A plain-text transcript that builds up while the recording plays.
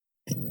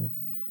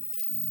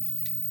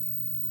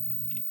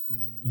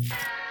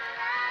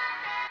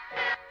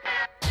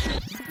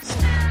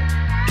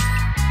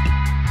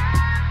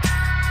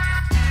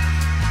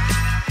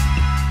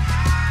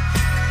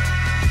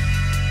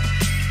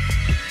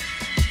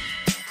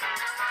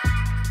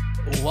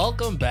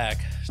Welcome back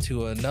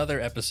to another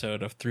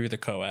episode of Through the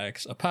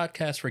Coax, a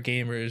podcast for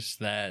gamers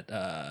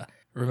that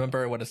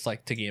remember what it's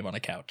like to game on a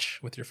couch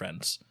with your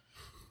friends.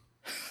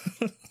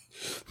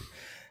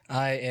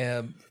 I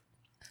am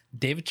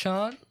David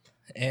Chan,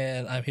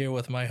 and I'm here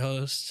with my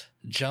host,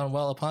 John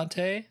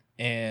Wellapante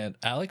and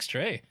Alex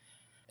Dre.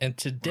 And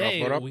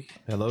today, what up?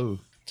 Hello.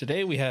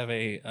 Today we have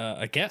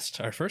a guest,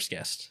 our first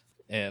guest,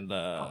 and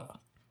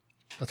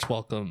let's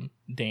welcome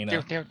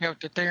Dana.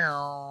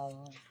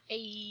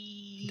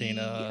 Hey.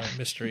 Dana,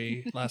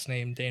 mystery, last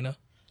name Dana.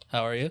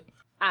 How are you?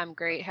 I'm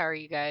great. How are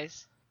you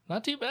guys?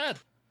 Not too bad.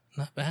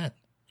 Not bad.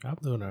 I'm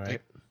doing all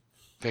right.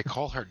 They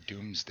call her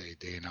Doomsday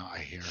Dana, I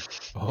hear.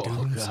 Oh,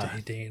 Doomsday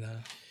God.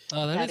 Dana.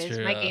 Oh, That is is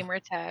your, my gamer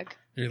tag.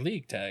 your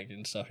league tag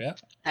and stuff, yeah?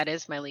 That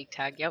is my league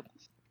tag. Yep.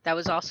 That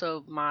was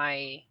also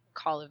my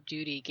Call of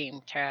Duty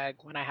game tag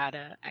when I had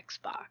a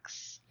Xbox.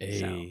 So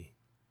Hey.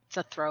 it's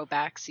a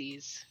throwback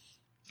seas.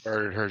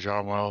 Murdered her,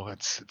 John. Well,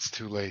 it's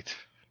too late.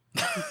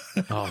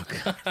 Oh,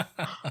 God.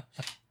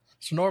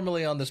 So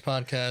normally on this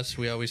podcast,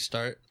 we always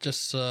start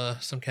just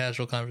some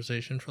casual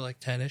conversation for like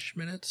 10-ish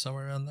minutes,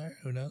 somewhere around there.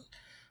 Who knows?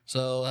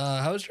 So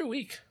how was your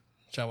week,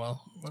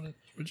 Joel? What'd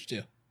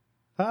you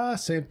do?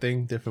 Same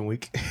thing, different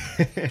week.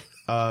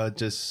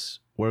 Just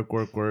work.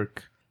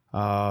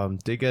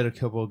 Did get a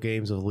couple of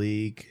games of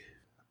League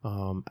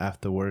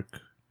after work.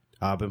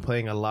 I've been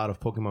playing a lot of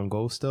Pokemon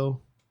Go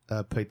still.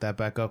 Picked that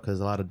back up because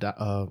not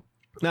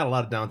a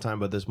lot of downtime,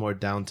 but there's more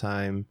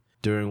downtime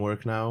during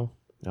work now.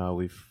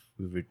 We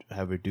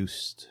have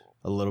reduced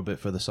a little bit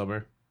for the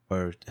summer,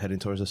 or heading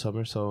towards the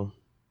summer. So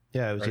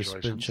yeah, it was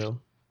just been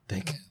chill.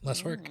 Thank you.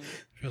 Less work.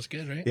 Feels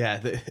good, right? Yeah,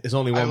 it's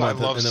only 1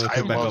 month, and then we I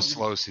come back love up.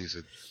 slow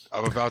season.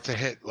 I'm about to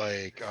hit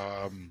like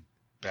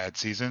bad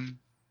season.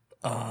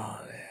 Oh,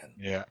 man.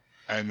 Yeah,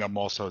 and I'm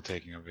also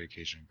taking a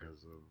vacation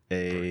because of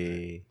birthday.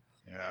 Hey.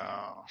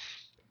 Yeah,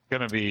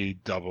 gonna be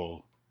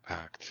double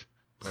packed.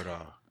 But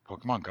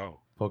Pokemon Go.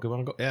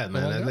 Pokemon Go, yeah,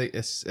 man. Pokemon Go?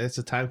 It's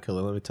a time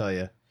killer. Let me tell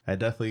you. I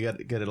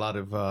definitely get a lot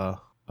of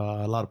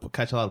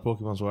catch a lot of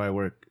Pokemons where I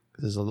work.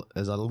 There's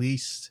at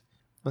least,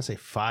 let's say,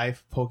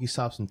 5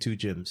 Pokestops and 2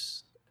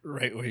 gyms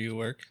Right where you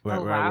work. where I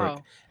wow.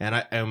 work,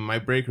 and my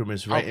break room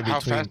is right in How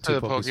between fast 2 do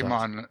the Pokestops.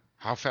 Pokemon?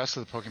 How fast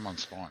do the Pokemon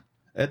spawn?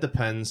 It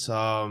depends.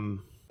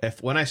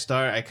 If when I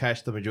start, I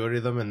catch the majority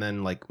of them, and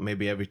then like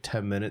maybe every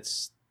 10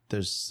 minutes,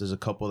 there's a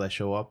couple that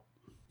show up.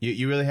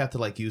 You really have to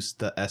like use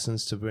the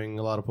essence to bring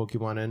a lot of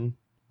Pokemon in.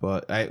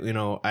 But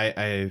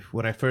I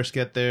when I first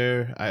get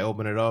there, I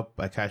open it up,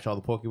 I catch all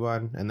the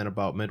Pokemon, and then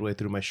about midway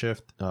through my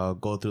shift,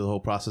 go through the whole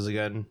process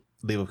again,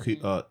 leave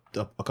a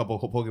couple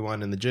of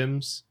Pokemon in the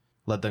gyms,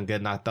 let them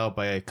get knocked out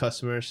by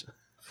customers,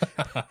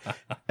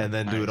 and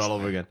then do it all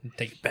over again.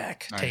 Take it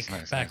back. Nice, Take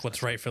nice, back nice, what's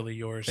nice. rightfully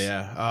yours.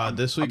 Yeah,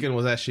 this weekend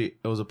was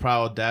a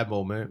proud dad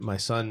moment. My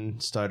son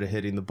started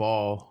hitting the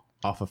ball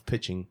off of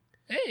pitching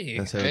Hey.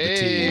 instead of the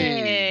tee.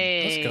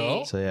 Hey. Let's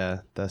go. So yeah,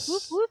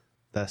 Whoop, whoop.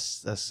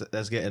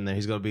 that's getting there.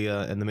 He's gonna be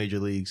in the major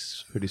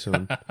leagues pretty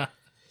soon,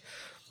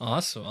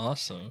 Awesome.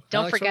 Don't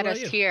Alex, forget what us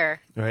about you?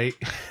 here. right?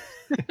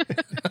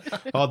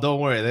 Oh, don't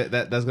worry.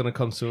 That's gonna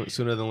come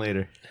sooner than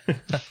later.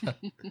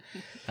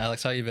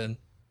 Alex, how you been?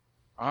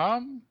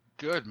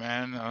 Good,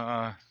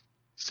 man.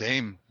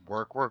 Same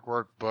work.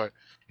 But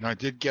I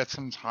did get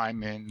some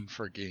time in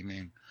for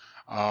gaming.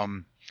 I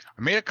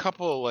made a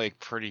couple of like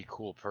pretty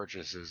cool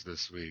purchases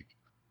this week.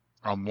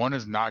 One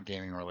is not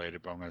gaming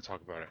related, but I'm going to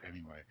talk about it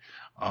anyway.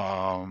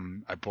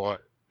 I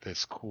bought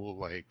this cool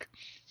like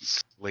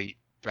slate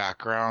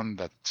background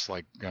that's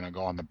like going to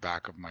go on the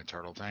back of my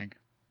turtle tank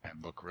and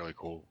look really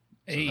cool.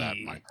 So that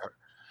Hey.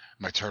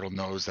 my turtle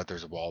knows that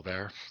there's a wall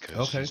there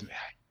because Okay. she's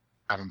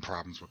having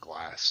problems with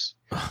glass.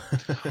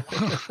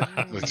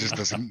 It just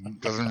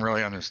doesn't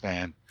really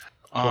understand.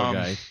 Poor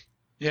guy.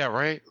 Yeah,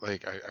 right.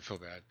 Like I feel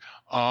bad.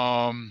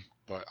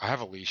 But I have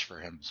a leash for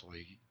him so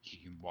he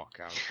can walk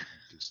out and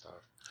do stuff.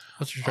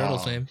 What's your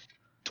turtle's name?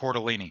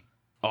 Tortellini.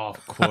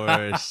 Of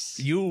course.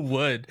 You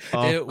would.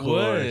 Of it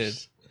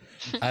course.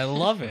 would. I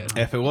love it.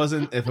 If it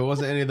wasn't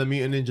any of the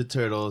Mutant Ninja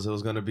Turtles, it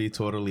was gonna be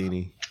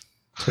Tortellini.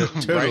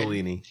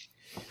 Turtellini.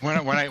 When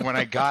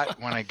I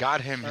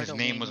got him, his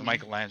name was Tortellini.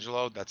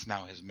 Michelangelo. That's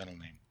now his middle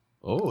name.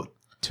 Oh,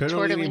 Tortellini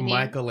Tortellini.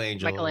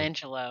 Michelangelo.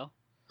 Michelangelo.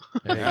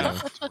 There you Yeah, go.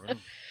 that's what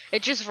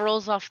It just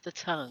rolls off the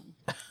tongue.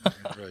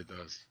 it really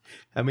does.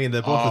 I mean,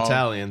 they're both Um,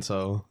 Italian,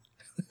 so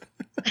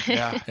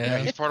Yeah, Yeah.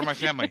 he's part of my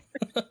family.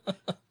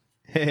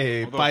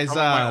 hey, Although some of my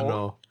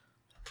paisano.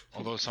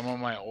 Although some of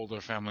my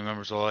older family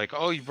members are like,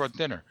 "Oh, you brought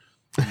dinner."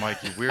 I'm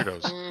like, "You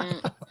weirdos."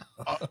 Mm,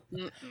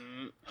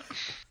 mm-mm.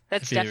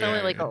 That's Yeah,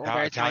 definitely like an older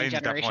Italian Italians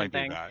definitely generation do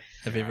thing. that.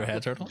 Have you ever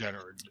had turtle?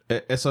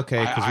 It's okay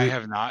because I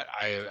have not.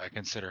 I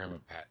consider him a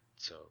pet.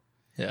 So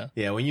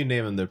yeah, when you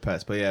name them, they're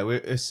pets. But yeah,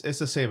 it's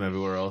the same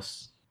everywhere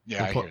else.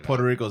 yeah, I hear that.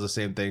 Puerto Rico is the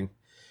same thing.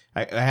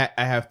 I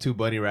have 2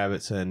 bunny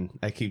rabbits, and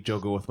I keep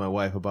joking with my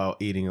wife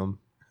about eating them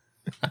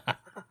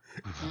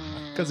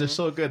because they're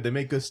so good. They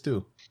make good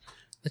stew.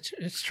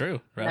 It's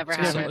true. Never Rabbits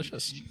are have it.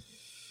 delicious.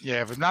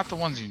 Yeah, but not the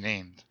ones you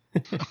named.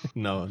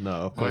 No,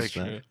 of course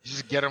Like, not. you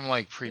just get them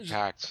like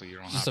pre-packed, so you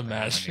don't Just have to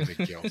imagine. have any of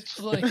the guilt. It's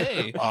like,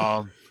 hey,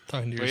 Um,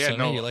 talking to your but yeah, son,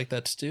 no. hey, you like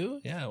that stew?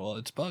 Yeah, well,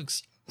 it's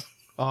bugs.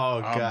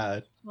 Oh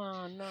God.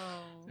 Oh no.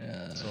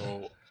 Yeah.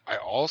 so I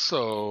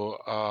also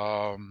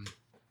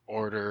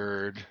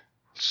ordered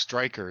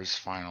Strikers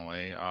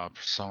finally.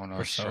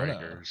 Persona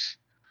Strikers.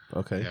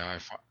 Okay. Yeah,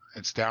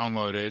 it's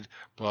downloaded,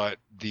 but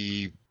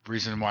the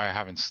reason why I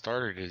haven't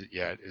started it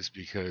yet is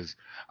because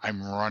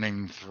I'm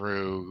running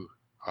through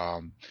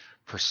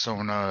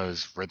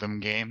Persona's rhythm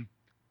game,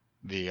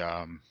 the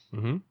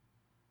Mm-hmm.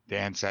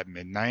 Dance at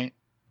Midnight,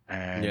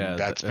 and Yeah,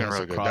 that's been there's a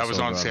really good. That was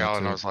crossover on on sale, that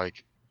and I too. was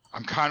like,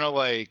 I'm kind of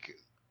like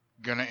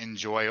gonna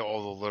enjoy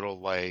all the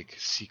little like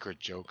secret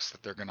jokes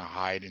that they're gonna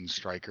hide in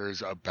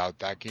Strikers about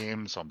that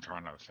game, so I'm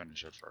trying to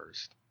finish it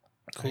first.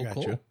 Cool, got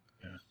cool. you.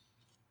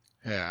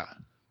 Yeah.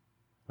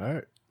 All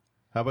right.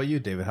 How about you,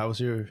 David? how's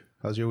your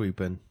week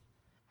been?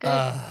 Good.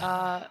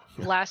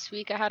 Last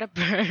week I had a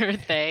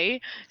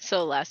birthday,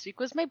 so last week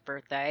was my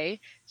birthday,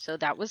 so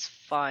that was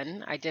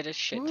fun. I did a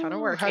shit ton of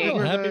Ooh, working. Oh,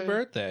 happy birthday.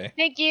 birthday.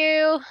 Thank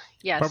you.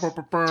 Yes,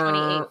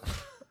 28.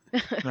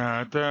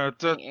 Da, da,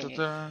 da, da,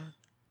 da.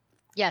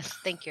 Yes,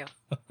 thank you.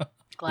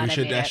 Glad We I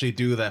should made actually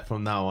do that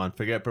from now on.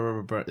 Forget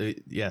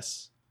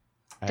yes.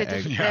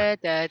 it. Yeah.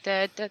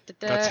 That's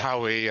That's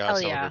how we hell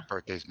celebrate yeah.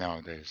 birthdays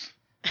nowadays.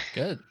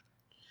 Good.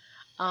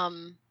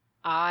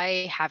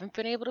 I haven't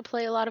been able to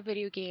play a lot of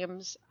video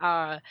games.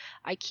 I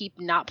keep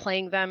not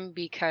playing them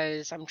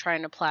because I'm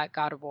trying to plat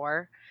God of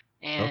War,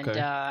 and Okay.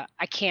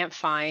 I can't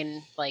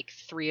find like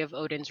 3 of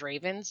Odin's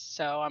ravens,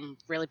 so I'm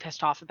really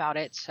pissed off about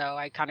it. So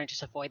I kind of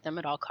just avoid them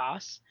at all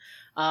costs.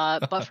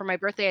 But for my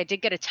birthday, I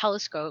did get a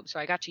telescope, so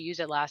I got to use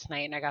it last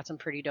night, and I got some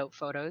pretty dope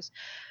photos.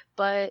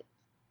 But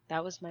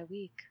that was my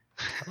week.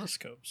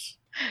 Telescopes.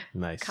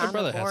 Nice. Kinda My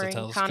brother has a boring,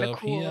 telescope. kinda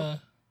cool. He, I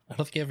don't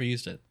think he ever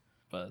used it,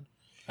 but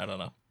I don't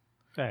know.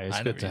 Hey, it's I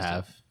good never to used it.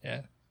 have.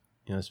 Yeah.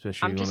 You know,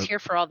 especially I'm you just wanna- here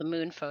for all the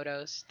moon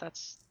photos.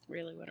 That's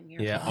really what I'm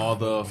here Yeah, for. all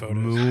the Photos.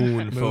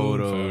 moon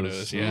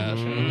photos. Yeah.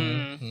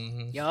 Mhm.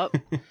 Mhm. Yup.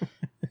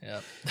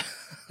 Yep.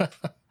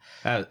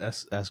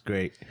 That's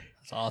great.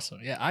 That's awesome.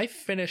 Yeah, I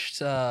finished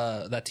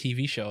that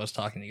TV show I was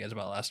talking to you guys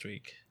about last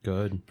week,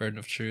 Good. Burden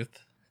of Truth.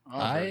 Oh,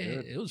 very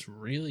good. It was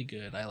really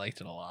good. I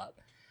liked it a lot.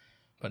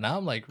 But now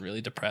I'm like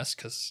really depressed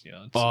because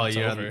it's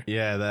yeah, over.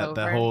 yeah. That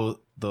Over. whole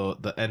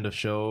the end of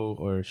show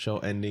or show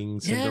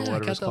endings Yeah, or I whatever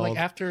got it's the called. like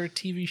after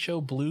TV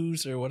show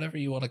blues or whatever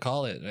you want to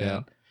call it, man. Yeah.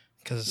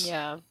 Because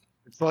Yeah.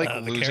 It's like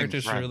the losing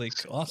characters are friends. really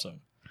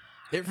awesome.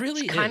 It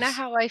really It's kind of is.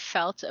 how I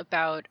felt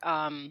about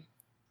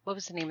what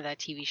was the name of that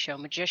TV show?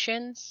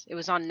 Magicians. It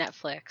was on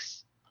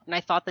Netflix, and I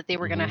thought that they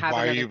were gonna Mhm. have Why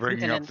are another you bringing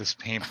season. up And this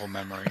painful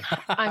memory?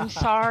 I'm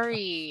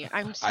sorry.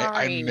 I'm I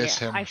sorry. miss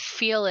him. I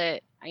feel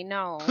it. I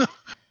know.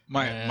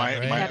 My Yeah, my,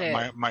 right.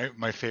 my, Get it.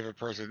 my favorite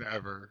person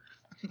ever.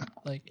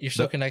 Like you're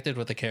so The- connected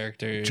with the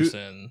characters True-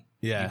 and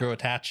Yeah. you grow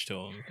attached to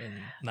them, and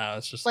now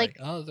it's just Like-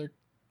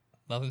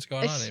 nothing's going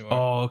on It's- anymore.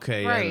 Oh,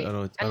 okay. Right. Yeah, I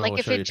know And like what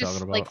if show you're it just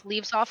talking about. like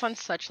leaves off on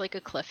such like a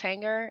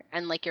cliffhanger,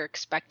 and like you're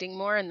expecting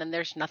more, and then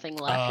there's nothing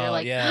left, you're Oh,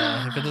 like,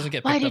 yeah, if it doesn't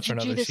get why picked up did for you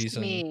do another this to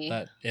season, me?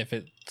 that if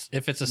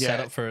it's a Yeah.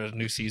 setup for a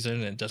new season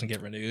and it doesn't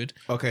get renewed,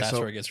 Okay, that's so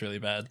where it gets really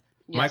bad.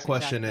 my Yes,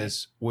 question exactly.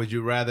 is: would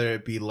you rather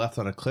it be left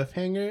on a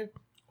cliffhanger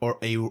or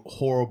a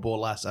horrible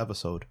last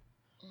episode?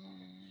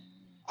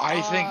 I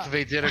think Uh,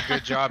 they did a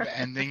good job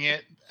ending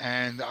it,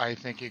 and I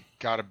think it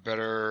got a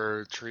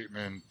better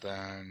treatment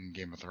than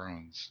Game of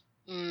Thrones.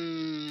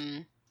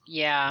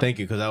 Yeah. Thank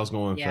you, because I was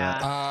going Yeah.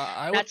 for that.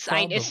 I would That's as soon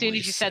probably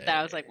as you said that,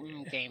 I was say,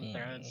 like, Game of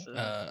Thrones.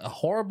 a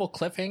horrible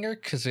cliffhanger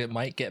because it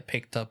might get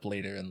picked up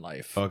later in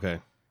life. Okay.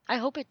 I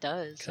hope it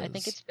does. I think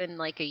 'Cause- it's been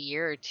like a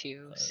year or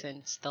two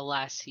since the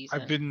last season.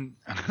 I've been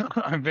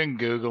I've been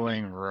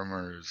googling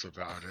rumors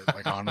about it.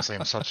 Like honestly,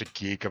 I'm such a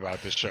geek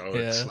about this show.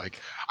 It's Yeah. like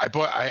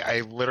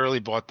I literally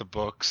bought the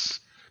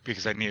books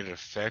because I needed a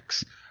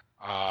fix.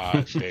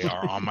 They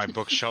are on my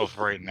bookshelf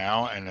right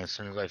now, and as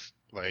soon as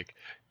I like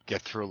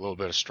get through a little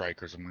bit of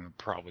Strikers, I'm gonna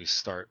probably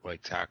start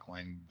like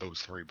tackling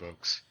those 3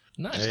 books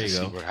Nice. just There to you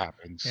see go. what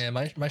happens. Yeah,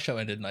 my show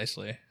ended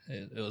nicely.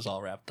 It was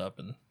all wrapped up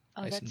and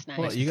Oh, nice that's and- nice.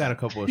 Well, you got a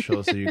couple of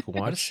shows that you can But it's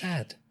watch.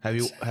 sad. Have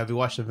you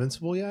watched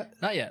Invincible yet?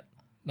 Not yet.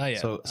 Not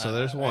yet. So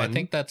there's one. I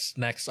think that's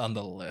next on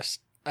the list.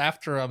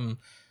 After I'm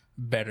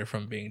better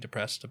from being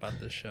depressed about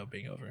this show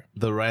being over.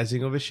 The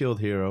Rising of a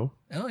Shield Hero.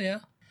 Oh yeah,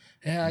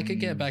 yeah. I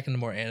could get Mm. back into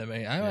more anime. I'm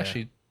Yeah.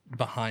 actually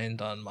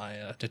behind on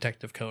my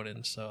Detective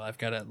Conan, so I've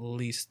got at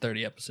least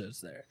 30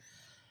 episodes there.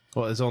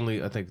 Well, it's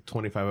only I think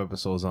 25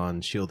 episodes on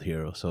Shield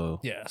Hero,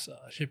 so Yeah, so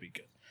it should be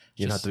good.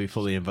 you don't have to be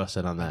fully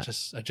invested on I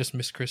that. just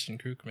miss Kristen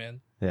Krug,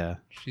 man. Yeah,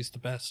 She's the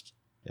best.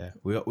 yeah.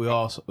 We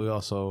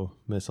also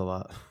miss a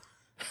lot.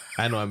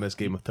 I know I miss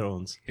Game of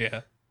Thrones.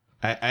 Yeah.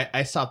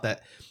 I stopped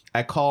that.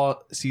 I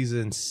call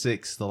season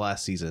 6 the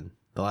last season,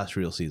 the last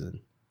real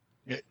season.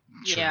 True.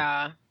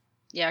 Yeah.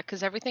 Yeah,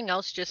 because everything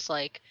else just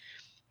like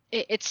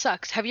it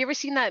sucks. Have you ever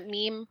seen that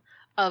meme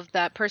of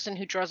that person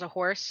who draws a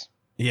horse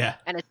Yeah.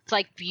 and it's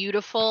like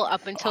beautiful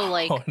up until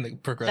like and it the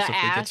progressively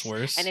gets ass,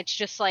 worse. and it's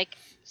just like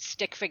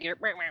stick figure.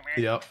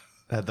 Yep.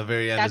 At the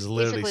very end That's is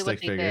literally basically what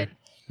stick they figure. did.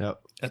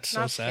 Yep. That's It's so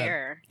not sad.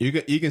 fair.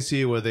 You can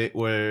see where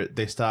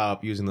they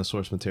stop using the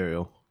source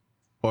material,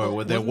 or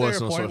where there Wasn't was there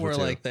no a source point where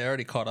material. like they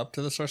already caught up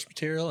to the source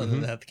material and then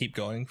they had to keep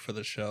going for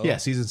the show? Yeah,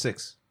 season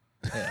 6.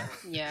 Yeah.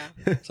 Yeah.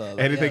 So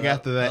Anything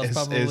after that was is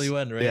probably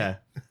when, right? Yeah,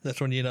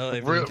 That's when you know.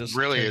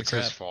 Really, it's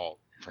his fault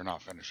for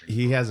not finishing.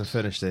 he hasn't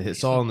finished it.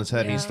 It's all in his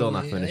head. He's still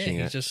not Yeah, finishing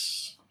he's it.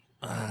 just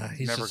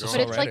he's Never just a goes.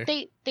 But it's songwriter.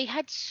 like they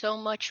had so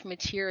much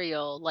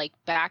material, like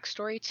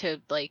backstory,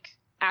 to like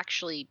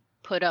actually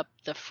put up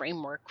the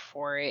framework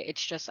for it.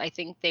 It's just I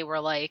think they were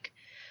like,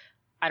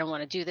 I don't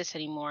want to do this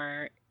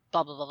anymore.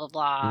 Blah blah blah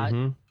blah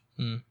blah.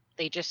 hmm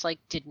They just like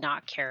did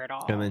not care at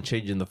all. And then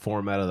changing the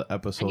format of the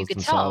episodes could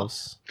tell.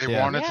 themselves. They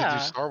Yeah. wanted to Yeah.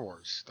 do Star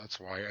Wars. That's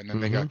why, and then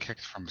they got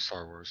kicked from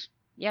Star Wars.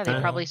 Yeah, they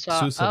probably saw.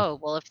 Susan. Oh,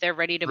 well, if they're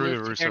ready to Screw the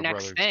move to Russo their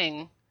next brothers.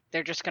 thing,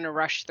 they're just gonna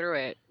rush through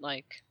it.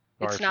 Like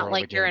Sorry it's for not all the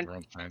like you're Game in.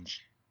 of Thrones fans.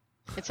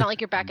 It's not like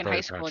you're back I'm in very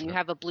high school and you passionate.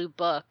 have a blue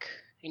book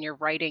and you're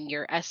writing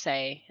your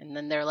essay, and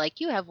then they're like,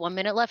 "You have 1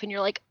 minute left," and you're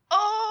like,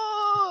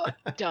 "Oh,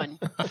 done,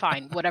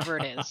 fine, whatever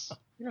it is."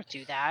 You don't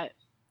do that.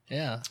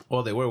 Yeah.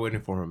 Well, they were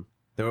waiting for him.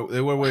 They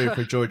were waiting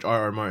for George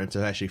R. Martin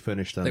to actually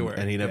finish them, They were,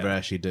 and he never yeah.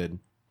 actually did.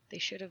 They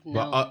should have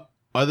But known.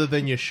 other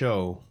than your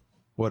show,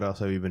 what else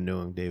have you been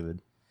doing,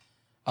 David?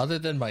 Other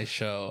than my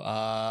show,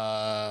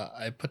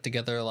 I put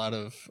together a lot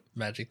of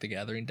Magic the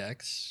Gathering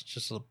decks,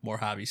 just more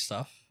hobby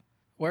stuff.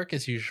 Work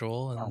as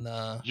usual,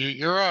 and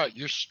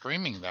You're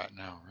streaming that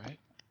now, right?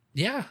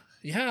 yeah.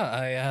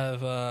 I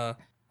have a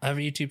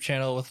YouTube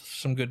channel with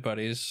some good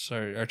buddies.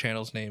 Our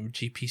channel's named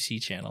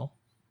GPC Channel.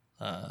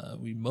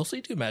 We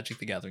mostly do Magic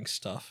the Gathering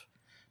stuff,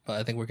 but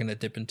I think we're gonna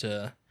dip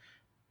into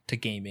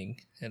gaming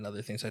and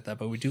other things like that.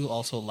 But we do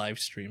also live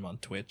stream on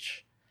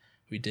Twitch.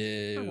 We Oh,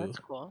 do that's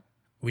cool.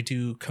 we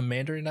do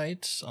Commander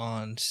nights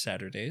on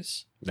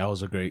Saturdays, That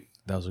was a great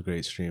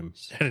stream.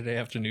 Saturday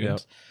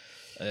afternoons.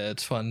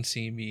 It's fun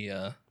seeing me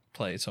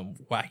play some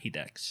wacky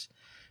decks.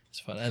 It's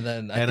fun, and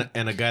then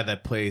And a guy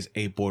that plays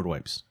 8 board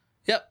wipes.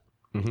 Yep.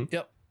 Mhm.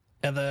 Yep.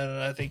 And then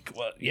I think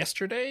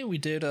yesterday we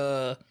did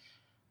a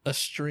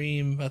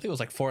stream. I think it was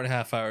like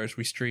 4.5 hours.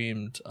 We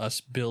streamed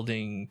us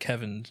building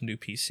Kevin's new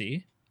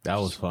PC. That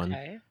was fun.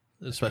 Okay.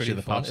 It was Especially pretty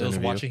the fun. Pops It was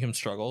interview. watching him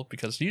struggle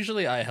because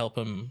usually I help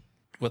him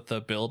with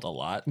the build a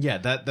lot. Yeah,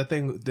 that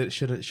thing that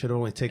should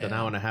only take an Yeah.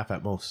 hour and a half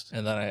at most.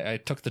 And then I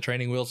took the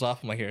training wheels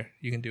off. I'm like, here,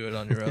 you can do it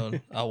on your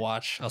own. I'll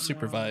watch. I'll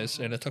supervise.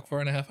 And it took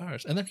 4.5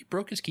 hours. And then he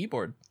broke his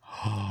keyboard.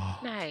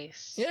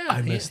 Nice. Yeah,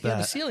 I he missed had a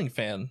that. ceiling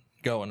fan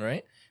going,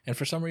 right? And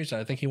for some reason,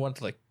 I think he wanted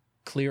to like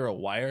clear a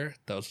wire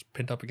that was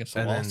pinned up against the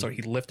And wall. then- So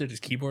he lifted his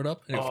keyboard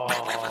up and, it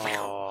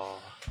was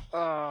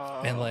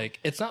Oh. and like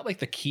it's not like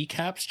the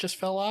keycaps just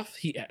fell off.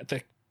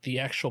 The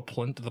actual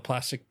the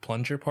plastic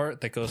plunger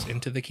part that goes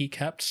into the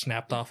keycap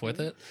snapped off with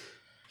it.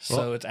 So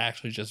Well- it's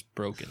actually just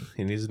broken.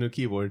 He needs a new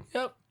keyboard.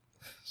 Yep.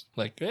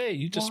 Like, hey,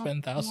 you just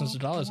spend thousands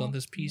of dollars on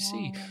this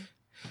PC.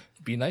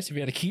 It'd be nice if you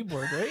had a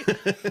keyboard,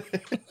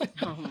 right?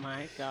 Oh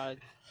my god.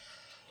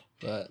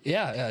 But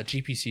yeah,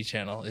 GPC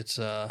channel.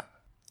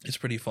 It's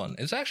pretty fun.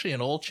 It's actually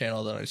an old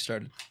channel that I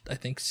started, I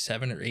think,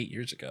 7 or 8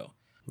 years ago.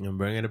 I'm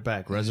bringing it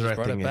back, I just brought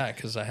resurrecting it it. back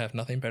because I have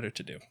nothing better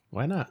to do.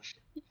 Why not?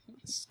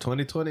 It's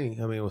 2020.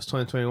 I mean, it was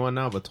 2021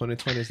 now, but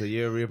 2020 is the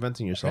year of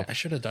reinventing yourself. I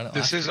should have done it.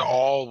 This last is year.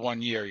 all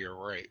 1 year. You're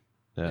right.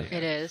 Yeah,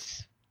 It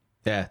is.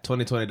 yeah.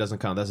 2020 doesn't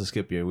count. That's a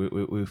skip year.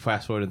 We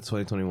fast forward into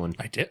 2021.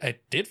 I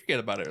did forget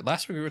about it.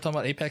 Last week we were talking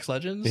about Apex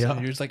Legends. Yeah. And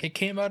you were just like, it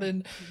came out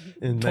in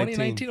In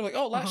 2019. I'm like,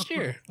 oh, last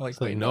year. I'm like,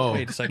 It's like, wait, no,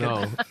 wait a second.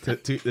 no.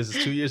 This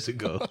is 2 years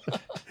ago.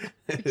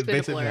 It's been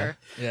a blur.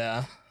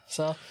 Yeah.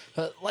 So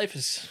life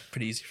is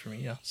pretty easy for me.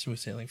 Yeah, smooth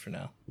sailing for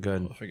now.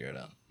 Good. We'll figure it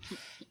out.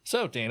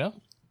 So Dana,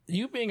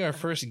 you being our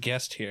first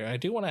guest here, I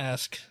do want to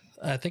ask.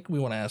 I think we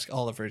want to ask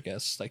all of our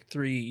guests like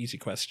 3 easy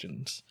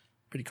questions.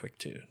 Pretty quick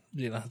too.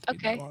 You don't have to be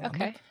that Okay. long on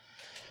Okay.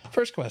 them.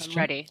 First question.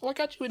 ready. What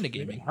got you into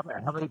gaming?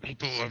 How many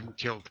people have you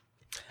killed?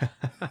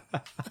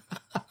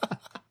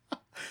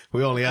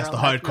 We only ask Girl the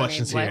hard has money,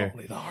 questions what? here.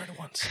 Only the hard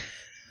ones.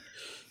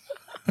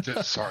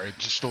 Sorry,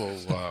 just a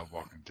little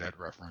Walking Dead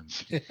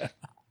reference.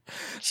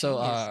 So Jeez.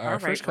 our All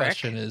right, first Rick.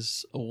 question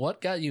is, what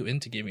got you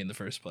into gaming in the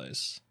first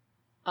place?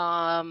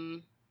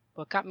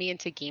 What got me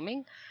into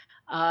gaming?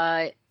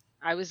 I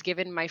was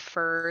given my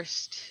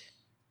first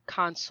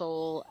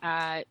console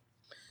at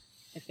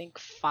I think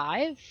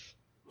 5.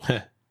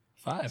 5.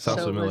 Sounds So it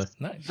familiar. was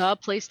Nice. the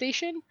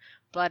PlayStation,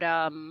 but my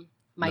No, never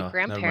mind.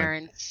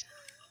 grandparents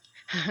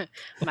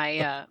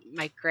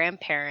my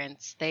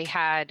grandparents, they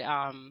had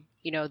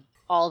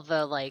all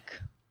the like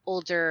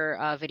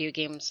older video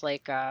games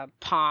like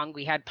Pong.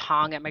 We had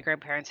Pong at my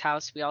grandparents'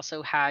 house. We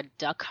also had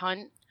Duck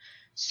Hunt.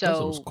 Those are So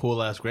those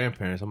cool ass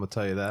grandparents. I'm gonna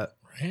tell you that.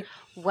 Right?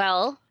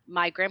 well,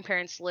 my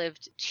grandparents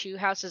lived 2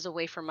 houses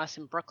away from us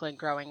in Brooklyn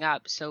growing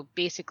up. So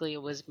basically,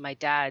 it was my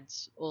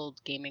dad's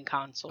old gaming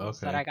consoles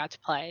that Okay. I got to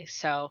play.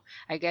 So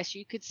I guess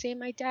you could say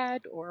my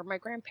dad or my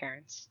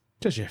grandparents.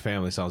 Just your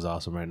family sounds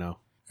awesome right now.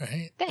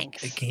 Right?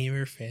 Thanks. A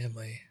gamer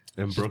family.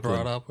 In Just Brooklyn.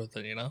 brought up with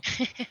it, you know?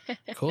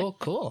 Cool,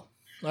 cool.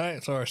 All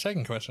right, so our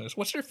second question is,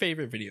 what's your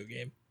favorite video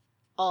game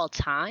All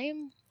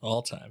time?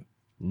 all time?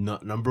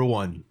 Number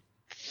one.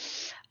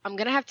 I'm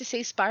going to have to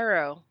say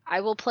Spyro. I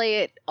will play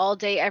it all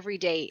day, every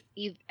day,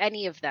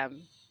 any of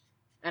them.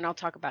 And I'll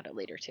talk about it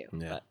later too.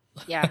 Yeah.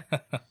 But yeah.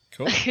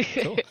 Cool,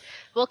 cool.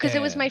 Well, because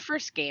it was And- my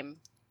first game.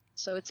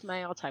 So it's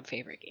my all time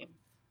favorite game.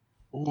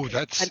 Ooh,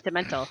 that's.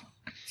 Sentimental. I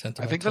think that's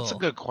a Sentimental.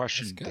 good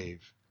question, That's good.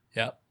 Dave.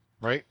 Yep.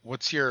 Right?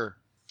 What's your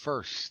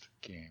first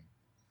game?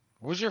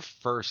 What was your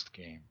first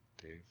game,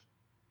 Dave?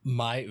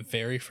 My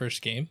very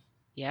first game.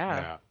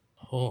 Yeah.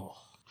 Oh.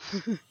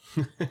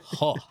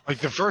 Oh. Like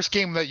the first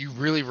game that you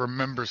really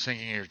remember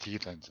sinking your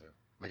teeth into.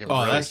 Like Oh,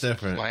 really that's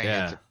different. playing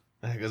Yeah. into-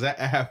 Because I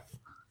have.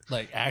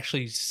 Like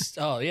actually,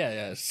 oh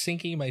yeah,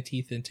 sinking my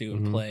teeth into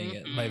and Mhm. playing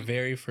it. My Mhm.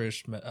 very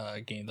first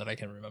game that I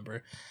can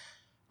remember.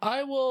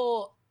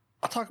 I'll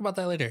talk about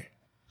that later.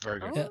 Very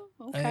good. Yeah,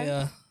 Oh,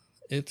 okay.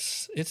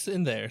 it's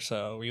in there,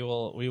 so we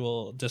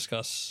will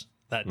discuss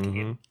that Mhm.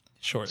 game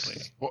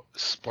shortly.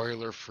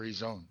 Spoiler free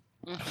zone.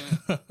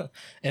 Mhm.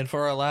 And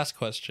for our last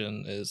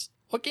question is,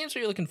 what games are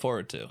you looking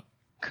forward to?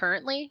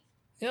 Currently,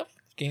 Yep,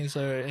 games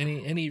are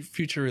any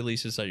future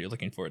releases that you're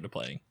looking forward to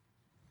playing.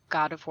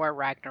 God of War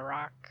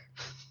Ragnarok.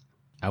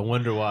 I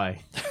wonder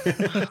why. I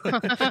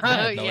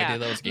had no Yeah. idea that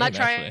was a I'm game. not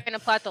trying Actually, to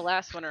plot the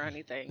last one or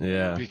anything.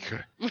 Yeah.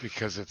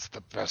 Because it's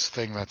the best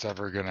thing that's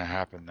ever gonna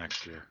happen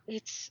next year.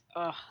 It's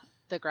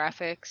the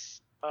graphics,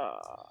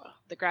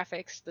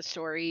 the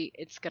story.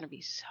 It's gonna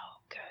be so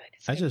good.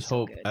 It's I gonna be just so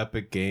hope good.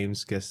 Epic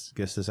Games gets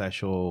this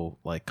actual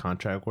like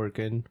contract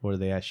working where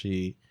they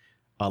actually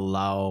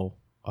allow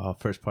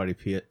first party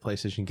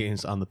PlayStation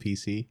games on the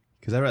PC.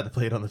 Because I'd rather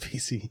play it on the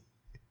PC.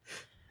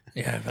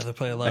 yeah, I'd rather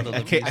play a lot of.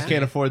 I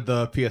can't afford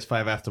the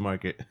PS5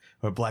 aftermarket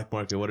or black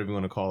market, whatever you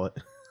want to call it.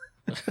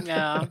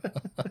 Yeah.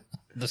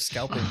 The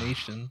Scalper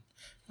Nation.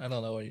 I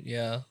don't know.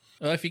 Yeah,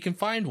 well, if you can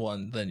find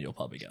one, then you'll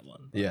probably get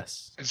one.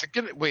 Yes, Is it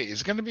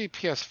gonna be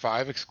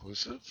PS5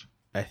 exclusive?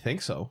 I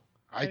think so.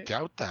 I Right.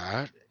 doubt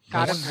that.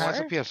 God No of one has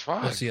a War?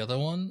 PS5. What's the other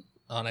one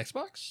on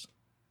Xbox?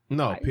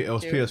 No, I it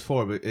was do.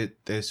 PS4, but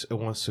it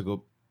wants to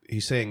go.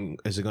 He's saying,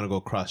 is it going to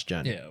go cross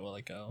gen? Yeah, will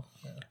it go?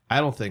 Yeah.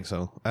 I don't think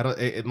so. I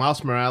don't.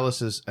 Miles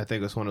Morales is. I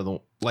think it's one of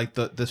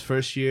the this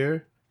first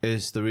year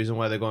is the reason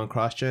why they're going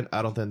cross gen.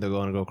 I don't think they're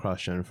going to go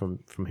cross gen from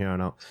here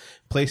on out.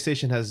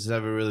 PlayStation has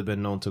never really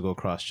been known to go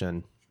cross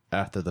gen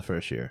after the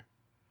first year.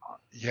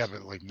 Yeah,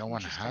 but like no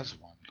one has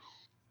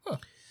one.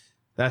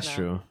 That's No.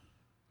 true.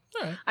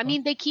 All right. I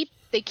mean, they keep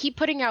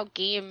putting out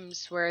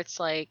games where it's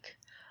like,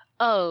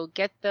 oh,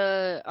 get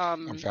the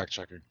I'm fact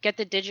checking.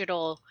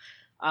 digital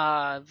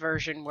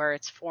version where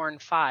it's 4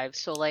 and 5.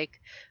 So like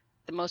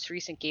the most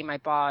recent game I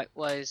bought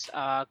was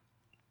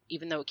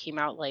even though it came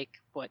out like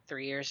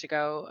 3 years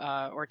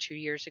ago or 2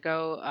 years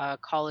ago,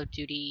 Call of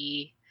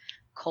Duty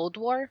Cold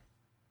War.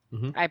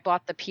 Mhm. I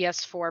bought the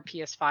PS4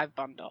 PS5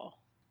 bundle.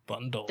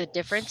 Bundle. The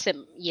difference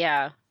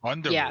yeah,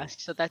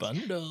 so that's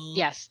Bundle.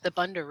 yes, the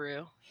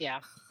Bundaroo. Yeah.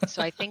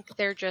 So I think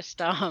they're just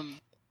like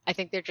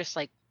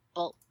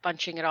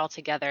bunching it all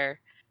together,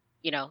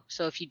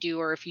 so if you do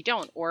or if you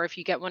don't, or if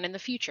you get one in the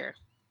future.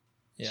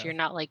 Yeah. So you're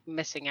not like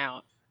missing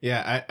out.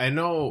 Yeah, I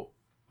know.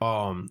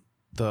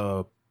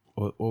 The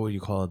what would you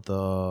call it?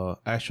 The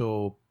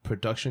actual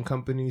production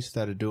companies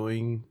that are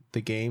doing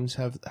the games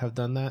have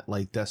done that.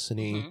 Like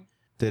Destiny Mhm.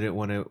 did it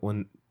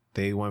when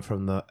they went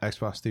from the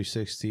Xbox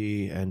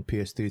 360 and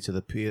PS3 to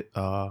the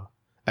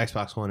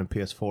Xbox One and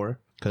PS4.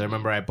 Because I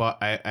remember I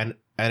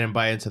didn't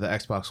buy into the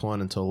Xbox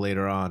One until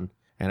later on,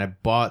 and I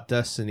bought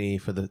Destiny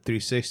for the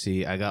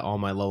 360. I got all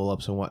my level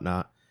ups and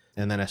whatnot,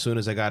 and then as soon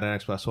as I got an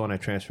Xbox One, I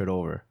transferred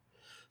over.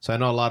 So I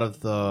know a lot of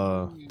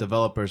the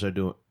developers are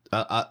doing.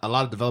 A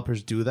lot of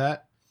developers do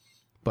that,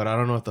 but I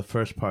don't know if the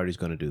first party is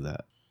going to do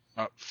that.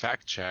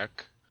 Fact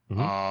check.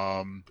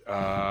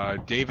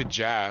 Mhm. David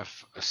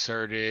Jaff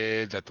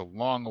asserted that the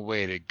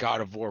long-awaited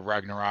God of War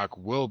Ragnarok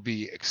will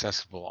be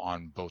accessible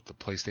on both the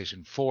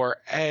PlayStation 4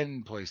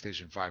 and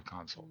PlayStation 5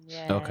 consoles.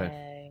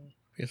 Okay.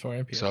 PS4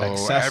 and PS5. So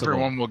Accessible.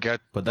 everyone will get.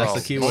 But that's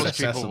the keyword, Most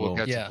people accessible. will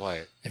get Yeah. to play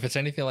it. If it's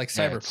anything like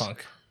Yeah, it's- Cyberpunk,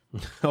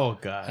 Oh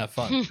God. have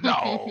fun.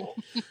 No,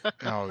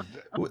 no.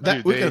 That,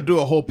 Dude, we could do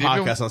a whole they've been-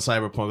 podcast on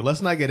Cyberpunk.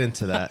 Let's not get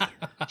into that.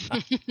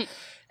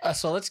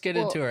 So let's get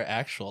Well- into our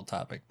actual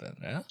topic then.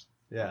 Yeah.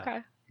 Yeah. Okay.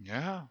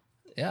 Yeah.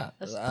 Yeah.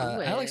 Let's do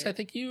Alex, it. I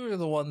think you were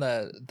the one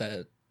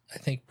that I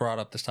think brought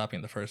up this topic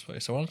in the first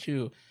place. So why don't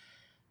you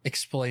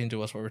explain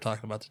to us what we're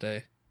talking about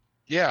today?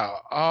 Yeah.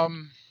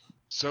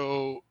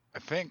 So I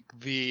think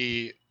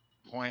the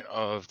point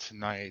of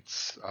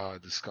tonight's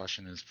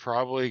discussion is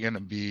probably going to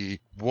be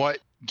what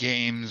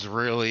games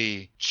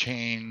really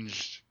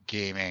changed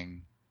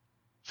gaming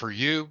for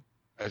you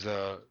as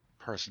a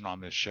person on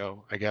this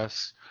show, I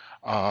guess,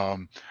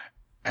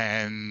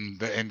 and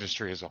the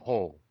industry as a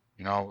whole.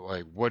 You know,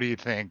 like what do you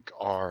think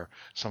are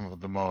some of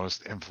the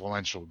most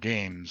influential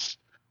games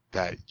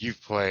that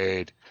you've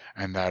played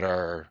and that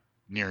are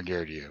near and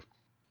dear to you?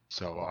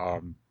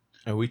 So,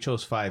 And we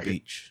chose 5 Okay.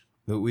 each.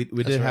 We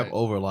That's did have right.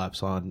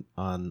 overlaps on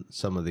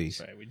some of these.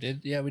 Right, we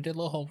did. Yeah, we did a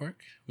little homework.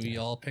 We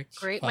all picked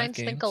Great 5 minds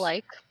games. think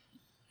alike.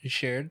 We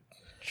shared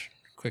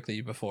quickly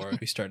before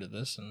we started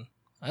this, and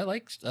I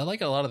like a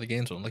lot of the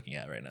games I'm looking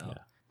at right now. Yeah.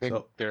 I think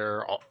So-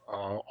 they're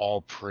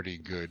all pretty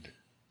good,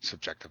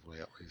 subjectively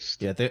at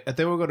least. Yeah, I think how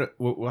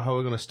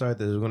we're gonna start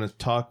this. We're gonna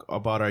talk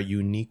about our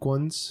unique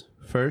ones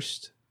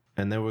first,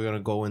 and then we're gonna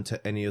go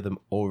into any of them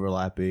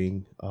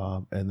overlapping,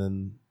 and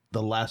then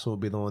the last one will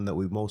be the one that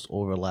we most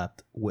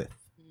overlapped with.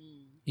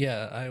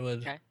 Yeah, I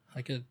would. Okay.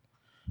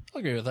 I'll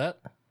agree with that.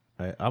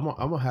 All right, I'm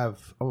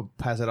gonna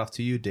pass it off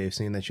to you, Dave,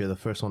 seeing that you're the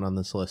first one on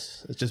this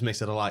list. It just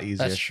makes it a lot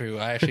easier. That's true.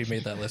 I actually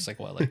made that list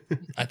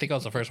I think I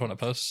was the first one to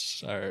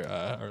post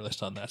our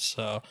list on that.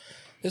 So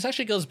this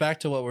actually goes back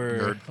to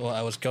what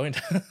I was going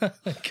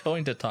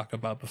to talk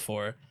about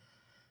before,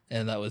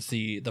 and that was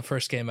the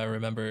first game I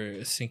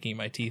remember sinking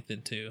my teeth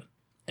into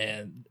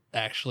and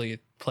actually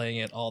playing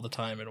it all the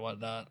time and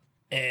whatnot.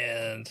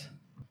 And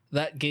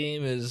that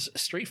game is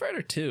Street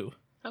Fighter 2.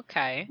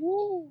 Okay.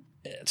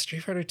 And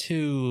Street Fighter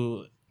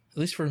 2, at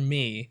least for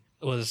me,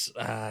 was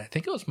I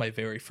think it was my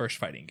very first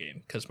fighting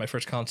game because my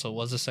first console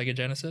was a Sega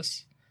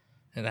Genesis,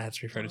 and I had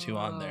Street Fighter 2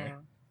 on there.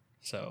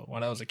 So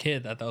when I was a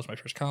kid, that was my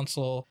first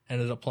console. I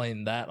ended up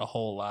playing that a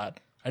whole lot.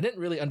 I didn't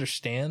really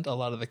understand a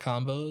lot of the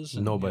combos.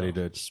 And, Nobody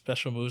did.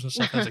 Special moves and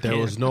stuff as a There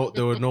kid.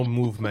 there were no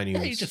move menus.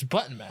 Yeah, you just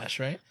button mash,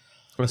 right?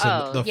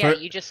 Listen,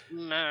 You just.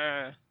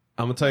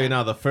 I'm gonna tell you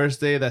now. The first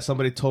day that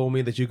somebody told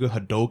me that you could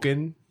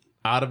Hadouken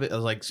out of it, I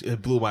was like,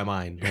 it blew my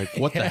mind. Like,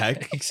 what the Yeah,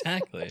 heck?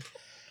 Exactly.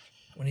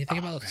 When you think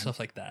about man. stuff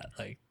like that,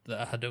 like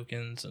the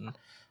Hadoukens and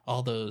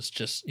all those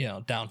just,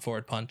 down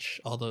forward punch,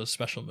 all those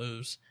special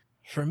moves.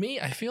 For me,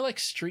 I feel like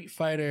Street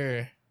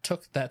Fighter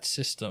took that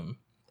system,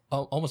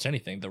 almost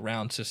anything, the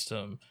round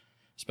system,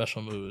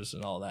 special moves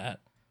and all that.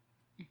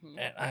 Mhm.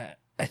 And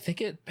I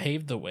think it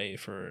paved the way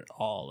for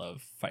all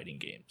of fighting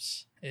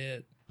games.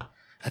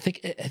 I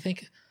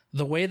think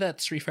the way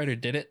that Street Fighter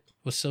did it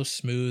was so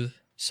smooth,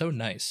 so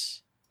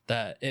nice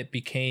that it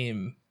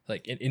became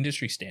like an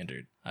industry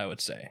standard, I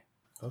would say.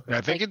 Okay. Yeah,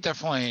 I think it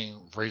definitely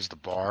raised the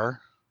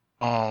bar.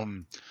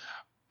 One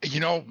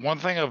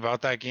thing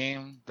about that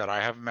game that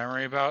I have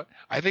memory about,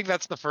 I think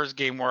that's the first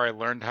game where I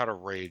learned how to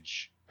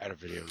rage at a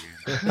video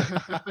game.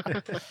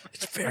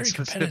 It's I very competitive.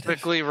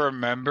 specifically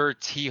remember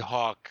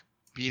T-Hawk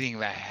beating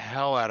the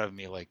hell out of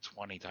me like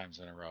 20 times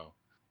in a row.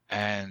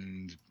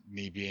 And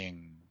me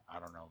being, I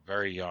don't know,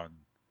 very young.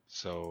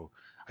 So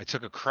I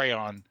took a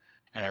crayon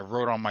and I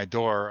wrote on my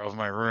door of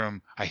my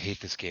room, I hate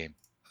this game.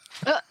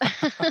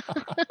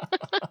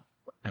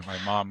 And my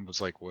mom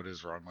was like, what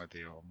is wrong with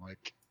you? I'm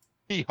like,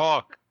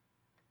 T-Hawk,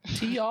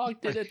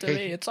 T-Hawk did it to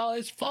me. It's all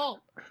his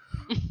fault.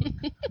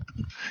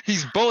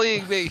 he's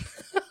bullying me.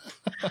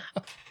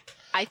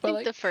 I But, think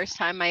like- the first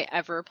time I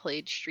ever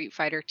played Street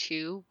Fighter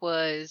 2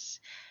 was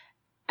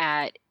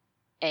at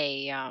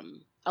a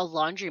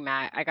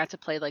laundromat. I got to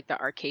play like the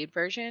arcade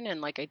version,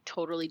 and like I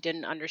totally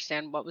didn't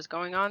understand what was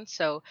going on.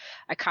 So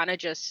I kind of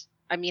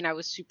I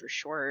was super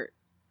short.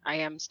 I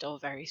am still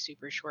very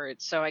super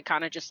short. So I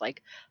kind of just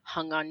like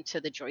hung on to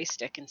the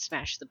joystick and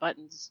smashed the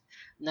buttons.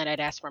 And then I'd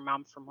ask my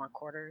mom for more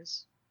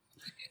quarters.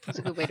 It's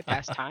a good way to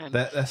pass time.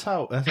 That's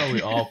how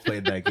we all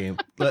played that game.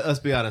 Let's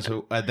be honest.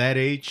 At that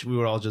age, we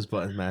were all just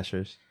button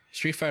mashers.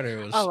 Street Fighter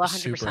was 100%.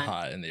 super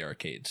hot in the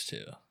arcades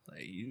too.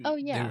 Like Oh,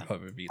 yeah. there would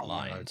probably be Oh,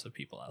 yeah. lines of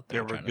people out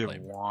there There trying would to be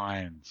play.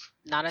 lines.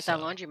 Not at that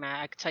So- laundromat.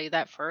 I can tell you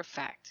that for a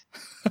fact.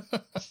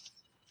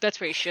 That's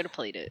where you should have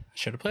played it.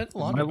 Should have played the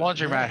My laundromat.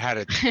 laundromat had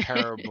a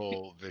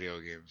terrible video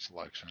game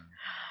selection.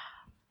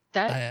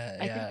 That I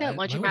I think that mine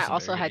wasn't laundromat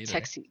also very had good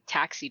either.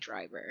 taxi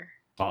driver.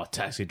 Oh,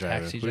 Taxi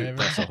Driver. Taxi Driver.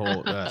 That's a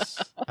whole.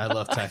 Yes, I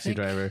love Taxi think-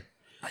 Driver.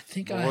 I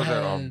think What I was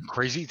had it?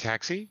 Crazy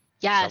Taxi? Is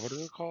Yes. that what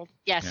it was called?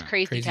 Yes, Yeah.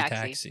 crazy, Crazy taxi.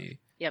 Taxi.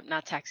 Yep,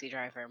 not taxi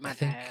driver. My I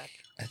think bad.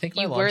 I think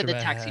my You were the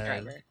laundromat taxi had-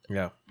 driver.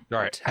 Yeah, All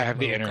right, I have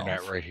the Tecmo internet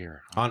Golf. right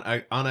here. on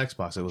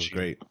Xbox it was Gee.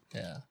 great.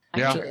 Yeah.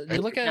 Yeah. So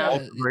you look at No.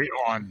 All great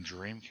on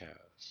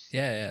Dreamcast.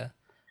 yeah.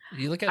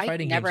 You look at I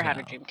fighting never games had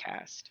now, a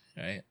Dreamcast.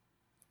 right?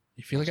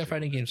 If you look That's at true.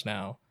 fighting games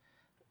now,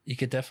 you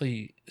could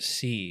definitely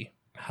see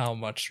how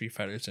much Street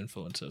Fighter's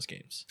influenced those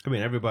games. I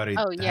mean, everybody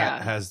Oh,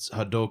 yeah. has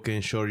Hadouken,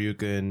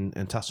 Shoryuken,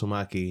 and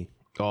Tatsumaki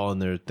all in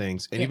their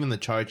things, and Yeah. even the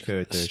charge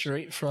characters.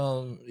 Straight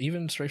from the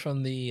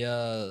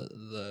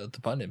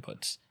button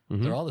inputs,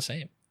 Mhm. they're all the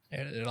same.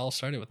 It all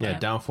started with Yeah,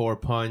 that. down forward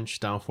punch,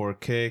 down forward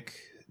kick,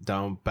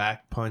 down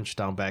back punch,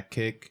 down back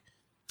kick,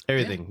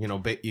 everything. You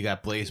know, you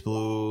got Blaze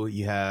Blue,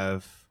 you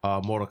have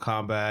Mortal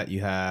Kombat,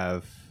 you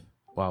have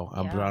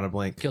I'm Yeah. drawing a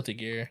blank. Guilty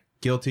Gear.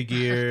 Guilty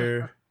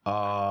Gear.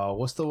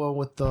 What's the one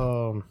with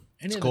the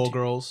Any of the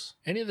Skullgirls?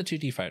 any of the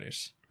 2D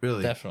fighters,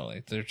 Really?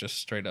 definitely, they're just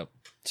straight up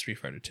Street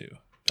Fighter 2.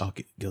 Oh,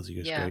 Guilty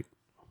Gear's Yeah. great.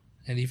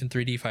 And even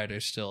 3D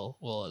fighters still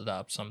will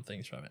adopt some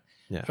things from it.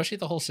 Yeah. Especially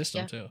the whole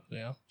system Yeah.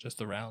 too. Just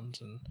the rounds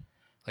and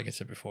like I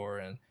said before,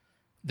 and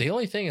The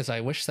only thing is,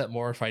 I wish that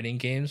more fighting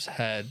games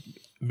had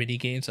mini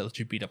games that let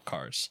you beat up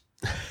cars.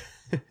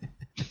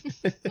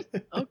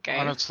 Okay.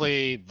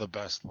 Honestly, the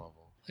best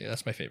level. Yeah,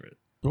 that's my favorite.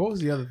 What was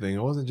the other thing?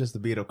 It wasn't just the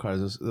beat up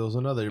cars. There was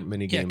another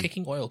mini Yeah, game.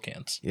 kicking oil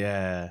cans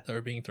Yeah. that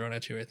were being thrown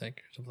at you, I think,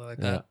 or something like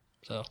Yeah. that.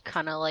 So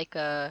Kind of like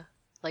a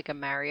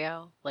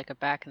Mario, like a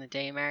back in the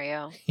day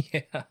Mario,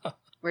 yeah,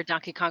 where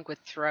Donkey Kong would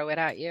throw it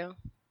at you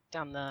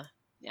down the.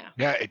 Yeah.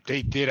 Yeah,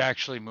 they did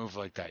actually move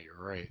like that.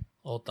 You're right.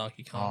 old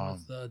Donkey Kong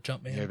with the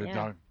Jumpman. Yeah, the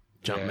Yeah.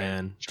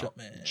 Jumpman.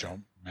 Jumpman.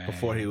 Jump man.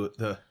 Before he was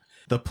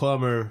the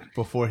plumber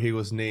before he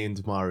was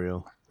named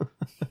Mario.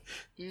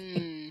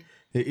 Mm.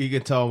 You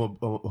can tell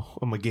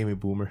I'm a gaming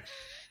boomer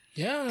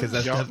Yeah, because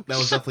that Yup.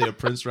 was definitely a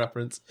Prince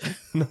reference.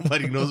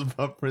 Nobody knows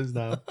about Prince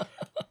now.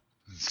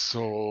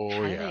 So How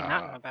do they not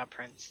know yeah. about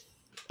Prince?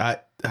 I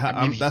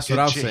mean, That's he what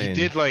I'm did- saying.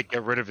 He did like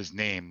get rid of his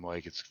name.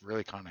 Like it's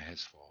really kind of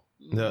his fault.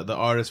 The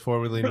artist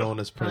formerly known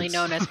as Really Prince.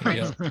 known as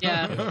Prince.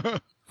 Yeah.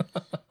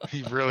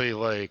 He really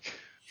like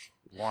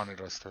wanted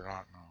us to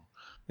not know.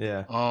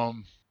 Yeah.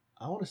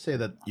 I want to say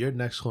that your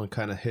next one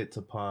kind of hits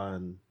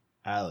upon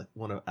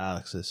one of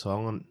Alex's. So I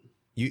want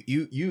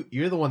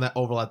you're the one that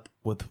overlapped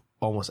with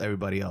almost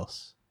everybody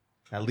else.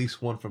 At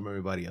least one from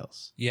everybody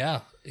else.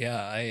 yeah.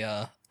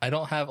 I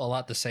don't have a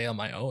lot to say on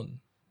my own,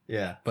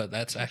 Yeah. but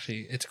that's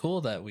actually it's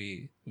cool that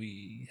we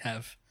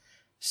have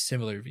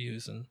similar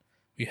views and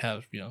we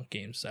have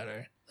games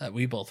that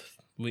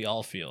we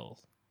all feel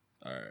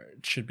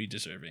should be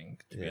deserving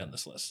to be Yeah. on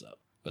this list. So,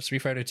 but Street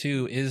Fighter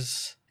 2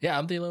 is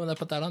I'm the only one that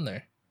put that on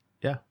there.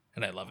 Yeah.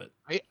 And I love it.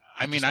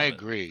 I mean, just I love it.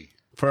 agree.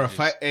 For a Just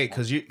fight, hey,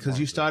 because you wanted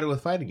to- started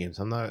with fighting games.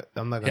 I'm not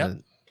gonna.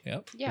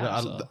 Yep. Yeah.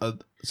 So-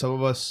 Some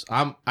of us.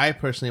 I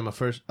personally am a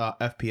first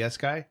FPS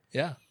guy,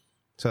 Yeah.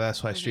 so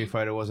that's why Street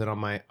Fighter wasn't on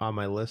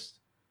my list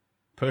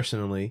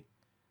personally.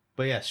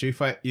 But yeah, Street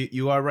Fighter.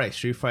 You are right.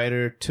 Street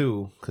Fighter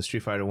 2, because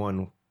Street Fighter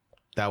 1,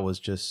 that was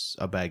just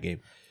a bad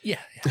game. Yeah.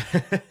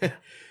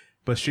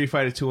 But Street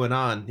Fighter 2 and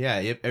on, yeah,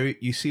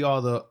 you see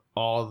all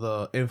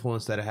the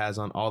influence that it has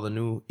on all the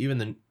new, even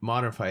the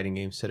modern fighting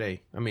games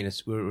today. I mean,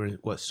 we're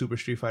what, Super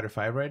Street Fighter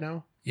 5 right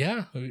now,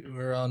 Yeah.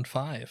 We're on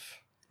 5.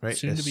 right?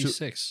 Soon to It's be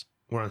 6.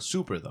 we're on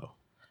Super though.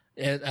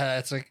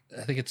 It's like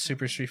I think it's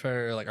Super Street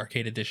Fighter like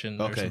Arcade Edition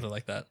or Okay. something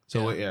like that.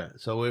 So we're on the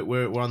So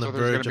there's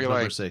verge gonna of be,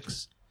 number like-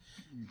 6.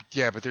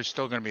 Yeah, but there's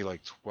still gonna be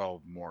like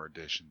 12 more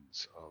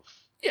editions of.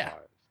 Yeah. 5.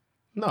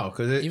 No,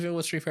 because Even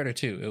with Street Fighter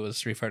 2, it was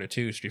Street Fighter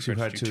 2, Street Street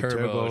Fighter 2 Fighter 2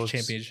 Turbo, Turbo,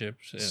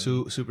 Championships. And,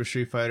 Super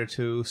Street Fighter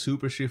 2,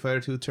 Super Street Fighter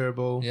 2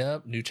 Turbo.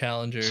 Yep, new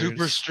challengers.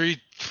 Super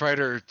Street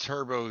Fighter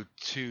Turbo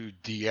 2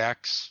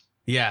 DX.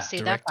 Yeah. See,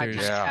 that got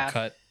Director's Yeah.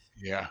 Cut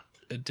Yeah.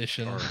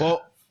 edition. Or-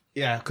 Well,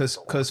 yeah,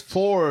 because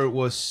 4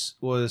 was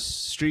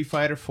Street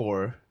Fighter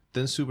 4,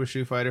 then Super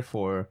Street Fighter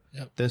 4,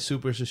 Yep. then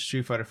Super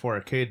Street Fighter 4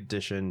 Arcade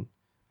Edition,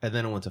 and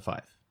then it went to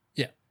 5.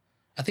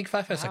 I think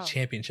 5 has Wow. like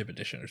Championship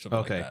Edition or something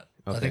Okay. like that.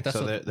 Okay. I think that's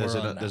so what there's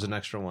we're on there's now. an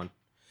extra one.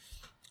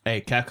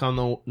 Hey,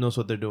 Capcom knows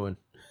what they're doing.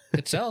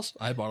 It sells.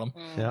 I bought them.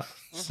 Mm. Yeah.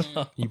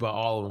 Mhm. You bought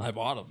all of I them.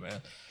 bought them,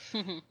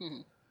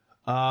 man.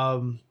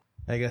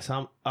 I guess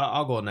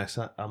I'll go next.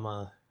 I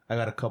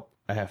got a couple.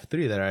 I have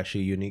 3 that are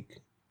actually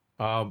unique.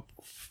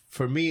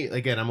 For me,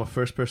 again, I'm a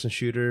first person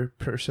shooter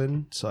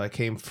person, so I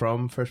came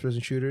from first person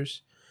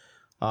shooters.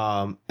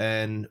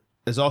 And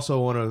it's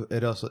also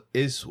it also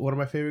is one of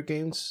my favorite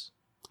games,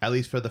 at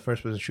least for the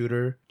first person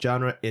shooter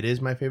genre. It is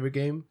my favorite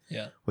game,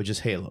 Yeah. which is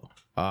Halo.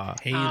 Halo.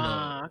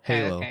 Ah, okay,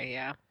 Halo. okay,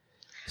 yeah.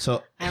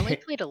 So I only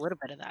played a little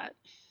bit of that.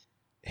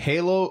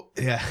 Halo,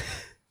 yeah,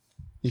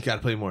 you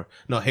gotta play more.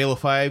 No, Halo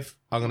 5,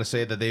 I'm gonna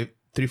say that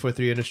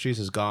 343 Industries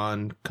has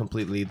gone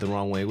completely the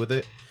wrong way with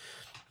it,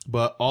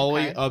 but all the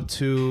way Okay. up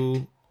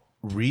to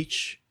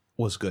Reach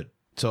was good.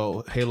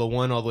 So Halo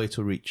 1 all the way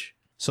to Reach.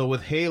 So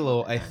with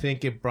Halo, I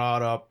think it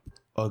brought up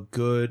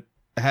it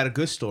had a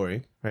good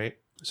story, right?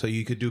 So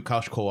you could do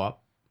couch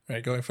co-op.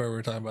 Right, going forward,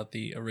 we're talking about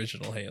the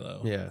original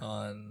Halo. Yeah.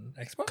 On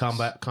Xbox.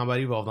 Combat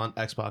Evolved on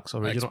Xbox,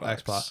 original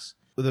Xbox. Xbox.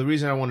 The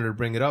reason I wanted to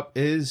bring it up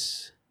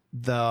is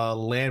the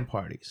LAN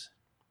parties.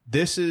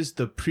 This is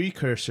the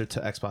precursor to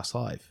Xbox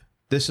Live.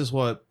 This is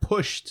what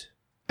pushed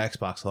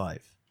Xbox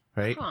Live,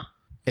 right? Huh.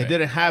 It Right.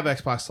 didn't have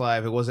Xbox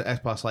Live. It wasn't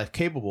Xbox Live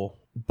capable,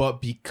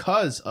 but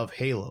because of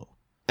Halo,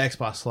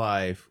 Xbox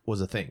Live was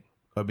a thing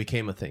or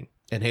became a thing.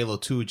 And Halo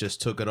 2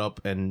 just took it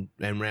up and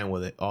ran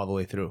with it all the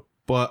way through.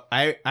 But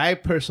I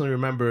personally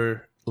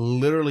remember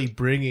literally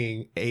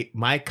bringing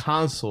my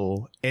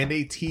console and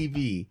a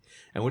TV,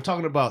 and we're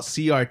talking about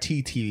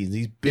CRT TVs,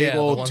 these big the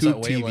old ones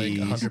tube that weigh like TVs.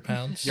 100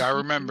 pounds. Yeah, I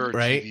remember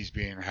Right? TVs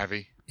being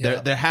heavy.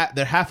 Yeah.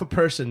 They're half a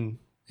person,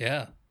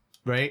 Yeah.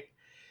 right?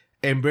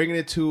 And bringing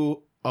it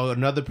to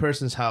another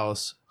person's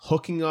house,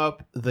 hooking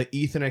up the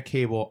Ethernet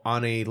cable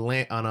on a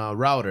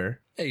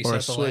router Yeah, you or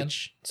a set up the LAN,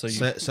 switch, so you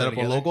set go up a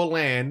together. local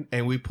LAN,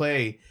 and we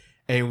play.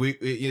 And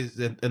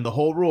and the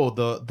whole rule,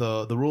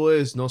 the rule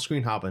is no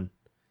screen hopping.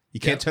 You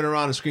can't Yep. turn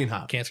around and screen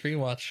hop. Can't screen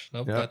watch.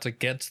 Nope, Yep. that's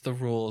against the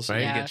rules. Right?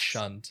 And you get Yes.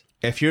 shunned.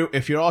 If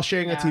you're all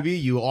sharing a Yeah. TV,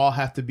 you all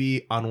have to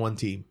be on one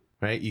team,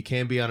 right? You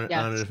can't be on a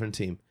Yes. different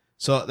team.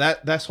 So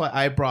that's why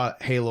I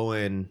brought Halo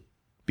in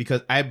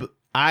because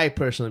I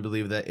personally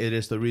believe that it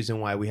is the reason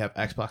why we have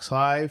Xbox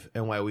Live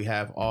and why we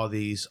have all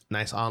these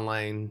nice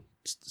online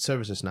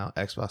services now.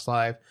 Xbox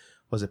Live,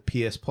 was it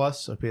PS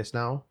Plus or PS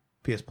Now?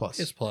 PS Plus.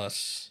 PS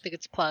Plus. I think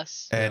it's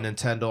Plus. And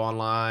Nintendo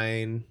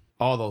Online,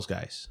 all those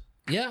guys.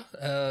 Yeah,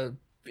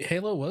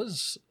 Halo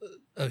was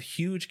a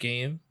huge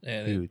game,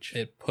 and Huge.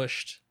 It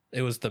pushed.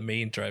 It was the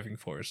main driving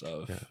force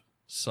of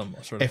some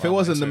sort of. If it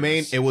wasn't the online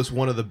main, service. it was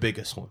one of the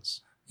biggest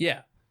ones.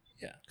 Yeah.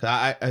 'Cause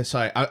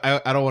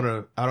I don't want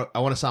to. I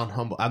want to sound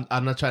humble.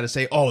 I'm not trying to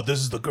say, oh, this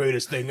is the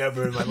greatest thing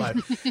ever in my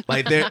life.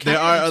 Like there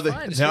are other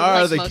fine. It's there are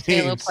other Most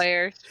Halo games,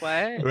 players.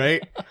 What?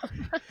 right?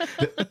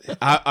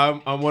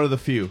 I'm one of the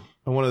few.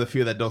 I'm one of the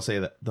few that don't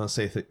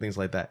say things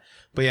like that.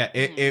 But yeah,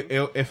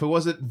 if it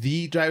wasn't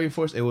the driving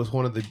force, it was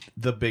one of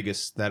the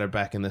biggest that are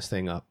backing this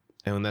thing up,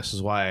 and this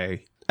is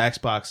why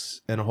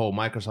Xbox and a whole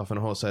Microsoft and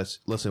a whole says,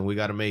 listen, we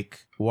got to make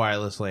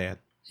wireless LAN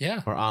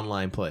Yeah. or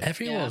online play.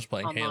 Everyone was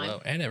playing online.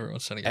 Halo, and everyone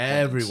was sending.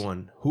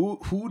 Everyone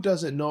who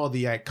doesn't know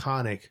the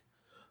iconic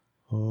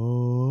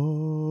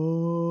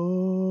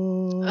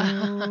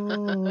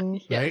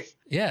right? Yes.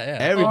 Yeah.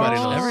 Everybody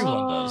Oh, knows.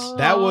 Everyone does.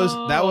 That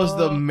was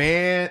the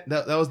man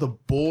that was the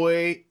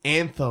boy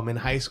anthem in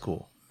high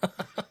school.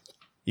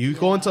 You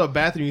go into a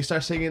bathroom, you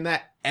start singing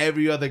that,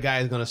 every other guy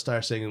is gonna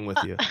start singing with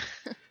you.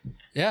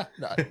 Yeah.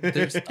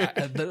 There's a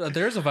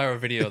viral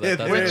video that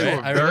does Went it, to right?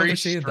 a I remember very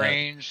seeing that.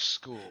 strange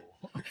school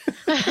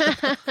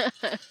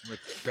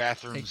with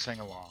bathroom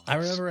sing-alongs. I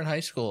remember in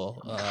high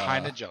school.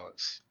 Kind of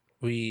jealous.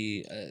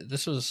 We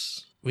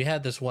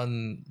had this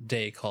one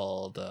day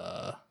called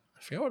I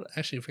forgot what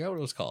it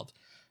was called,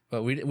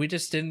 but we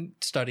just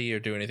didn't study or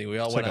do anything. We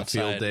all It's went like a outside,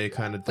 field day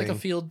kind of thing. like a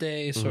field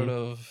day sort Mhm.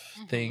 of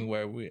thing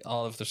where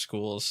all of the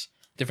schools,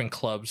 different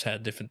clubs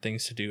had different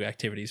things to do,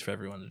 activities for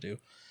everyone to do,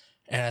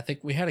 and I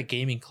think we had a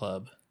gaming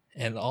club,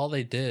 and all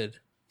they did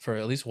for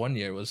at least 1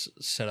 year was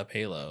set up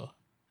Halo,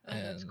 Oh,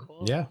 that's and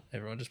cool. Yeah,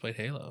 everyone just played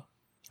Halo.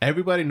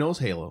 everybody knows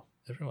Halo.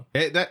 Everyone.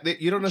 You don't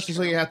That's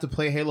necessarily true. have to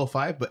play Halo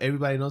 5, but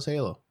everybody knows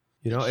Halo.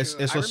 You know, That's it's true.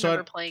 what I remember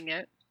started. playing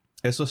it.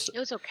 It's what, It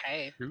was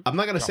okay. I'm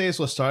not gonna say it's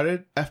what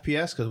started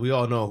FPS because we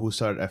all know who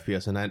started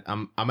FPS, and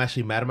I'm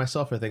actually mad at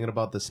myself for thinking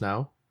about this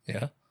now.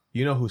 Yeah,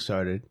 You know who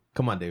started?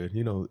 Come on, David.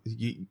 You know,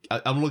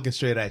 I'm looking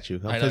straight at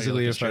you. I I'm know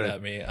physically you're in looking straight front at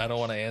of. me. I don't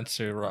want to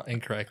answer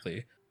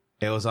incorrectly.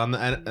 It was on the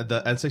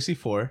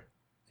N64.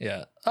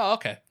 Yeah. Oh,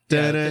 okay.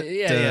 Yeah,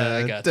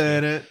 I got you.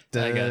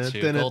 I got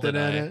you.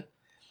 GoldenEye.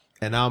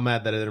 And now I'm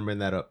mad that I didn't bring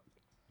that up.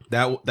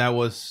 That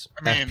was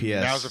I mean,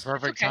 FPS. now's the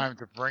perfect Okay. time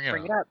to bring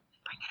Bring it it up up.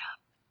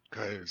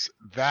 because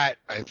that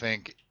I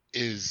think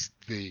is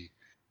the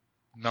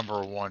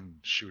number one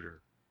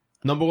shooter.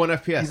 Number one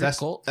FPS.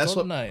 That's what.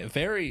 GoldenEye.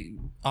 Very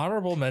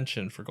honorable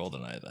mention for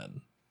GoldenEye.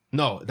 Then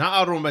No, not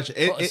honorable mention.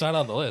 it's not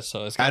on the list,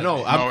 so it's. I gotta know.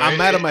 be. I'm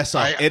mad at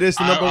myself. It is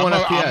the number one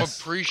I'm FPS.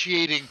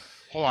 appreciating.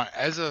 Hold on,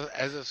 as a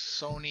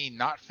Sony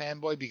not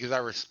fanboy, because I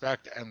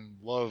respect and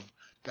love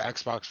the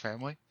Xbox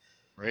family,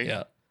 right?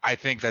 Yeah. I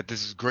think that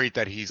this is great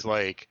that he's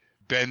like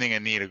bending a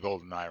knee to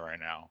GoldenEye right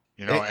now.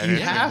 You know, and You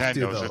it's have to,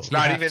 Nintendo's. though. It's You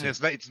not have even.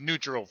 to. It's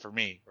neutral for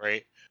me,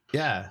 right?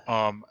 Yeah,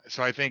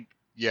 So I think,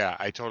 yeah,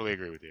 I totally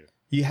agree with you.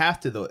 you have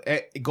to though.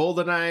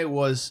 GoldenEye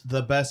was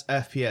the best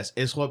FPS.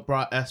 It's what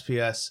brought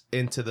FPS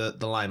into the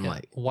Yeah.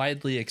 limelight.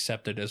 Widely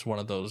accepted as one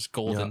of those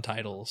golden Yeah.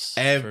 titles.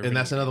 And for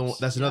that's video another one. games.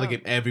 That's another Yeah.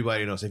 game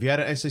everybody knows. If you had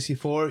an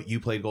N64, you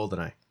played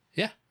GoldenEye.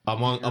 Yeah.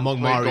 Among You played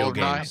Mario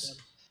GoldenEye? games.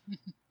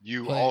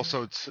 You Play.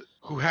 also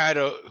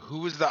who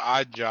was the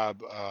odd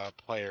job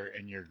player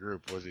in your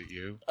group? Was it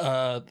you?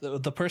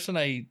 The person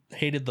I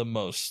hated the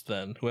most,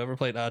 then whoever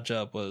played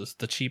Oddjob was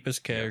the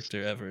cheapest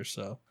character ever.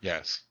 So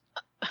Yes.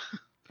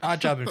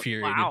 Oddjob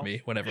infuriated Wow.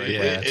 me whenever I Yeah.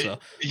 played it. So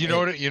You know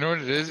what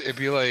it is? It'd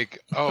be like,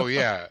 oh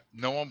yeah,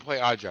 no one play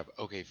Oddjob.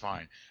 Okay,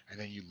 fine. And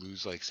then you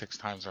lose like 6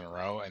 times in a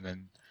row, and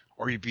then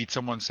or you beat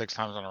someone 6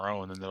 times in a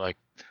row, and then they're like,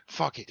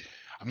 fuck it,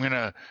 I'm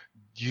gonna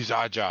use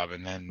Oddjob,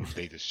 and then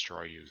they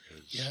destroy you.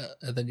 'Cause- yeah,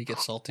 and then you get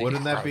salty.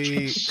 Wouldn't that be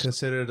Crouches.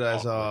 considered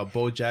as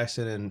Bo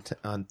Jackson and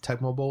on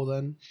Tecmo Bowl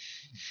then?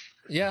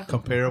 Yeah,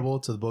 Comparable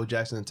to the Bo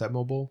Jackson and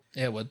Tecmo Bowl?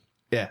 yeah, it would.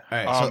 Yeah.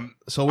 All right.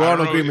 So I we're don't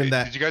on know, agreement Did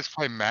that you guys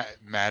play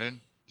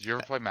Madden? Did you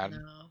ever play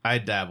Madden? No. I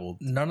dabbled.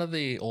 None of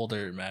the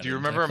older Madden. Do you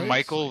remember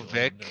Michael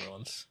Vick?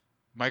 Ones.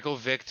 Michael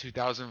Vick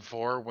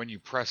 2004, when you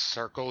press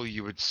circle,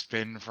 you would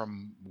spin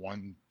from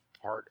one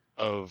part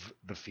of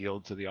the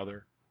field to the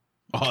other.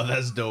 Oh,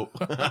 that's dope.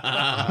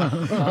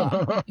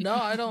 No,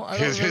 I don't. I don't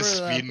His remember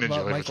speed that ninja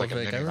about was Michael like a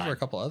Vick. I remember mini-man. a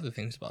couple other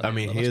things about. I him,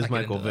 mean, but he let's is not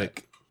get Michael into that.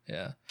 Vick.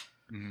 Yeah,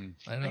 Mhm.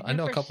 I know. I I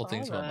know a never couple saw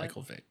things about that.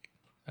 Michael Vick.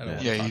 I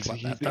don't Yeah, want to talk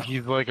about that. Though.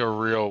 he's like a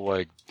real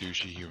like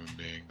douchey human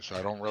being. So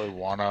I don't really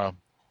want to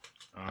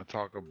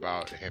talk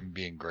about him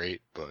being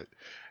great, but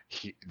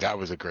that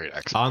was a great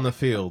exploit. On the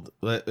field.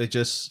 It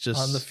just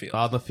On the field.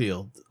 On the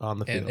field. On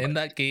the field. And in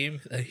that game,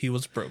 he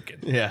was broken.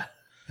 Yeah.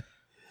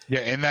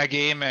 Yeah, in that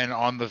game and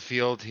on the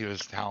field, he was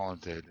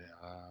talented.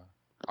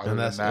 Other And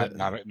than that's-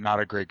 that, not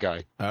a great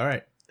guy. All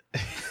right.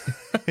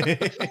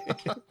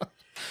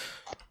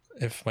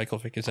 If Michael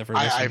Vick is ever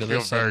listening I to feel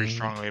this, very I'm-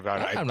 strongly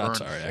about it. I I'm not burned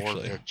sorry, 4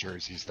 actually. Vic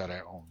jerseys that I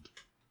owned.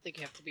 think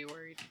you have to be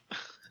worried.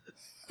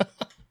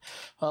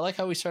 I like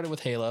how we started with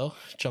Halo,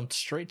 jumped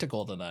straight to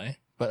GoldenEye,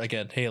 but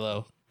again,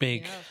 Halo,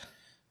 big Yeah.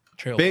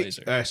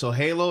 trailblazer. All right, so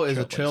Halo is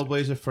a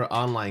Trailblazer. trailblazer for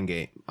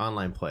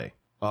online play,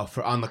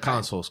 for on the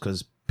consoles,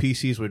 because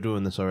PCs were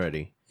doing this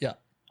already. Yeah.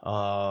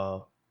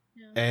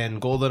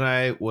 And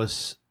GoldenEye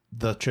was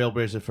the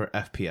trailblazer for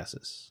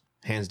FPSs,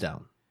 hands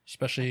down.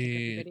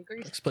 Especially Everybody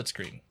agrees. like split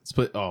screen.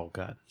 Split. Oh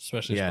God.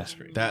 Especially Yeah.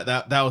 split screen.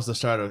 That was the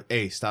start of.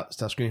 Hey, stop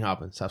screen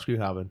hopping. Stop screen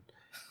hopping.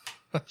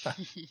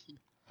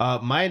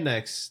 My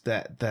next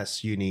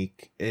that's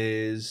unique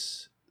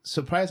is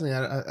surprisingly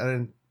I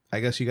didn't. I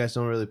guess you guys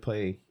don't really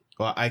play.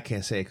 Well, I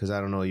can't say because I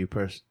don't know you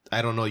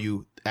I don't know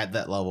you at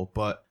that level,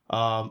 but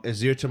it's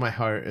dear to my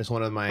heart. It's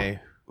one of my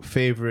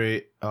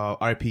favorite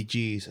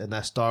RPGs, and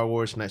that's Star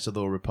Wars: Knights of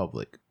the Old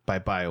Republic by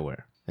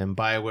BioWare. And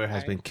BioWare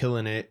has been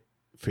killing it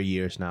for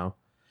years now.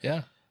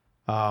 Yeah.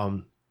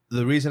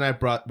 The reason I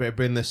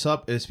bring this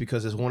up is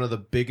because it's one of the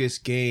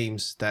biggest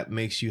games that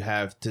makes you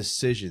have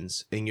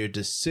decisions, and your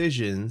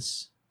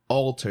decisions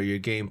alter your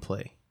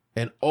gameplay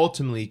and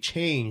ultimately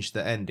change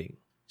the ending.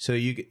 So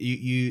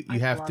you I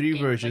have love 3 games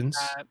like versions.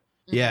 that.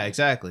 Yeah, Mhm.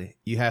 exactly.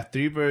 You have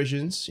 3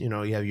 versions. You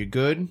know, you have your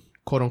good,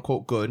 quote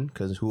unquote good,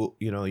 because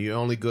you're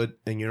only good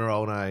in your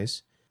own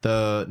eyes.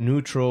 The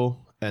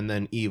neutral, and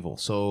then evil.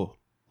 So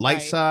light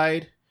Right.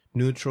 side,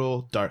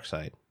 neutral, dark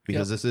side,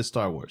 because this is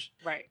Star Wars,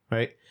 Right.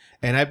 right?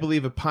 And I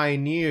believe it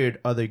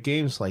pioneered other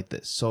games like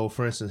this. So,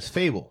 for instance,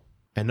 Fable,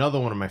 another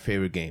one of my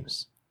favorite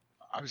games.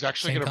 I was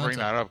actually Same going to bring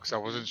concept. that up because I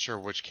wasn't sure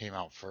which came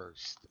out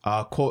first.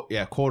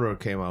 Quarter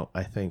came out,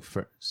 I think,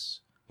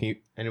 first.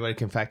 Anybody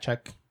can fact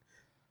check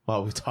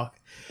while we talk?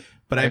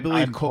 But I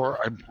believe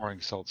I'm pouring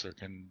seltzer.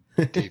 Can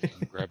Dave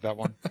grab that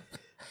one?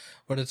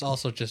 But it's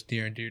also just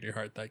near and dear to your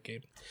heart, that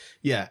game.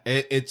 Yeah,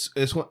 it's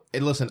one.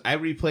 Listen, I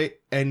replay,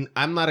 and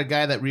I'm not a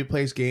guy that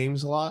replays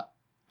games a lot.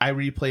 I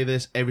replay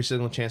this every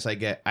single chance I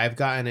get. I've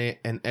gotten it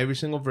in every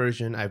single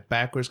version. I have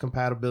backwards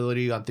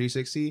compatibility on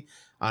 360,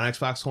 on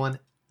Xbox One,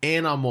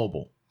 and on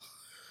mobile.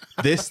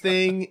 This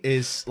thing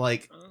is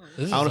like,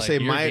 This is I wanna like say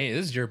your my- game.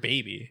 This is your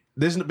baby.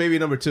 this is baby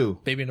number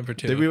 2. Baby number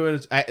 2.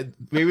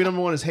 Baby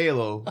number 1 is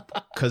Halo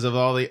because of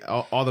all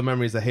the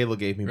memories that Halo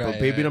gave me. But Right,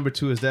 baby right. number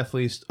 2 is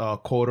definitely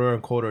Quarter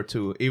and Quarter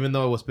 2. Even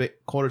though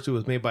Quarter 2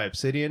 was made by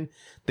Obsidian,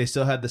 they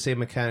still had the same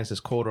mechanics as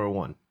Quarter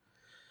 1,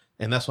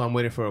 and that's why I'm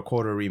waiting for a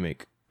Quarter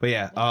remake. But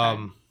yeah,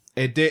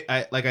 it did.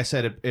 Like I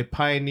said, it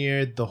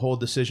pioneered the whole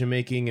decision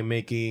making and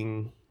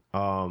making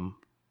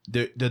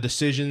the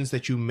decisions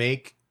that you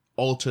make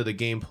alter the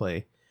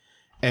gameplay.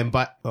 And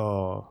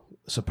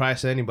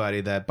surprise to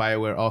anybody that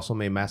BioWare also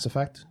made Mass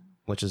Effect,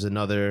 which is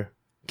another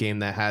game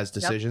that has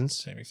decisions,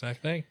 Same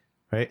exact thing.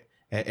 right?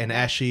 And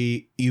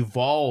actually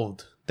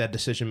evolved that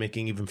decision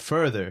making even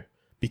further,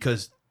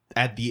 because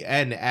at the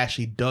end it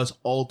actually does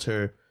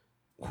alter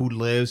who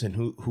lives and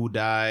who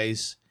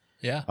dies.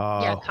 Yeah.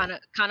 Yeah,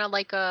 kind of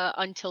like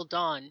Until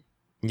Dawn.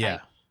 Yeah.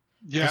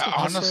 Yeah, That's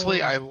also-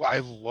 honestly, I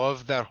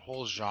love that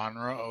whole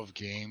genre of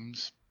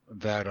games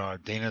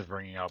that Dana's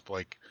bringing up,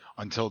 like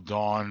Until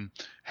Dawn,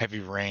 Heavy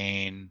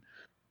Rain.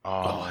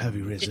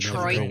 Heavy Rain.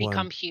 Detroit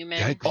Become Human.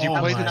 Yeah, did you That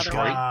play was another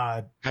Detroit? one.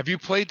 God. Have you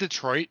played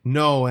Detroit?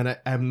 No, and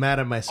I'm mad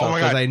at myself Oh my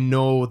because God. I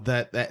know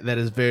that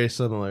is very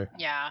similar.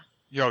 Yeah.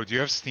 Yo, do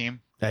you have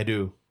Steam? I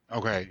do.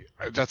 Okay,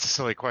 that's a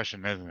silly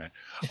question, isn't it?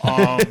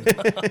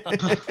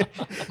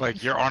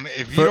 Like you're on.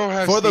 If you For- don't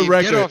have for the Steam,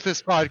 record- get off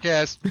this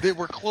podcast.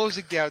 We're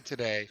closing out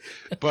today,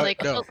 but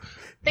Like, no. oh,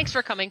 thanks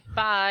for coming.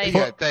 Bye.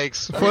 Yeah,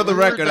 thanks. For the We're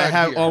record, I back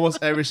have here.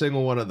 almost every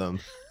single one of them.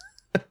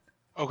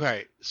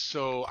 Okay,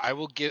 so I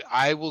will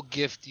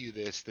gift you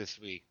this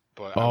week,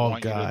 but I Oh,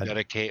 want you God. to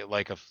dedicate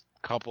like a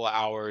couple of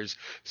hours,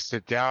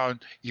 sit down,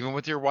 even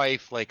with your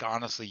wife. Like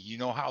honestly, you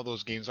know how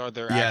those games are.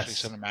 They're Yes.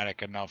 actually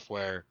cinematic enough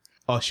where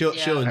Oh, she'll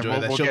Yeah. and enjoy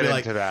that. we'll She'll get be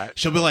like, into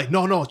that.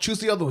 no, choose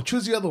the other one.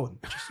 Choose the other one.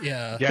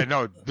 Yeah. Yeah,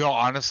 no.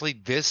 Honestly,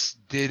 this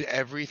did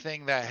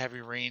everything that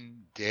Heavy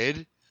Rain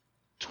did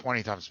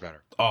 20 times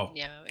better. Oh,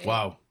 Yeah.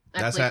 wow.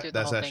 I That's played through the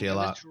that's whole actually thing. a It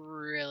lot. was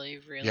really,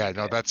 really Yeah,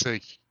 no, good. that's a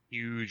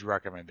huge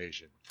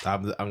recommendation.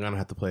 I'm gonna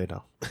have to play it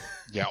now.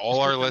 Yeah, all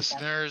our Okay.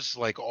 listeners,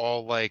 like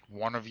all like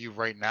one of you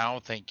right now,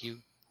 thank you,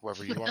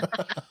 whoever you are.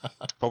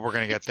 But we're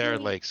gonna get there.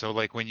 Like so,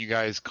 like when you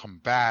guys come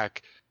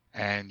back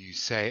and you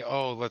say,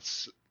 "Oh,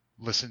 let's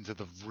listen to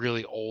the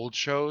really old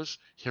shows,"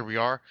 here we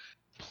are.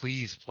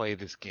 Please play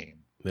this game.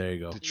 There you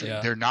go.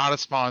 Yeah. They're not a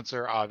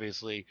sponsor,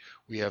 obviously.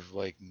 We have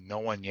like no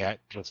one yet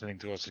listening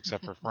to us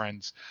except for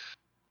friends.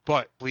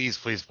 But please,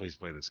 please, please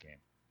play this game.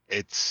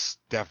 It's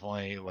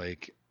definitely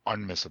like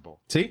unmissable.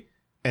 See,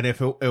 and if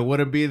it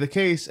wouldn't be the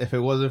case if it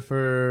wasn't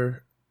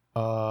for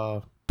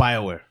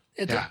BioWare.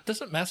 Yeah.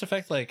 Doesn't Mass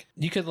Effect like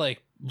you could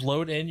like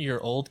load in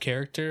your old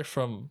character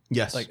from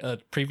Yes. like a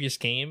previous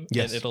game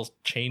Yes. and it'll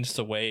change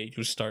the way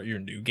you start your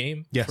new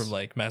game Yes. from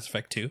like Mass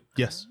Effect 2.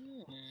 Yes.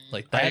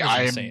 Like that is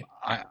I insane.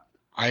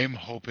 I am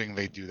hoping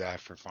they do that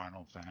for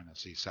Final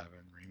Fantasy VII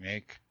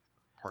remake.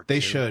 Part They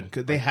 2. should.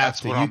 'Cause they Like, have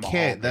that's to. what You I'm can't.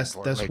 hoping That's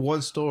for. that's like,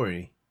 one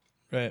story.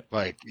 Right.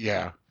 like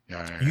yeah.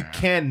 You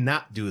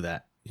cannot do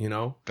that. you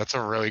know? That's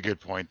a really good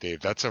point, Dave.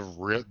 That's a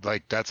real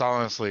like that's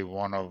honestly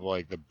one of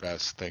like the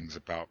best things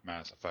about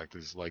Mass Effect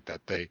is like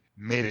that they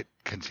made it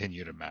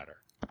continue to matter.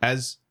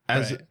 As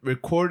Right.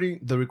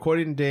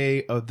 recording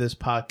day of this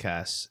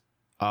podcast,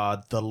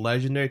 the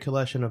Legendary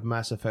Collection of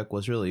Mass Effect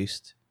was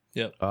released.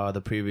 Yep.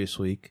 The previous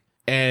week,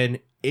 and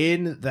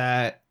in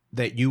that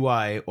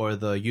UI or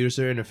the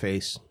user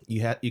interface,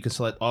 you can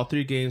select all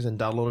 3 games and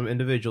download them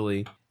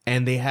individually,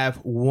 and they have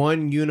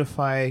one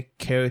unified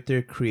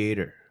character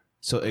creator.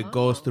 So it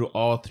goes through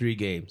all 3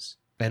 games,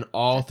 and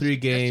all 3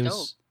 That's games.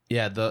 dope.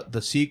 Yeah,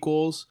 the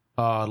sequels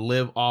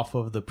live off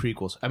of the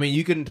prequels. I mean,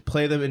 you can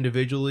play them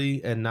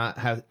individually and not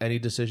have any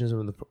decisions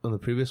on the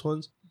previous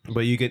ones,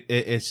 but you can.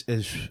 It's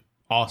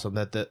awesome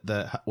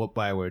that what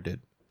Bioware did.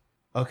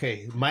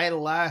 Okay,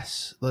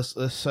 let's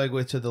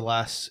segue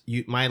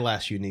to my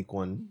last unique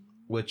one,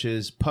 which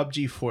is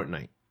PUBG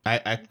Fortnite.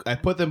 I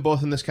put them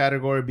both in this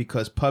category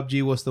because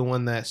PUBG was the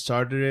one that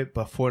started it,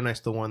 but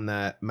Fortnite's the one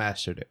that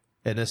mastered it.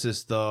 And this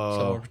is So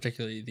more the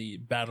particularly the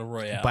Battle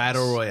Royale.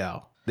 Battle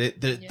Royale.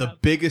 The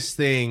biggest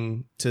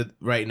thing to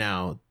right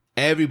now,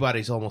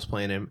 everybody's almost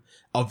playing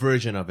a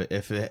version of it.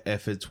 If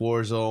it's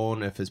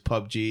Warzone, if it's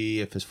PUBG,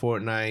 if it's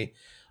Fortnite,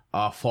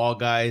 Fall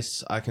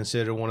Guys, I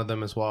consider one of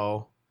them as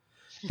well.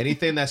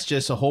 Anything that's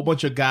just a whole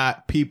bunch of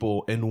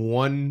people in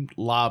one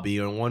lobby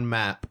or one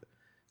map,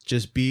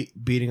 just trying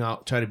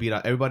to beat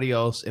out everybody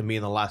else and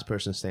being the last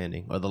person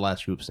standing or the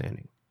last group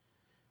standing.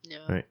 Yeah.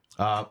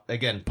 Right.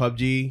 Again,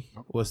 PUBG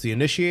was the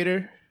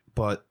initiator,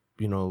 but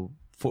we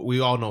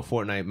all know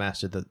Fortnite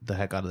mastered the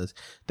heck out of this.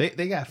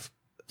 They got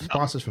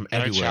sponsors from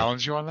Can everywhere. I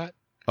challenge you on that?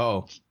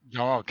 Oh,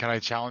 No, can I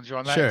challenge you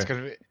on that?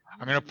 Sure.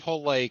 I'm gonna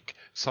pull like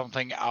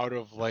something out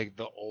of like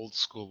the old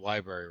school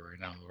library right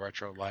now, the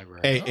retro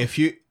library. hey,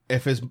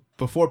 if it's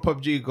before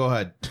PUBG, go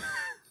ahead.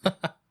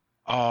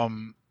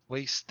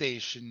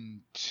 PlayStation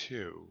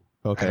 2.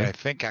 Okay. And I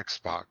think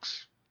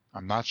Xbox.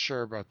 I'm not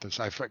sure about this.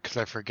 Because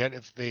I forget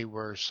if they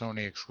were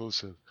Sony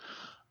exclusive.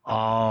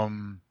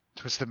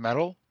 Twisted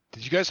Metal.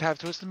 Did you guys have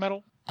Twisted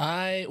Metal?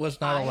 I was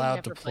not I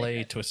allowed to never play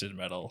played it. Twisted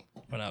Metal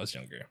when I was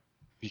younger.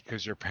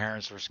 Because your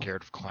parents were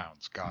scared of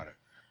clowns. Got it.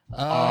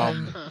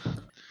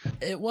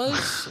 It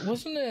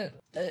wasn't it?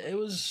 It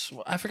was.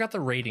 I forgot the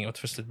rating of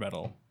Twisted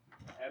Metal.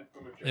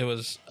 It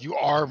was. You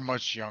are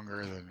much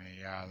younger than me.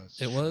 Yeah.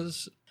 It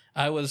was.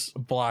 I was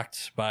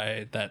blocked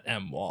by that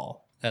M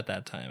wall at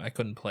that time. I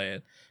couldn't play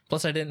it.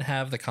 Plus, I didn't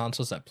have the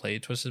consoles that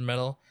played Twisted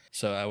Metal,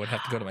 so I would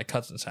have to go to my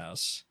cousin's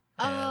house.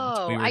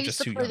 and we were I just used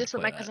to too play young this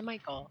with my that. cousin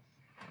Michael.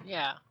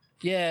 Yeah.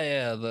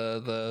 Yeah.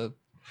 The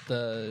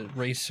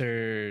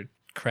racer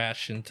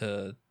crash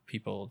into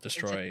people, Into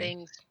destroy.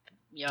 things.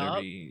 Yup.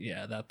 Dirty,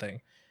 yeah, that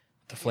thing.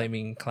 The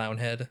flaming clown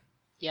head.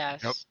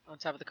 Yes. Yep. On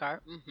top of the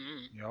car.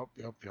 Mm-hmm.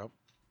 Yep.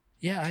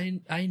 Yeah,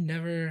 I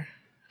never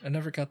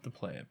got to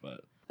play it,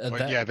 but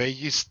But yeah, they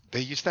used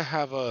to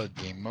have a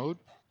game mode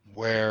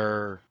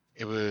where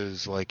it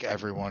was like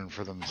everyone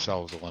for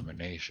themselves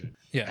elimination.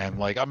 yeah, And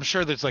like I'm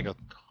sure there's like a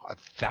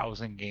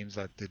 1,000 games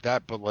that did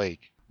that, but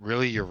like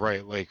really you're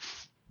right. Like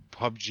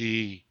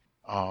PUBG,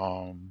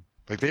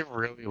 like they've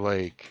really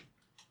like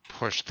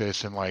pushed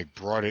this and like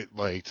brought it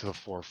like to the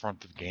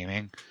forefront of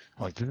gaming.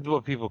 Like this is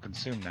what people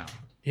consume now.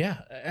 yeah.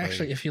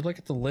 Actually, Like- if you look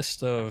at the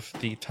list of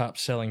the top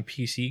selling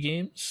PC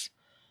games,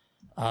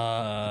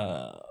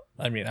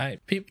 I mean,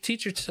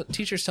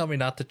 teachers tell me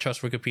not to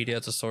trust Wikipedia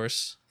as a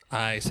source.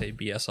 I say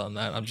BS on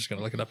that. I'm just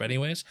gonna look it up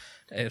anyways.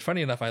 And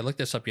funny enough, I looked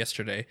this up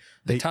yesterday.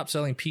 The top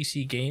selling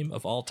PC game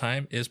of all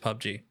time is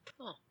PUBG.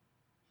 Oh.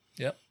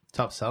 Yep,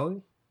 Top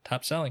selling?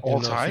 top selling All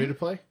Even though it's time? free to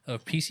play?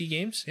 of PC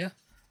games. Yeah.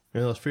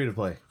 Even though it's free to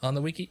play. On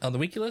the wiki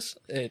list,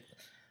 I'm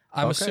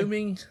Okay.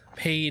 assuming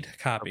paid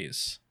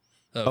copies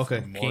of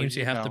Okay. games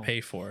you you have to know. pay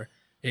for.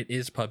 It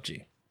is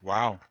PUBG,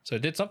 Wow. so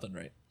it did something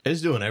right.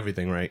 It's doing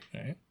everything right.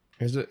 All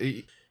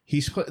right.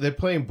 They're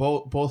playing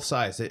both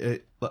sides.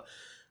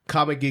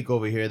 Comic Geek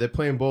over here, they're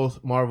playing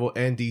both Marvel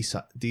and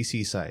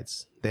DC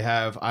sides. They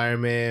have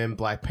Iron Man,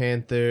 Black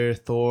Panther,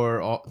 Thor,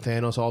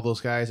 Thanos, all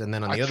those guys, and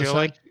then on the I other feel side,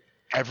 like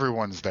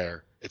everyone's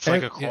there. It's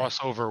like a Yeah.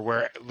 crossover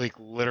where like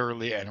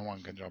literally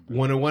anyone can jump in.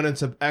 when it went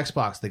into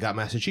Xbox, they got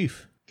Master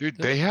Chief. Dude,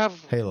 they have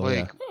Halo,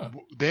 like yeah.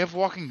 they have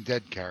Walking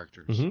Dead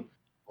characters. Mhm.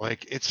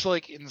 Like it's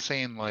like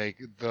insane. Like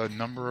the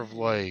number of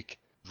like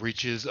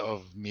reaches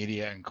of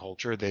media and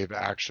culture they've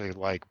actually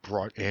like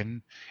brought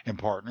in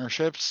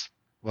partnerships.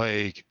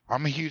 Like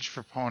I'm a huge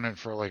proponent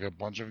for like a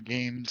bunch of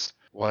games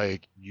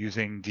like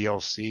using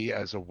DLC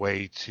as a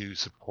way to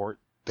support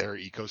their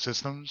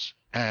ecosystems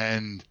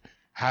and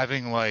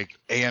having like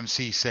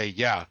AMC say,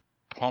 yeah,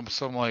 pump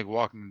some like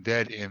Walking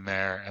Dead in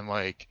there and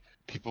like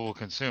people will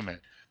consume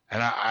it.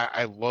 And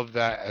I love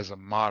that as a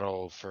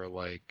model for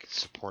like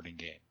supporting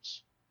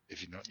games.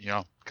 If you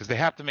know, because they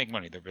have to make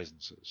money, they're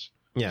businesses.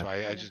 Yeah. So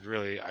I just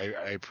really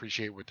I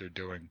appreciate what they're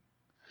doing.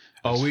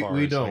 Oh, as we far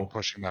as, know. like,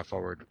 pushing that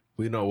forward.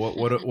 We know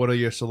what are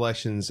your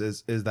selections?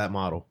 Is that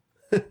model?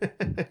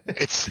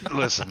 It's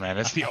listen, man,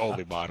 it's the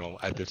only model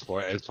at this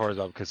point, as far as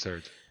I'm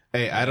concerned.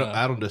 Hey, I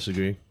don't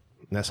disagree.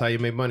 That's how you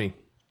make money,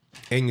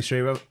 and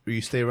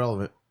you stay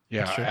relevant.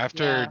 Yeah, That's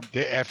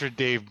true. after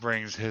Dave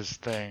brings his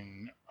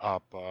thing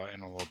up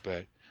in a little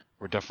bit,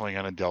 we're definitely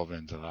gonna delve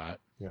into that.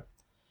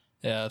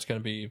 Yeah, it's gonna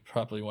be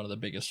probably one of the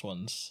biggest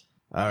ones.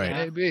 All right.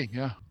 Yeah. Maybe,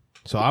 yeah.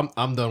 So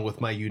I'm done with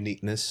my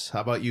uniqueness.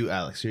 How about you,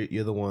 Alex?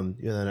 You're the one.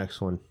 You're the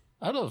next one.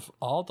 Out of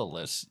all the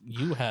lists,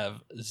 you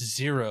have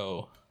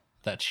 0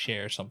 that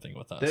share something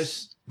with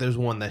us. There's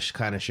one that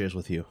kind of shares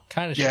with you.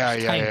 Kind of Yeah,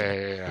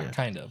 shares, yeah.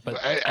 kind of.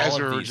 But As all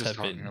we of were these just have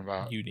talking been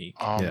about, unique.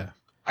 Yeah.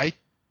 I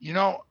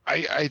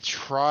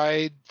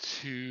tried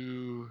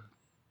to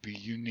be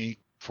unique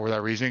for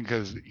that reason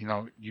because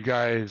you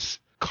guys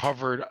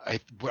covered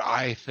what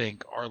I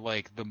think are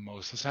like the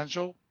most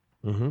essential.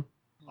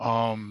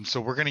 Mm-hmm. So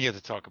we're gonna get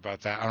to talk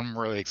about that. I'm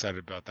really excited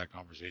about that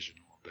conversation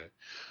a little bit.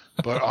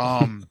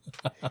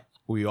 But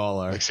We all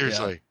are. like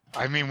seriously,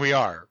 I mean we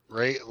are,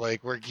 right?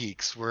 Like we're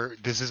geeks.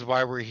 This is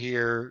why we're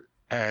here,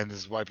 and this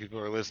is why people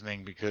are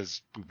listening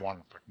because we want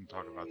to fucking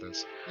talk about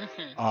this.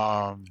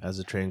 Mhm. As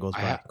the train goes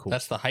I by. ha- Cool.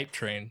 That's the hype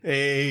train.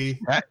 Hey,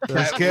 that-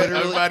 let's that get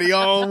literally- everybody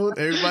on.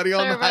 Everybody on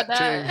Sorry the hot about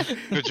that. train.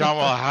 Good, John.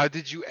 Well, how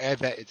did you add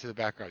that into the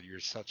background? You're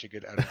such a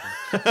good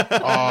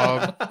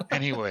editor.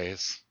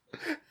 Anyways,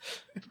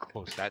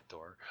 close that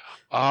door.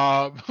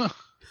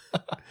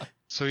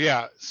 So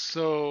yeah.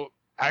 So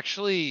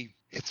actually,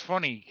 it's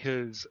funny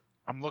because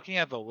I'm looking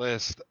at the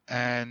list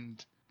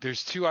and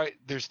there's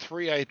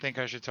three I think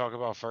I should talk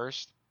about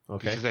first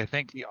Okay. because I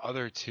think the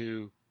other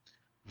two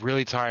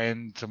really tie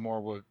into more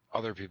what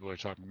other people are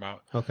talking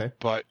about. Okay.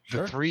 But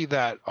Sure. the three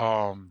that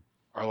are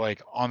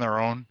like on their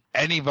own,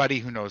 anybody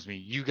who knows me,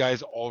 you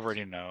guys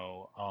already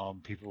know.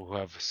 People who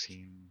have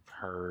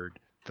heard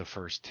the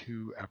first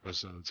 2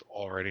 episodes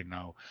already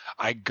know.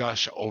 I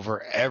gush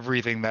over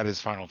everything that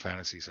is Final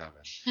Fantasy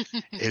VII.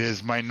 It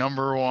is my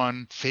number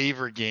 1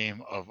 favorite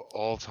game of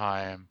all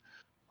time.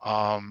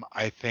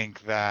 I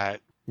think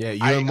that Yeah, you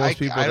I- and most I-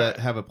 people I- that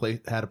had a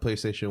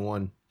PlayStation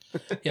 1.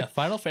 Yeah,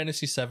 Final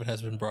Fantasy VII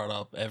has been brought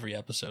up every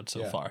episode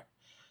so Yeah. far.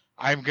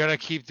 I'm gonna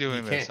keep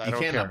doing this. I You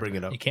don't can't care. not bring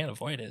it up. You can't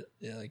avoid it.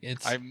 Yeah, like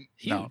it's I'm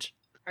huge. no,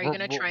 Are you Well,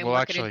 gonna try and well,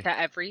 work actually- it into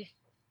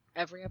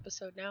every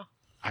episode now?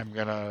 I'm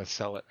gonna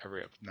sell it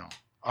no.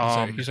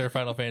 He's our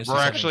Final Fantasy. We're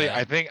VII actually. guy.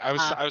 I think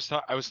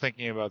I was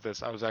thinking about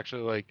this. I was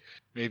actually like,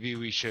 maybe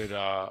we should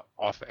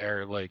off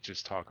air like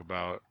just talk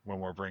about when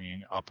we're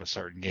bringing up a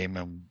certain game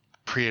and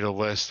create a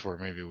list where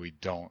maybe we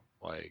don't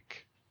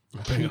like.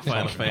 Bring up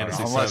Final Talking about it,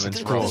 Fantasy unless 7 it's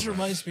This, scroll. this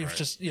reminds me of Right.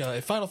 just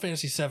if Final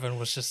Fantasy VII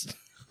was just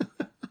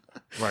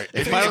Right.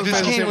 If If, Final this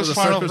Fantasy game was was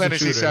a Final first-person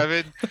Fantasy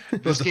shooter. VII,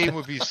 this game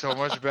would be so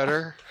much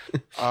better.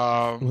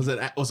 Was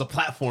a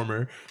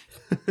platformer.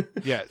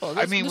 Yeah. well,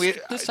 I mean,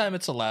 this time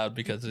it's allowed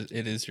because it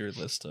is your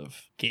list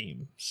of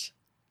games.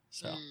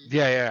 So Mm.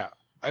 Yeah.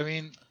 I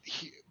mean,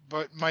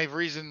 but my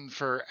reason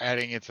for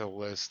adding it to the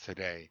list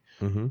today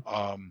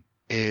Mm-hmm.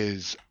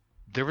 is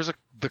there was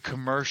the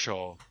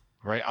commercial,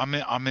 right?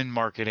 I'm in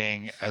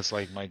marketing as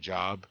like my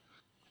job,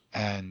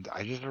 and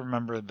I just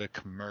remember the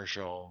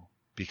commercial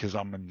because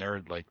I'm a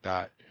nerd like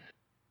that,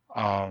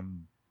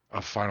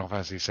 of Final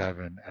Fantasy VII,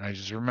 and I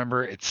just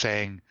remember it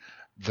saying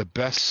the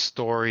best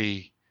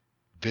story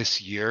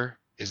this year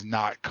is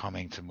not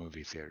coming to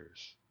movie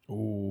theaters,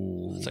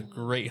 Ooh. it's a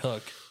great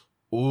hook.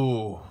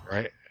 Ooh.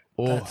 right?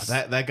 Oh, That's-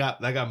 that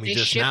got me They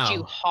just shipped now.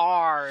 you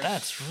hard.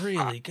 That's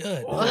really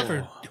good.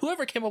 Oh.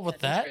 Whoever came up with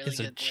That that is is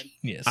a really good one.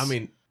 genius. I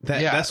mean, Yeah,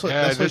 that's what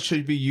yeah, that's what this-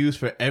 should be used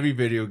for every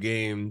video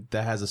game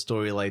that has a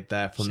story like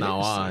that from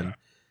now Seriously. on.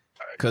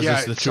 Because Yeah,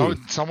 it's the so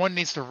truth. someone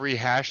needs to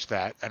rehash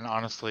that, and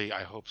honestly,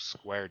 I hope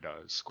Square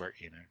does. Square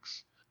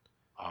Enix.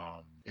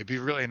 It'd be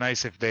really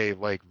nice if they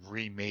like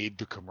remade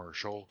the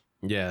commercial.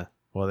 Yeah.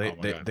 Well, Oh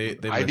my God. they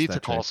I missed need to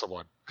that call trick.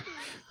 someone.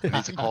 I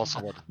need to call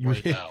someone You-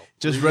 right now.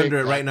 Just Remake render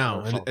it that right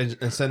now commercial.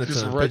 and send it to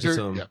Just them. Pitch it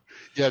render- to them.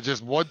 Yeah,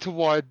 just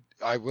 1-to-1.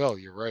 I will.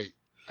 You're right.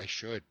 I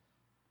should.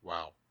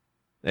 Wow.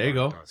 There you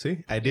go. Done. See, You're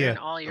in idea.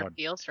 all your Done.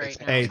 feels right It's-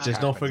 now. Hey, It's just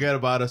don't happening. forget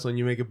about us when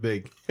you make it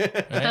big.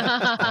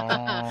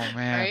 Oh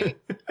man,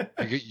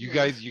 Right? you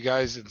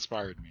guys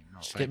inspired me. No,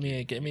 just thank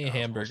you. get me a Yeah,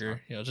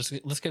 hamburger.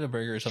 Let's get a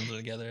burger or something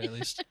together at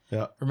least.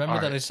 Yeah. Remember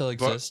All that right, I still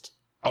but- exist.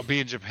 I'll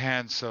be in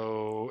Japan,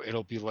 so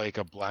it'll be like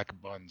a black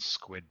bun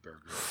squid burger.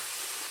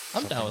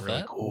 I'm down Something with really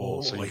that.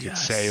 Cool. So Oh, you could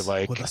yes. say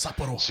like, With a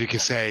Sapporo. so you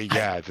could say,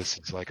 yeah, this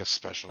is like a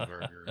special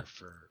burger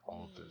for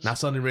all of this. Not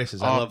sounding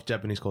racist. I love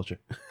Japanese culture.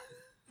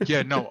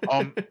 Yeah, no.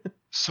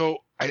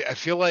 So I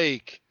feel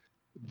like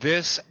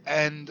this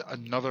and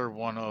another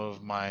one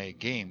of my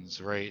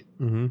games, right,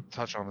 Mm-hmm.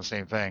 touch on the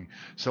same thing.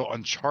 So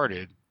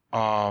Uncharted,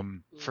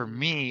 for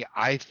me,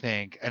 I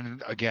think,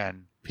 and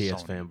again,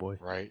 PS Sony,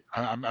 fanboy. right?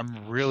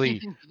 I'm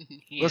really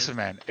He listen, is.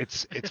 man.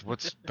 It's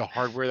what's the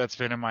hardware that's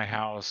been in my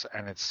house,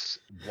 and it's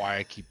why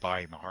I keep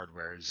buying the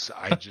hardware. Is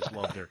I just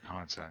love their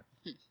content.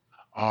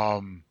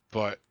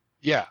 But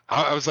yeah,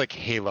 I was like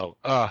Halo.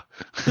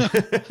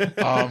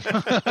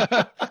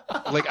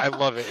 Like I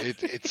love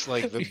it. It's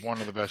like one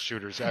of the best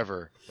shooters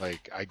ever.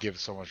 Like I give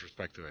so much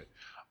respect to it.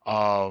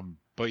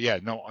 But yeah,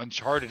 no,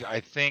 Uncharted. I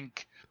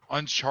think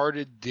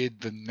Uncharted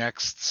did the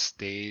next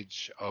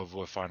stage of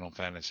what Final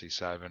Fantasy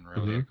VII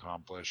really Mhm.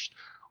 accomplished,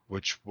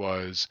 which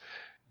was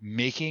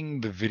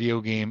making the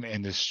video game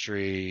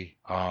industry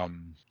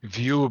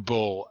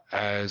viewable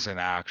as an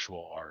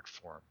actual art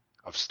form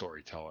of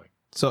storytelling.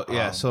 So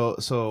yeah, Um,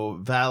 so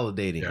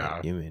validating yeah.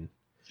 it. You mean?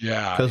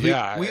 Yeah, 'Cause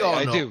yeah, we all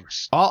I know. do.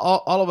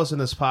 All of us in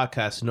this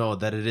podcast know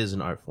that it is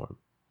an art form.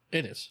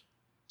 It is.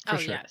 For Oh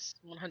sure. yes,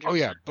 100%. Oh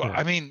yeah, but Yeah.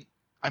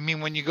 I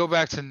mean, when you go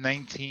back to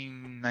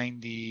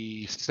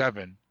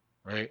 1997,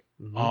 right?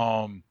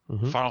 Mhm.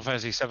 Final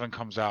Fantasy VII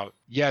comes out.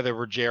 Yeah, there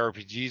were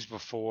JRPGs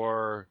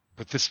before,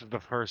 but this was the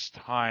first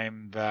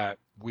time that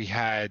we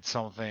had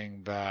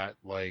something that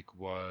like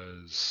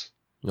was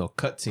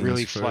Cutscenes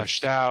really first.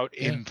 fleshed out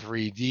Yeah. in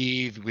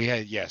 3D. We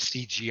had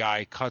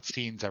CGI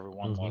cutscenes.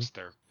 Everyone Mhm. lost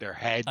their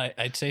head.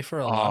 I'd say for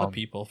a lot of Um,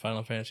 people,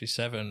 Final Fantasy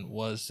VII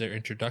was their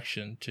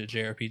introduction to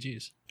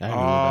JRPGs. I agree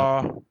with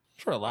that.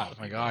 For a lot Oh of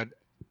my people. god.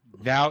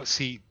 Now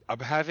see, I'm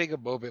having a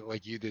moment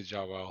like you did,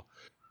 Joel.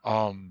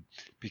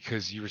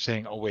 Because you were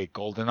saying, oh wait,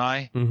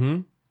 GoldenEye?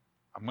 Mm-hmm.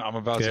 I'm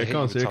about Here to it hit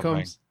comes. you Here with it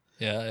something. comes.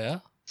 Yeah.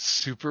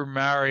 Super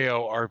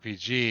Mario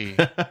RPG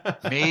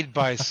made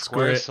by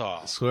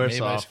Squaresoft.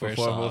 Squaresoft Made by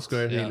before most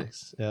Square Squaresoft, yeah.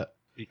 Enix. Yeah.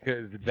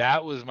 Because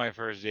that was my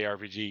first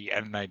JRPG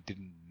and I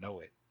didn't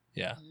know it.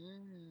 Yeah.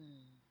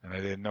 And I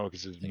didn't know it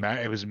because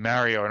it was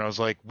Mario and I was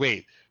like,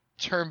 wait,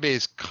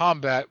 turn-based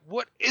combat,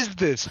 what is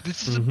this?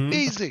 This is Mhm.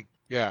 amazing.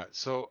 Yeah,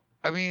 so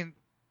I mean,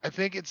 I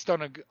think it's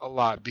done a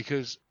lot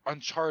because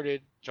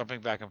Uncharted,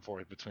 jumping back and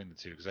forth between the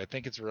two, because I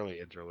think it's really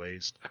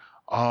interlaced.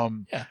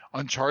 Yeah.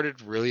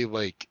 Uncharted really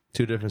like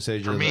Two different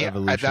stages for of me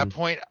evolution. at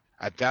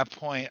that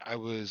point I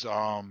was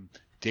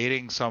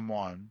dating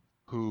someone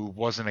who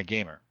wasn't a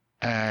gamer,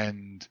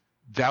 and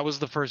that was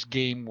the first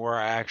game where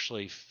I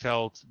actually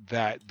felt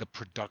that the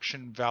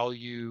production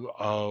value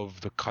of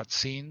the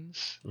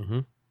cutscenes Mm-hmm.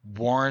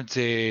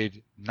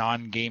 warranted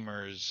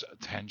non-gamers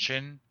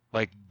attention,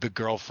 like the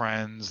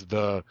girlfriends,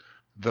 the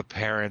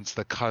parents,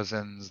 the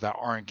cousins that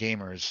aren't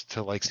gamers,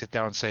 to like sit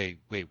down and say,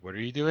 wait, what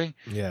are you doing?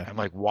 Yeah. And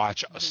like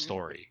watch a Mhm.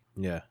 story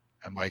Yeah.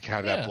 and like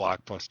have Yeah. that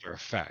blockbuster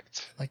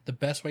effect. Like the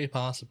best way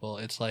possible.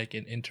 It's like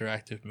an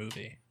interactive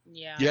movie.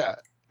 Yeah. Yeah,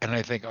 and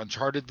I think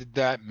Uncharted did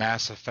that.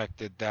 Mass Effect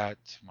did that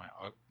to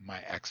my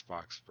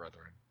Xbox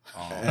brethren.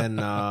 And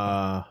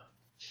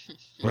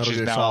Which Metal is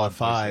Gear now Solid on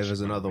 5 PlayStation, is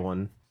by the another way.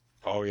 one.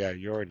 Oh yeah,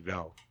 you already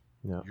know.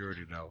 Yeah. You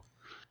already know.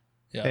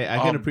 Yeah. Hey, I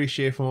can Um,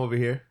 appreciate from over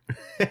here.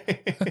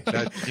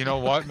 That, you know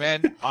what,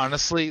 man?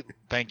 Honestly,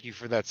 thank you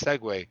for that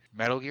segue.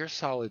 Metal Gear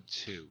Solid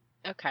 2,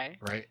 Okay.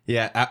 right?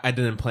 Yeah, I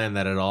didn't plan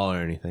that at all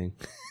or anything.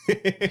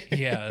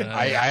 Yeah.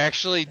 I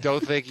actually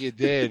don't think you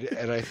did,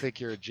 and I think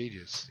you're a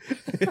genius.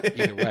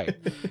 Either way.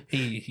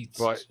 He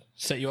But-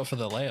 set you up for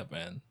the layup,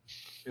 man.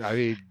 I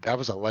mean, that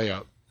was a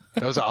layup.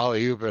 That was an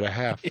alley-oop and a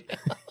half.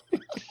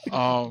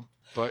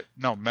 But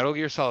no, Metal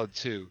Gear Solid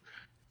 2,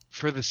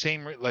 for the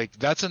same like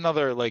that's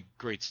another like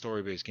great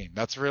story-based game.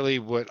 That's really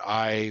what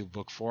I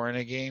look for in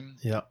a game.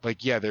 Yeah.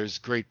 Like yeah, there's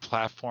great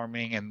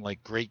platforming and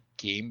like great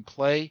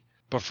gameplay,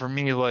 but for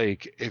me,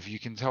 like if you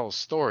can tell a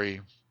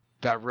story,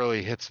 that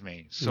really hits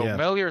me. So Yeah.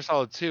 Metal Gear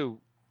Solid 2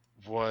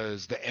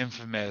 was the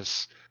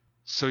infamous,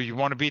 so you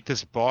want to beat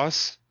this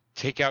boss,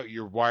 take out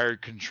your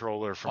wired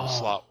controller from Oh.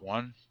 slot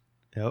 1,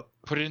 Yep.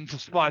 put it into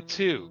slot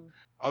 2.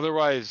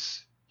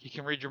 Otherwise, he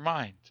can read your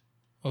mind.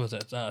 What was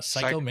that?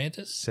 Psycho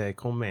Mantis?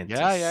 Psycho Mantis.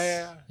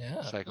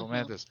 Yeah. Psycho Mhm.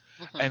 Mantis.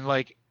 Mhm. And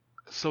like,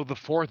 so the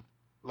fourth,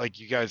 like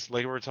you guys,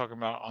 like we were talking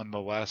about on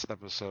the last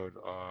episode,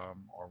 or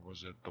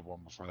was it the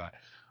one before that?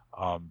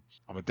 I'm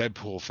a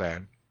Deadpool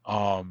fan.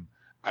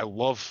 I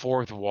love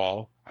fourth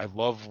wall. I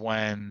love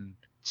when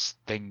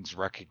things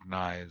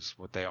recognize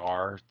what they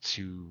are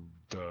to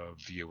the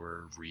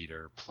viewer,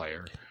 reader,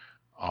 player.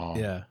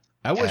 Yeah.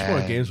 I wish more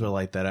and- games were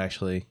like that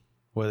actually.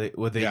 Where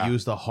they Yeah.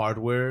 use the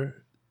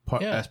hardware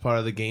part Yeah. as part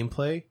of the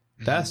gameplay.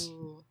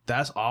 Mhm.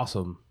 That's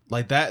awesome.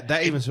 Like that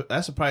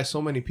that surprised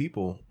so many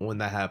people when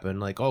that happened.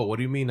 Like, oh, what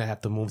do you mean I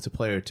have to move to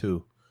player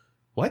 2?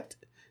 What?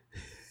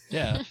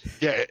 Yeah.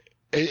 Yeah,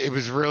 it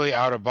was really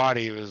out of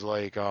body. It was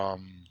like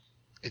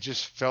it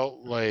just felt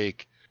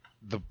like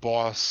the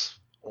boss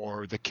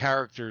or the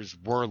characters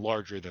were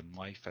larger than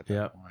life at that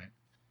Yeah. point.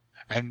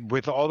 And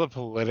with all the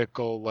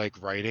political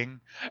like writing,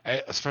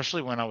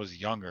 especially when I was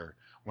younger,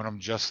 when I'm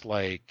just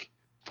like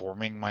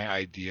forming my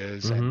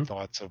ideas Mhm. and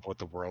thoughts of what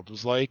the world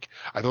was like,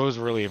 I thought it was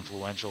really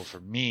influential for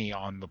me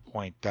on the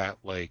point that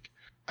like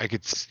I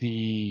could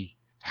see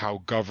how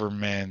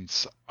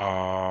governments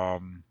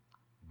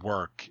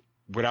work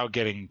without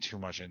getting too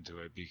much into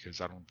it,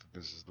 because I don't think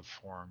this is the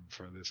forum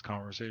for this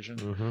conversation.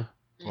 Mm-hmm.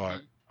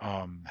 But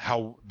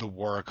how the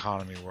war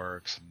economy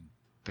works and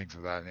things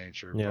of that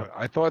nature. Yeah. But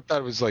I thought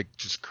that was like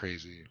just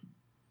crazy.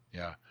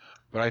 Yeah.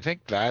 But I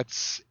think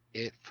that's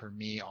it for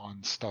me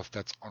on stuff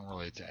that's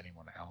unrelated to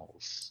anyone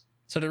else.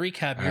 So to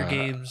recap, your Uh,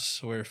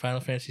 games were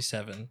Final Fantasy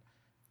VII,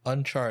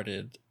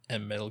 Uncharted,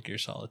 and Metal Gear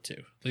Solid 2.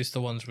 At least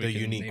the ones we The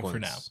can unique name ones. for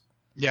now.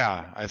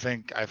 Yeah, I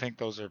think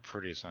those are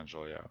pretty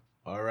essential. Yeah.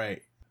 All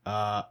right.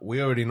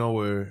 We already know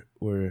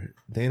where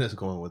Dana's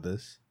going with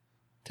this.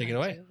 Take it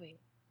away. Absolutely.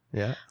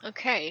 Yeah.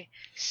 Okay,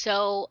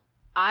 so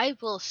I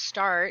will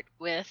start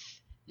with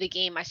the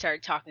game I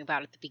started talking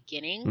about at the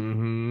beginning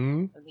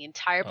Mm-hmm. of the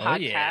entire Oh,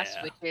 podcast,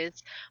 yeah. which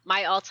is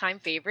my all-time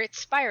favorite,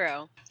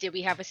 Spyro. Did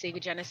we have a Sega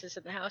Genesis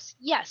in the house?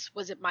 Yes.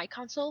 Was it my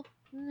console?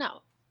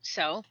 No.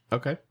 So,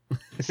 Okay.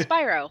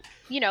 Spyro,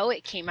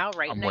 it came out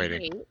right in I'm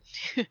waiting.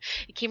 98.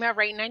 It came out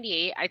right in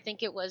 98. I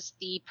think it was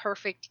the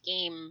perfect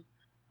game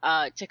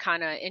to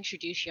kind of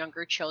introduce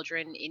younger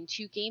children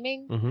into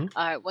gaming.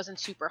 Mm-hmm. It wasn't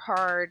super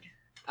hard.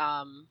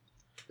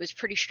 It was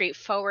pretty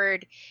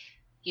straightforward.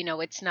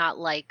 It's not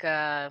like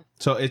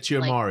So it's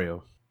your Like-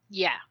 Mario.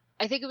 yeah.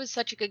 I think it was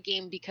such a good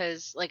game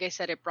because, like I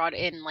said, it brought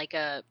in like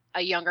a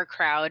younger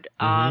crowd.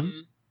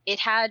 Mhm. It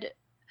had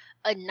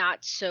a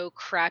not so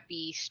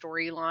crappy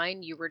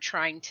storyline. You were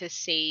trying to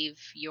save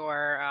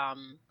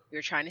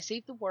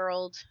the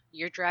world,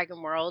 your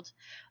dragon world.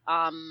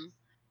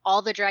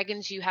 All the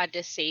dragons you had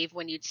to save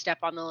when you'd step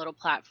on the little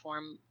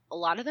platform, a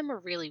lot of them were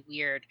really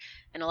weird,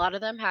 and a lot of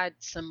them had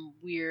some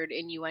weird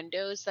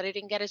innuendos that I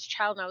didn't get as a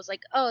child, and I was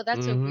like, oh,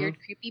 that's a Mhm. weird,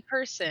 creepy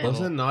person.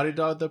 Wasn't Naughty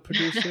Dog the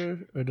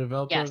producer or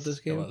developer Yes. of this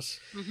It game? was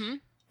hmm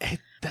That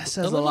a says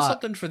a little lot.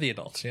 something for the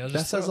adults. That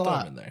Just says throw a them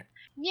lot. in there.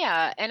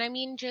 Yeah, and I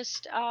mean,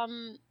 just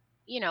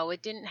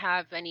it didn't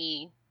have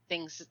any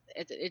things.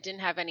 It didn't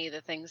have any of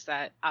the things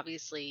that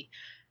obviously,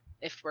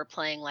 if we're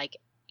playing like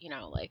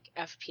like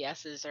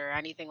FPSs or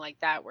anything like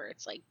that, where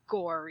it's like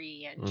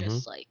gory and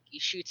just like you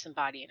shoot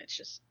somebody and it's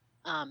just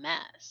a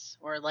mess,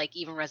 or like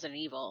even Resident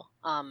Evil.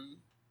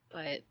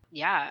 But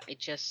yeah,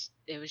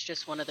 it was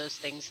just one of those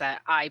things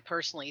that I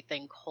personally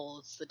think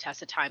holds the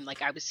test of time.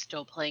 Like I was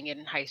still playing it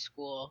in high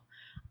school,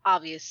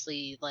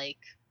 obviously, like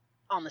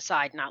on the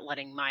side, not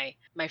letting my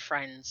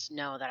friends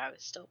know that I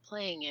was still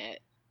playing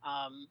it.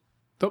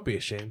 Don't be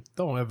ashamed.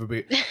 Don't ever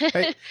be.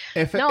 Hey,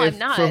 if No, if I'm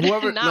not. for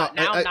whoever, not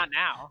no, now. Not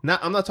now.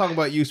 I'm not talking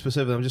about you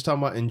specifically. I'm just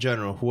talking about in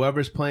general.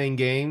 Whoever's playing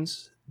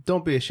games,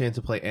 don't be ashamed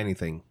to play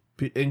anything.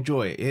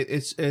 Enjoy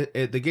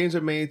it. The games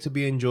are made to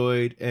be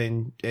enjoyed,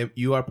 and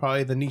you are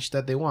probably the niche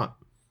that they want.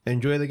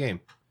 Enjoy the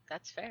game.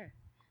 That's fair.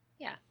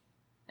 Yeah.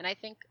 And I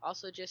think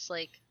also just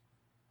like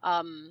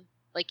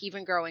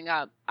even growing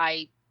up,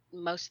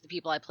 most of the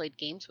people I played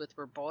games with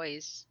were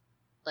boys.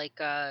 Like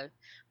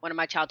one of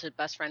my childhood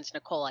best friends,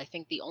 Nicole, I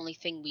think the only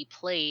thing we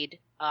played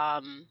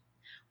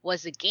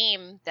was a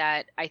game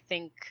that I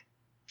think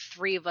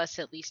 3 of us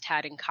at least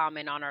had in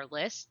common on our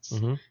lists.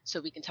 Mhm. So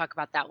we can talk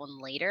about that one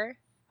later.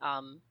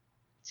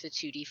 It's a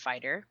 2D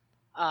fighter.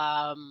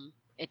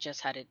 It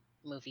just had a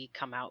movie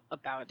come out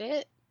about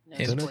it. No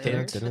Hint,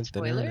 spoilers. hint. No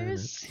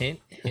spoilers. Hint,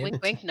 Wink,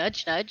 hint. wink,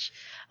 nudge, nudge.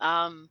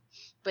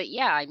 But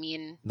yeah, I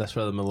mean, That's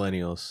for the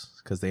millennials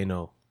because they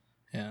know.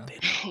 Yeah,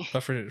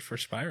 but for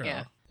Spyro,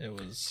 Yeah. it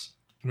was.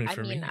 I mean,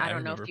 for me, I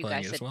don't know remember if you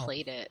playing guys it as had well.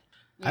 played it.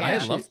 I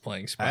actually- love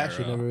playing Spyro. I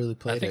actually never really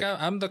played I think it.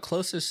 I'm the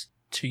closest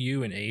to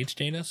you in age,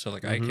 Dana. So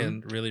like I Mhm.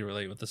 can really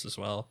relate with this as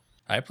well.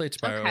 I played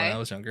Spyro when Okay. I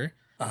was younger.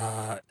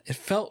 It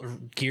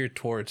felt geared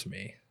towards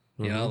me.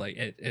 You know, Mhm. like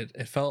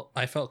it felt.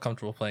 I felt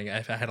comfortable playing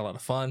it. I had a lot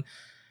of fun.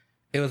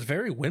 It was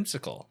very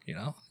whimsical,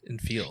 in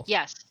feel.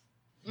 Yes.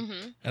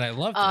 Mm-hmm. And I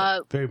loved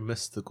it. Very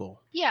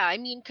mystical. Yeah, I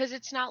mean, because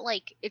it's not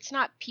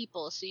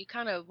people, so you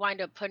kind of wind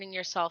up putting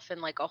yourself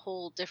in like a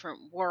whole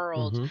different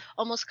world, Mhm.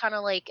 almost kind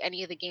of like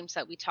any of the games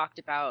that we talked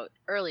about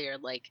earlier,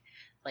 like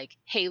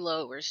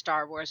Halo or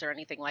Star Wars or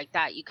anything like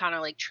that. You kind of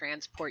like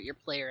transport your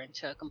player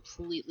into a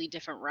completely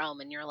different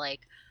realm, and you're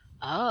like,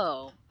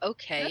 oh,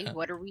 okay, Yeah.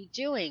 what are we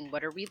doing?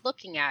 What are we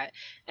looking at?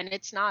 And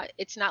it's not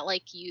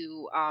like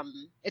you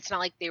it's not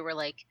like they were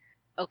like,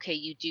 okay,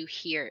 you do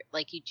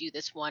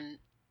this one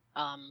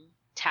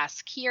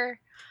task here,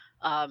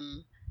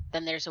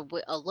 then there's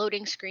a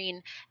loading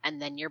screen,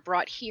 and then you're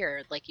brought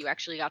here. Like you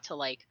actually got to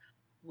like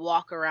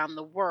walk around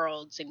the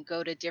worlds and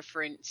go to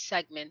different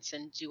segments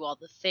and do all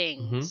the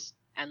things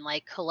and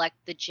like collect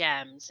the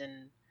gems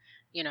and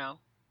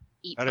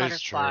eat That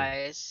is true.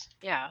 butterflies.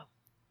 Yeah,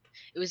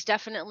 it was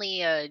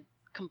definitely a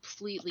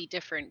completely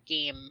different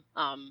game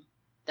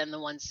than the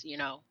ones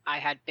I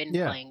had been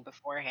Yeah. playing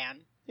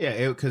beforehand.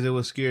 Yeah, because it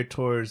was geared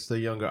towards the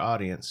younger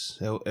audience.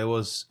 It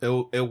was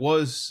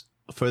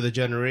for the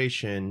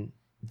generation,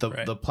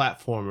 Right. the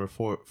platformer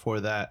for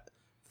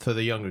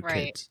the younger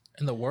Right. kids.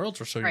 And the worlds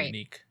were so Right.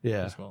 unique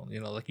Yeah. as well.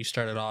 Like you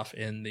started off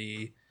in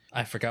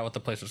I forgot what the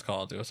place was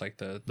called. It was like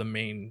the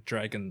main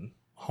dragon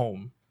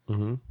home.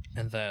 Mm-hmm.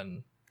 And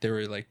then there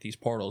were like these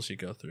portals you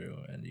go through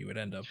and you would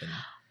end up in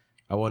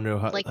I wonder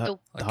how Like the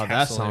a how that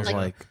castle sounds area,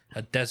 like.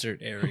 a desert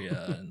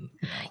area and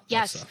that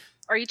Yes. stuff.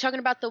 Are you talking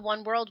about the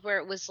one world where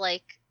it was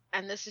like,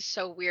 and this is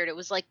so weird, it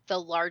was like the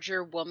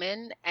larger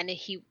woman and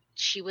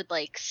she would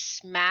like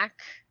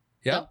smack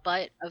the Yep.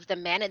 butt of the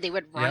man and they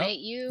would run Yep. at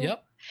you?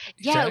 Yep.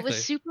 Yeah, it was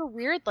Exactly. super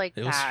weird like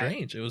It that. was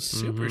strange. It was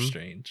super Mhm.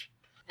 strange.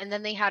 And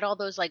then they had all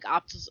those like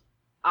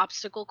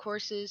obstacle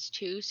courses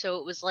too, so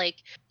it was like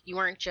you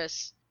weren't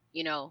just,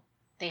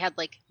 they had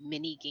like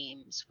mini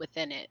games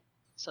within it.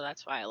 So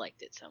that's why I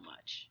liked it so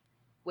much.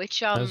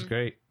 Which That was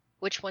great.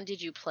 which one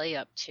did you play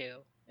up to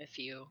if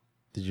you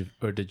Did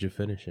you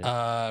finish it?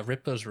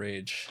 Rippo's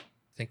Rage.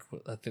 I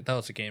think that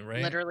was a game,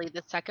 right? literally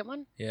the second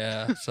one?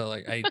 Yeah. So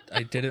like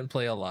I didn't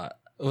play a lot.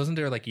 wasn't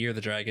there like Year of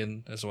the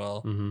Dragon as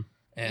well, Mm-hmm.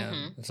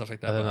 and stuff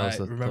like I that. think But that was I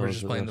the- remember that was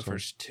just the playing the next one.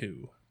 first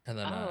two, and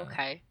then Oh,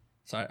 okay.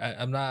 so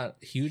I'm not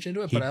huge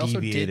into it, He but I also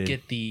deviated. did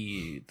get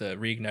the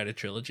Reignited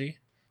trilogy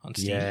on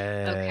Steam.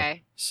 Yeah.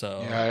 Okay. So,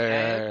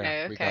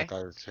 Okay, We okay. got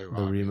that too.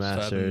 The obviously.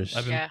 remasters.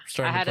 I've been Yeah, I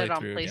starting had to it play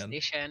on through again.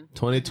 PlayStation.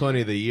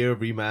 2020, the year of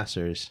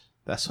remasters.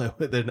 That's why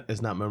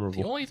it's not The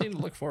memorable. only thing to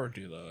look forward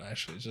to, though,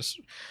 actually, is just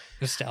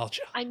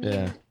nostalgia. I mean,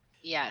 Yeah.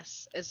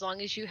 yes, as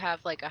long as you have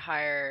like a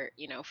higher,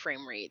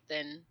 frame rate,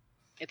 then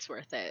it's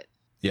worth it.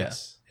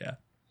 Yes.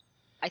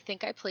 I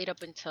think I played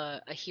up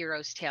into A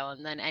Hero's Tale,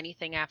 and then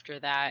anything after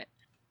that,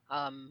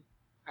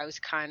 I was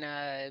kind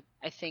of.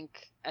 I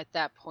think at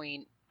that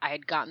point I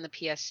had gotten the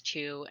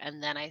PS2,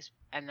 and then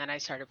I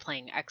started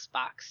playing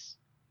Xbox.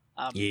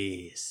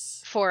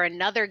 Yes. For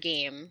another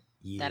game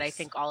Yes. that I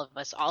think all of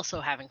us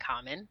also have in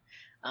common.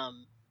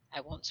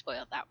 I won't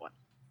spoil that one.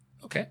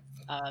 Okay.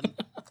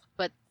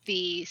 But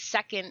the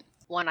second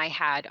one I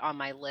had on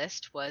my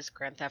list was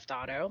Grand Theft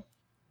Auto.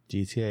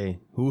 GTA.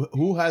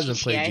 Who hasn't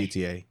played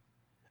GTA?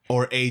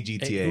 Or a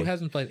GTA? Who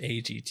hasn't played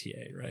a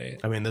GTA, right?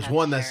 I mean, there's That's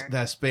one fair.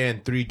 that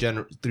spanned three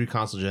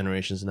console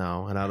generations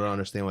now, and I don't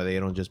understand why they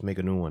don't just make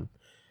a new one.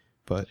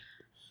 But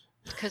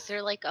Because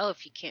they're like, oh,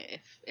 if you can't,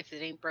 if it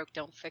ain't broke,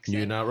 don't fix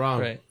you're it. not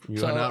wrong. Right. You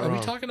So are not are we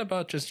wrong. talking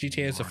about just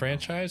GTA as a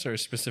franchise or a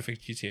specific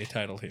GTA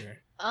title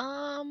here?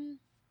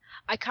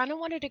 I kind of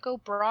wanted to go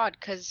broad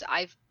because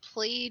I've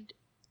played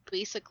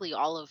basically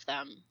all of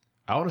them.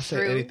 I want to say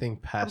through- anything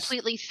past.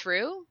 Completely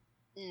through?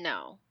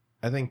 No.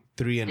 I think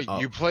 3 and Wait,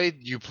 up. you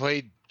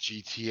played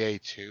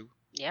GTA 2?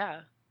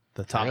 Yeah.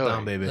 The top Really?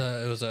 down, baby.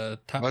 It was a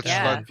top Let's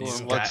Yeah. down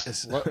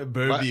view.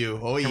 Bird view.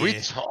 Oh Can yeah. we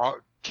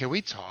talk? Can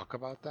we talk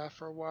about that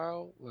for a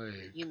while? Like,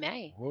 You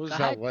may. what was Go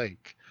that ahead.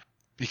 like?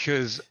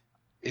 Because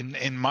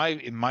in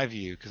my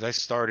view, because I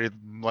started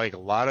like a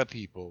lot of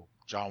people.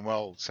 John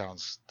Well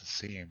sounds the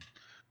same.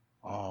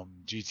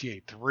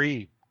 GTA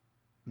 3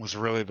 was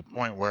really the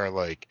point where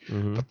like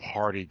Mhm. the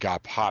party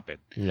got popping,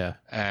 Yeah.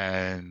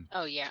 and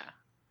Oh, yeah.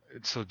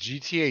 so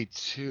GTA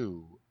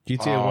 2,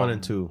 GTA 1 and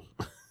Um, 2.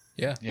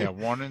 Yeah. yeah,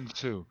 1 and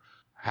 2.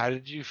 How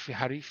do you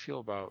feel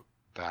about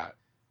that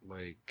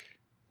like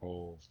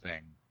whole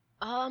thing?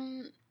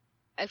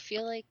 I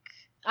feel like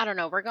I don't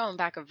know. We're going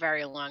back a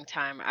very long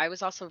time. I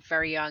was also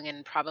very young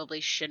and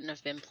probably shouldn't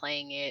have been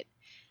playing it.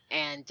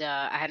 And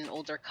I had an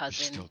older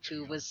cousin still too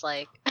who young. was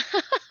like,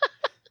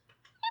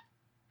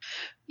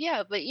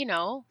 yeah, but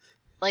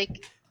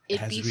like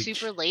it'd Has be reached.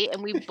 super late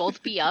and we'd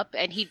both be up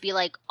and he'd be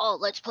like, oh,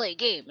 let's play a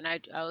game. And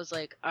I was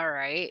like, all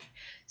right.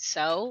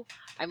 So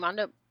I wound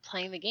up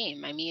playing the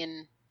game. I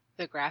mean,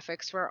 the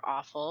graphics were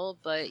awful,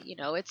 but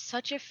it's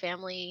such a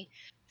family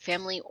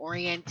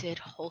oriented,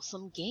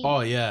 wholesome game.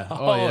 Oh yeah.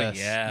 Oh, Oh, yes.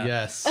 yeah.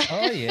 Yes.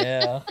 Oh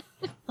yeah.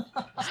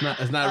 It's not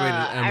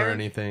rated M or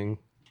anything.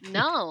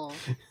 No,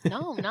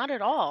 not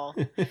at all.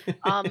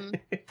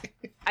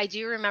 I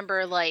do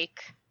remember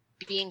like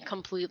being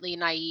completely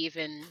naive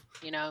and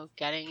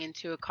getting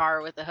into a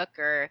car with a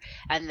hooker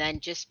and then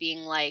just being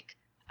like,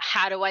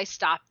 how do I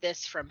stop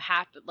this from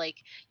happen? Like,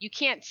 you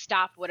can't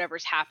stop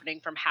whatever's happening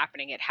from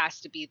happening. It has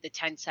to be the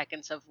 10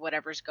 seconds of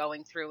whatever's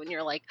going through and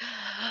you're like,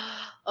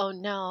 oh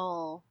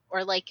no,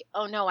 or like,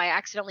 oh no, I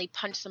accidentally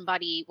punched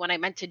somebody when I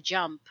meant to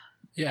jump.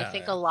 Yeah. I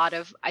think a lot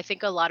of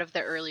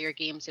the earlier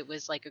games, it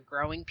was like a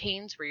growing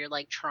pains where you're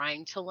like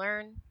trying to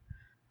learn.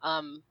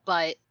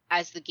 But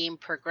as the game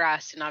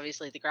progressed and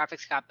obviously the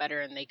graphics got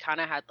better and they kind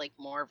of had like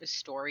more of a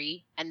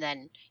story, and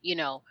then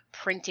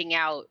printing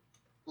out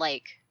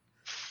like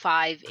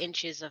 5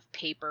 inches of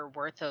paper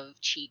worth of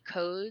cheat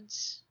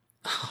codes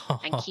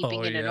and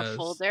keeping it in a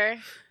folder,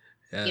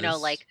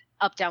 Yes. like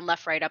up down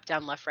left right L1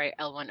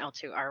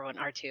 L2 R1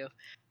 R2,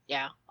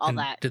 yeah, all And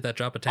that, Did that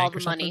drop a tank all or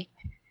the something? money.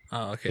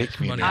 Oh, okay. Take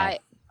me Money.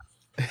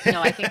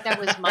 now. I think that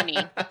was money.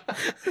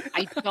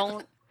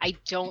 I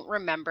don't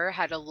remember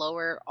how to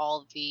lower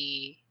all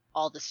the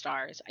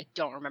stars. I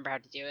don't remember how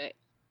to do it.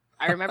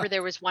 I remember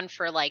there was one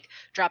for like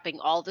dropping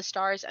all the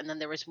stars, and then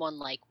there was one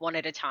like one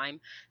at a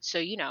time. So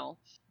you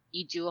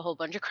do a whole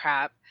bunch of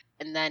crap,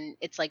 and then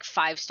it's like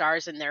 5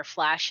 stars and they're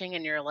flashing,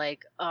 and you're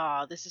like,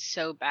 oh, this is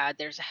so bad.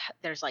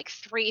 There's like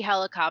 3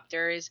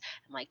 helicopters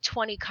and like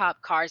 20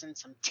 cop cars and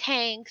some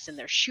tanks, and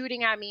they're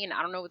shooting at me, and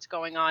I don't know what's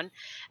going on.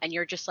 And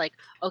you're just like,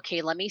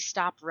 okay, let me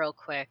stop real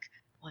quick.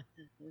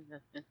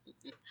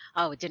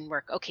 Oh, it didn't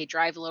work. Okay,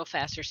 drive a little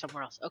faster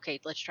somewhere else. Okay,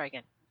 let's try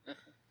again.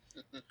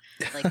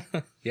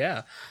 Like,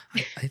 Yeah.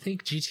 I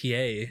think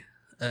GTA,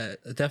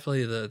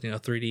 definitely the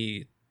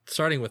 3D,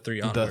 starting with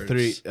 3 onwards. The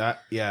 3,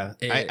 yeah.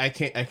 It- I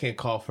can't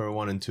call for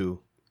 1 and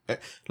 2.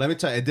 Let me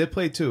tell you, I did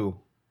play 2,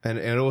 and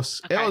it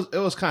was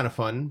kind of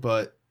fun,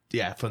 but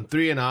yeah, from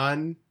 3 and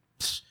on,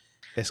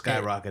 it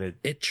skyrocketed.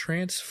 It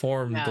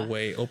transformed the Yeah.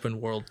 way open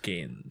world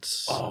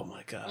games Oh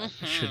my god.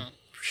 mhm.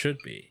 should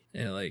be.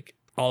 And like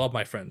all of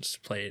my friends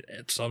played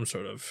at some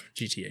sort of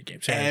GTA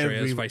game. San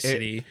Andreas, Every- Vice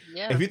City.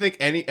 Yeah. If you think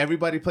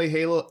everybody play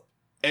Halo,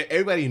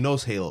 everybody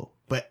knows Halo,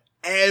 but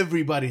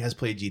everybody has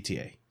played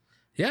GTA.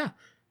 Yeah.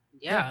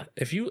 Yeah.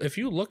 If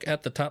you look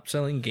at the top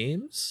selling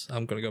games,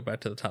 I'm going to go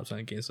back to the top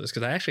selling games list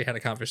because I actually had a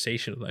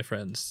conversation with my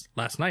friends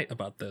last night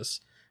about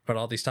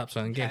all these top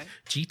selling games.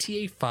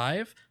 GTA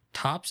 5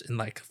 tops in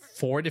like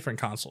 4 different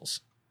consoles.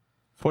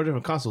 4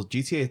 different consoles.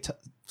 GTA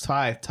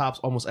 5 tops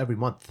almost every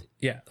month.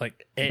 Yeah,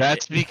 like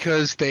That's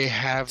because they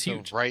have the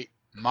huge. right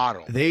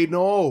model. They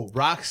know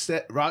was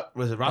it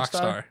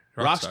Rockstar?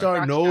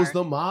 Rockstar knows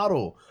the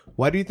model.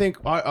 Why do you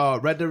think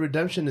Red Dead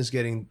Redemption is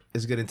getting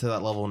to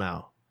that level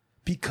now?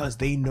 Because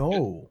they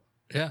know.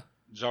 Yeah.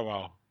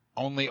 Joel,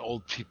 only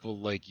old people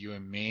like you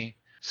and me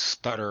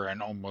stutter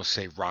and almost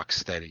say rock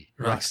steady.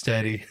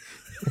 Rocksteady.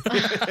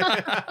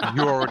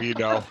 You already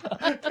know.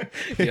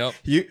 Yep.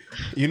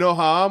 You know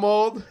how I'm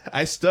old?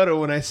 I stutter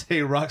when I say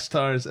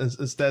Rockstars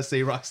instead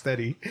say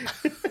Rocksteady.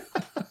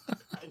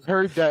 I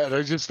heard that. I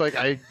was just like,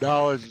 I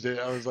acknowledged it.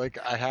 I was like,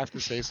 I have to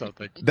say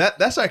something.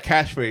 That's our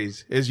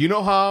catchphrase. Is you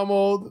know how I'm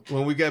old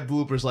when we get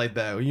bloopers like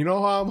that. You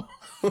know how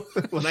I'm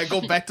when I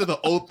go back to the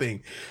old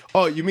thing.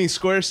 Oh, you mean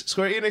Square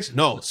Enix?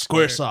 No,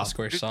 Squaresoft.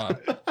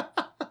 Squaresoft.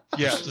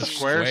 Yeah,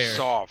 Square.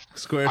 Squaresoft.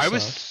 Squaresoft. I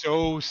was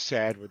so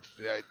sad with.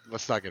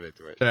 Let's not get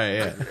into it. Right,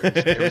 yeah.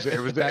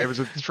 It was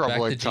a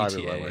troubling to time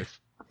in my GTA. life.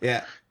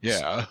 Yeah.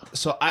 Yeah.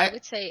 So I I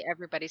would say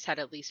everybody's had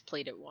at least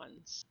played it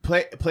once.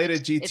 played a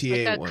It's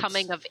GTA like a once.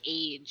 coming of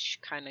age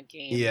kind of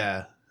game.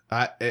 Yeah.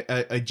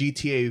 A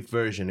GTA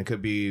version. It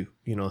could be,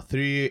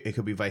 3. It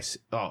could be Vice.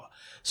 Oh,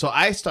 so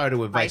I started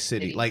with Vice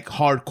City, like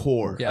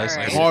hardcore. Yeah, Vice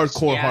City.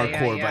 Hardcore, Yeah,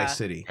 hardcore yeah. Vice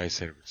City. I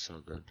said it was so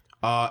good.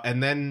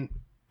 And then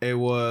it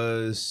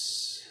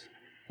was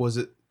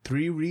it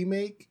 3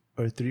 remake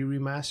or 3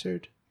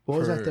 remastered? What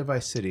was For- after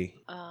Vice City?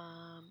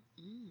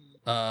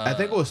 I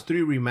think it was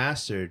 3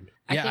 remastered.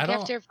 I Yeah, think I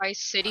don't- after Vice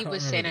City I don't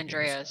was remember San the games.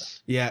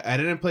 Andreas. Yeah, I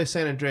didn't play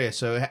San Andreas,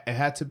 so it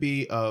had to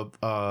be a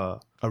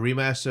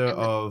remaster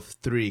of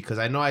 3 because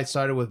I know I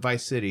started with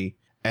Vice City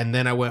and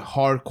then I went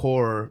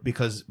hardcore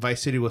because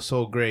Vice City was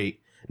so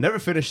great. Never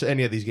finished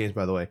any of these games,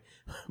 by the way,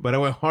 but I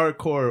went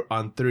hardcore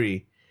on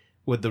 3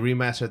 with the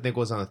remaster. I think it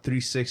was on a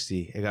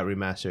 360. It got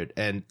remastered,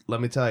 and let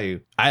me tell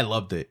you, I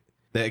loved it.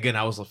 Again,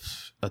 I was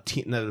a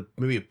teen,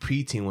 maybe a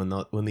preteen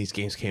when these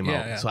games came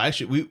out. Yeah. So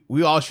actually,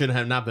 we all should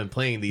have not been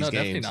playing these No,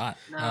 games. definitely not.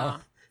 No.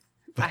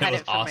 But I had it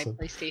was it for awesome.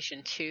 my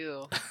PlayStation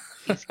 2,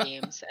 these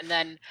games. And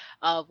then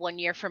one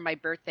year for my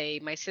birthday,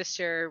 my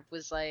sister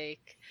was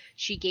like,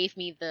 she gave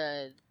me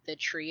the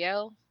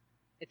trio.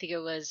 I think it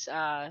was,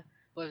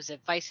 what was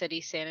it, Vice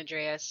City, San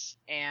Andreas,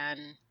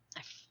 and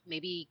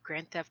maybe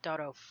Grand Theft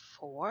Auto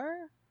 4?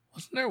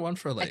 Wasn't there one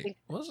for like? think-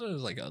 Wasn't it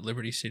like a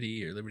Liberty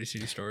City or Liberty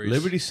City Stories?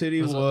 Liberty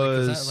City was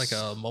that like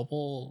a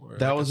mobile? Or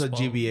that like was a small-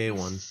 GBA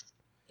one.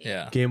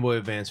 Yeah. Game Boy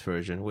Advance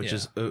version, which Yeah.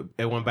 is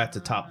it went back to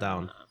top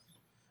down.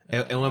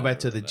 It went back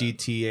to the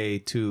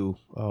GTA 2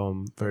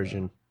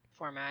 version.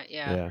 Format,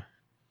 yeah. Yeah.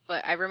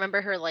 But I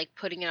remember her like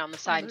putting it on the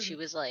side and she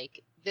was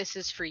like, "This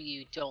is for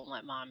you, don't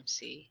let mom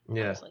see." I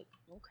Yeah. was like,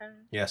 okay.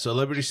 Yeah, so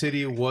Liberty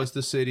City was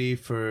the city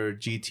for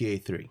GTA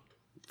 3,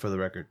 for the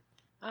record.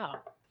 Oh.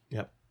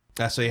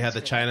 That's why you had the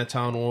That's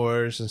Chinatown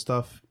Wars and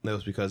stuff. That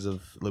was because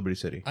of Liberty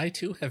City. I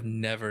too have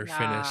never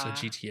finished a Nah.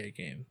 GTA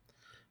game.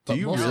 Do But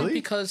you mostly really?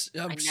 Because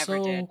I never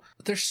did.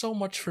 there's so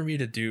much for me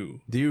to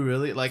do. Do you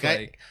really?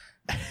 Like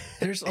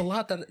There's a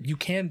lot that you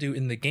can do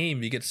in the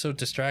game. You get so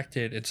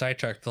distracted and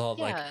sidetracked with all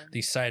Yeah. like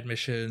these side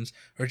missions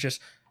or just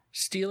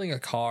stealing a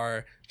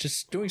car,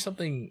 just doing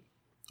something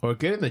or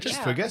get in the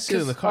Yeah, forget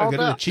stealing the because car, all get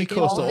in the the- cheat the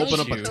codes game to open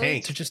up allows a you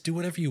tank. to just do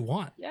whatever you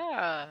want.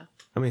 Yeah.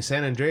 I mean,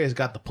 San Andreas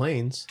got the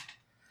planes.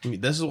 I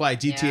mean, this is why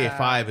GTA Yeah.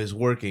 5 is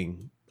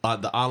working.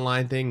 The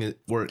online thing it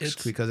works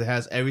It's- because it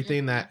has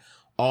everything that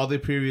all the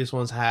previous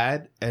ones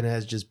had, and it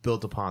has just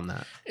built upon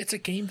that. It's a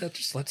game that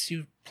just lets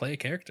you play a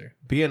character.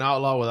 Be an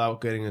outlaw without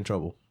getting in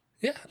trouble.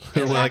 Yeah,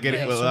 Without getting- They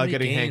have without many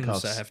getting games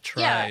handcuffs. that have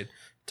Yeah. tried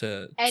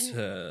to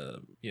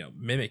And-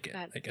 mimic it.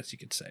 That- I guess you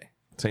could say.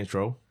 Saints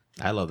Row.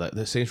 I love that.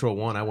 The Saints Row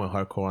 1, I went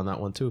hardcore on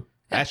that one too.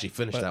 I actually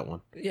finished but- that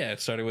one. Yeah,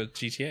 it started with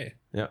GTA.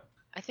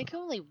 I think I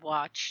only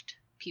watched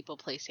people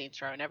play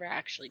Saints Row. I never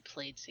actually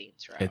played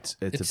Saints Row. It's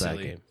a bad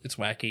silly. game. It's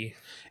wacky.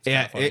 It's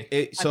Yeah, kinda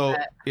funny. so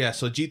bet. yeah,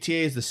 so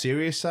GTA is the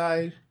serious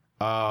side.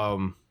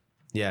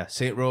 Yeah,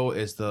 Saint Row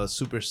is the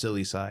super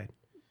silly side.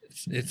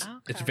 it's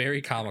Okay.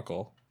 very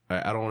comical. All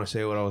right, I don't want to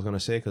say what I was gonna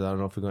say because I don't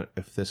know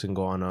if this can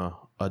go on a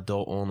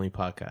adult only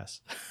podcast.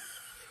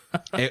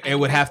 It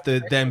would have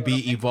to then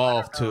be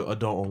evolved to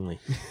adult only.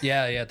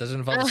 Yeah. Does it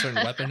involve a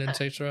certain weapon in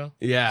Saints Row? 'Cause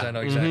Yeah, I know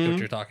exactly what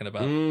you're talking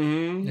about.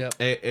 Mm-hmm. Yep.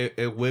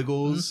 It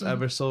wiggles Mhm.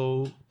 ever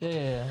so.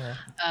 Yeah.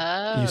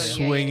 Oh, You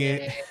swing yeah,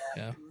 it.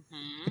 Yeah.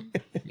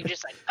 Mhm. You're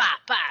just like, bah,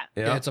 bah.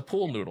 Yeah, Yeah, it's a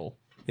pool noodle.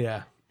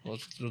 yeah. We'll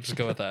just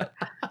go with that.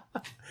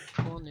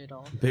 Pool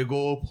noodle. Big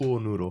old pool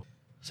noodle.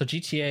 So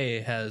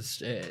GTA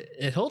has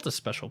it holds a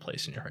special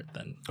place in your heart.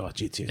 Then, Oh,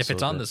 GTA. if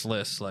it's on this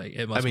list, like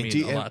it must mean, mean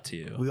G- a lot to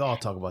you. we all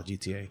talk about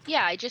GTA.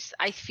 Yeah,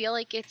 I feel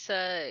like it's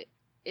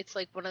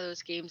like one of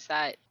those games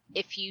that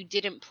if you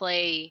didn't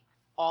play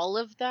all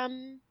of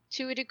them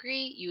to a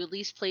degree, you at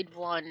least played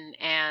one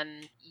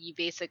and you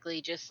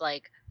basically just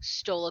like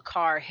stole a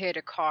car, hit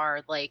a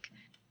car like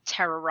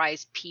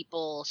terrorized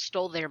people,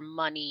 stole their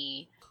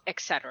money,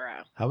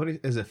 etc. How many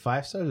is it?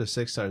 5 stars or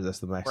 6 stars? That's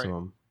the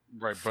maximum.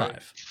 Right,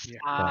 but 5.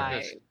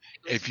 Five.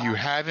 if you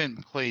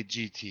haven't played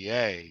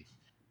GTA,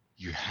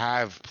 you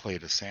have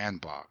played a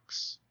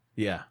sandbox,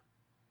 Yeah.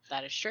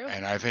 That is true.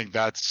 and I think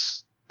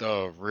that's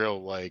the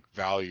real like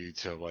value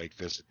to like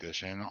this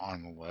edition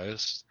on the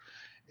list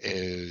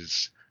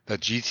is that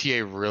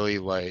GTA really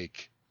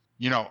like,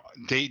 you know,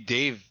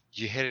 Dave,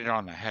 you hit it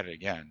on the head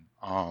again.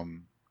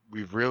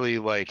 We really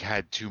like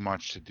had too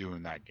much to do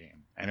in that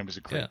game, and it was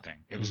a great thing.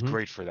 It was Mhm.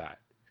 great for that.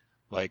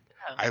 Like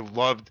Yeah. I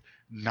loved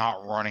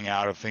not running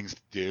out of things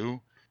to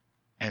do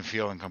and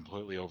feeling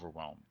completely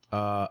overwhelmed.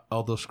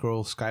 Elder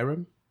Scrolls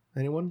Skyrim.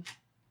 Anyone?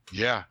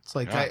 Yeah, It's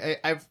like Yeah.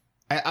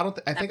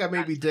 I think I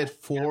maybe did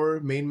 4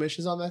 main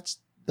missions on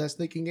that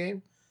stinking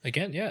game.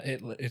 Again, yeah,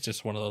 it's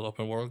just one of those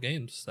open world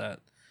games that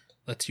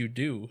lets you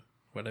do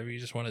whatever you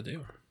just want to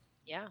do.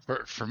 Yeah.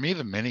 for me,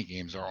 the mini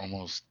games are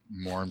almost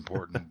more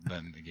important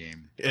than the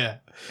game Yeah.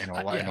 in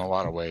Yeah. a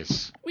lot of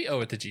ways. We owe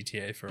it to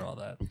GTA for all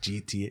that.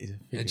 GTA.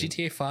 And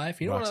GTA 5,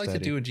 you know what I like to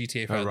Rocksteady. do in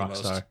GTA 5 the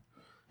most? Rockstar.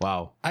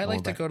 Wow. I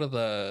like to Going go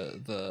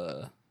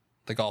to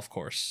the golf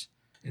course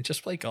and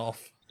just play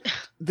golf. back.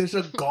 There's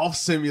a golf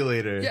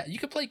simulator. Yeah, you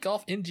could play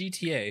golf in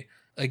GTA,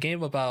 a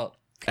game about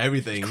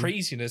Everything.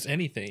 craziness,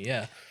 anything,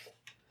 yeah.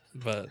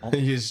 But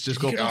You just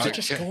go. you could also golf.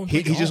 just go and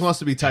He play just golf. wants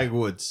to be Tiger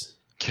Woods.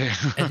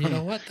 And you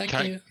know what? That Can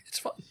I- game, it's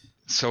fun.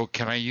 So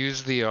can I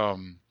use the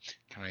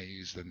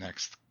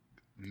next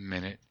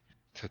minute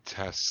to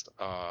test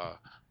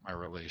my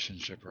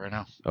relationship right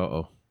now?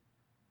 Oh.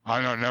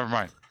 Oh no, never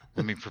mind.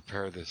 Let me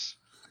prepare this.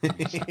 I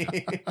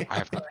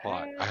have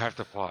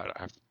to plot.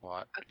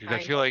 Dude, I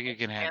feel like you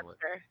can handle it.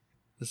 Answer.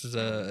 This is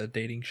a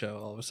dating show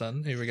all of a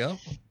sudden. Here we go.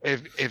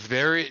 If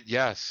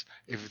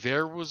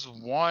there was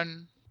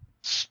one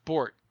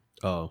sport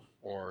Oh.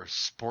 or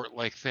sport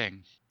like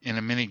thing in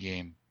a mini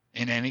game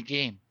in any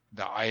game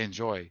that I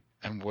enjoy,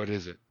 and what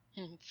is it?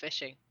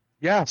 Fishing.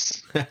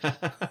 Yes.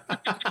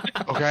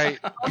 Okay.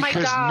 Oh my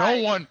Because God. no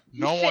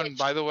You one, fish.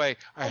 by the way,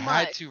 I Oh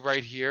had my. to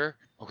right here.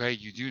 Okay,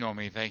 you do know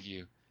me, thank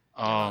you.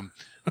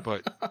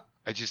 But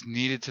I just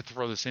needed to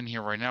throw this in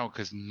here right now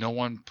because no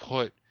one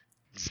put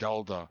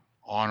Zelda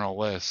on a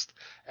list,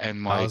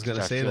 and like I was gonna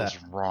that say feels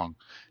that. wrong.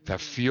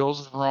 That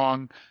feels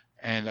wrong,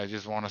 and I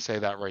just want to say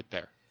that right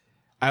there.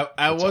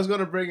 I was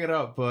gonna bring it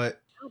up, but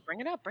Oh,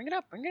 bring it up. Bring it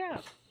up. Bring it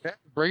up. Yeah,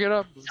 bring it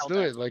up. Let's do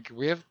Zelda. it. Like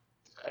we have.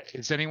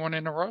 Is anyone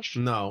in a rush?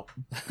 no.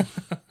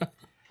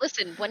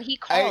 Listen, when he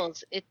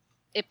calls, it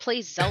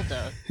plays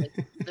Zelda, like,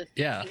 the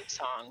Yeah. theme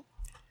song.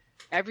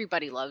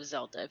 Everybody loves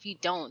Zelda. If you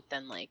don't,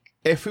 then like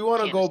If we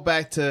want to Yeah. go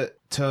back to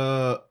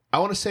I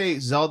want to say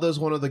Zelda is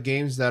one of the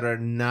games that are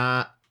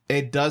not.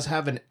 It does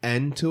have an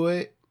end to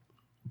it,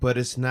 but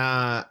it's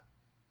not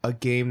a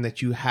game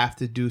that you have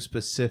to do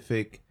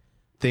specific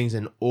things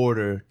in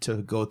order to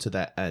go to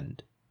that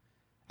end.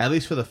 At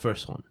least for the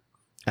first one.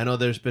 I know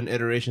there's been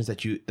iterations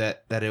that you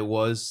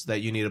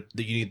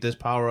need this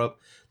power up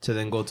to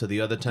then go to the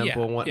other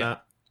temple Yeah, and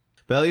whatnot.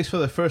 But at least for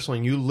the first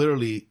one, you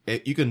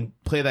can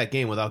play that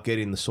game without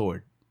getting the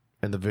sword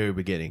in the very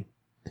beginning.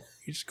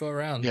 You just go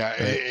around. Yeah,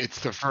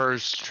 it's the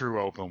first true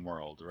open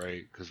world,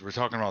 right? Because we're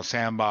talking about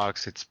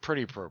sandbox. It's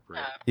pretty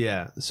appropriate.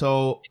 Yeah.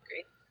 So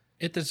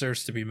It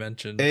deserves to be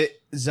mentioned.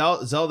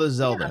 Zelda. Zelda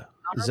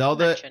honorable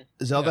mention.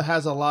 Zelda Yeah.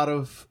 has a lot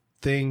of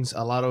things.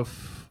 A lot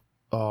of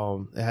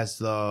it has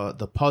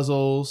the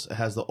puzzles. It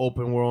has the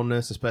open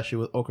worldness, especially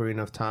with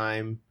Ocarina of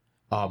Time.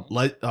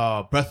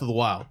 Breath of the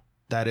Wild.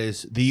 That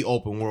is the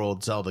open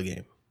world Zelda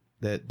game.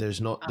 That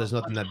there's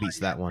nothing that beats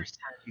that one.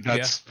 100%.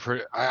 That's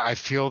pretty. I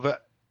feel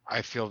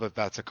that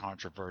that's a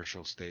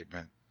controversial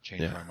statement.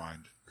 Change Yeah. my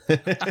mind.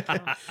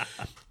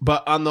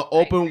 But on the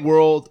open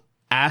world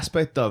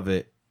aspect of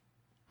it,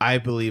 I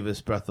believe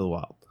it's Breath of the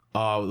Wild,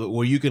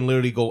 where you can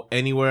literally go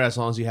anywhere as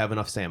long as you have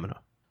enough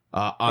stamina.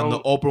 On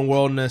the open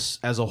worldness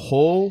as a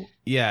whole,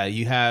 yeah,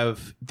 you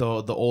have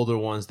the older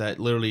ones that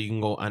literally you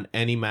can go on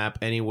any map,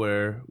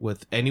 anywhere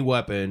with any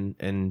weapon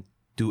and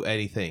do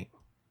anything.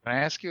 Can I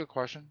ask you a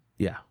question?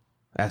 Yeah,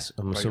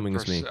 I'm assuming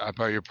it's me.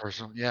 About your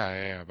personal,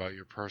 about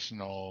your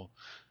personal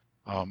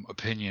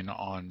opinion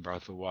on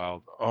Breath of the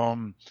Wild.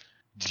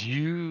 Do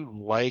you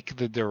like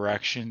the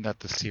direction that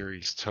the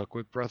series took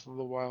with Breath of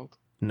the Wild?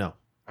 No.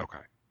 Okay,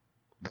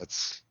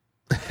 that's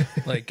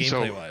Like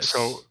gameplay wise.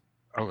 So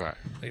okay,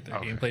 like the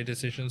okay. gameplay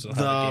decisions of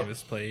how the game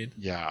is played.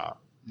 yeah.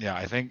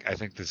 I think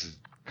this is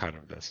kind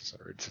of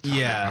necessary to talk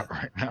Yeah.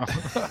 about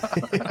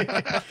right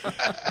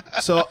now.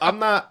 So I'm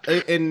not,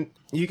 and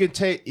you can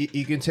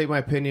take my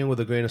opinion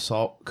with a grain of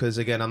salt because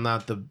again, I'm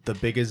not the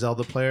biggest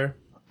Zelda player.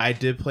 I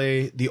did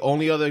play the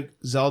only other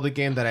Zelda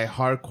game that I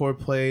hardcore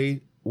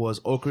played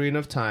was Ocarina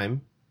of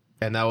Time,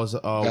 and that was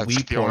a That's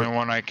Wii the port. only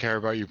one I care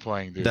about you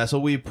playing, dude. That's a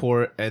Wii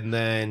port, and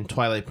then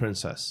Twilight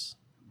Princess.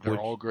 They're which-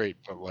 all great,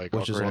 but like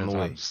which is Ocarina on of the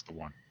way. Time is the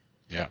one.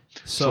 Yeah.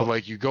 So, So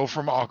like you go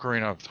from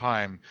Ocarina of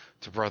Time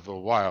to Breath of the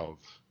Wild.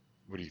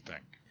 What do you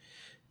think?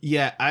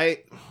 yeah,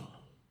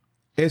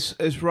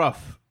 it's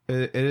rough.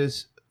 It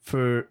is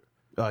for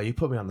Oh, you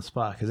put me on the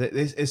spot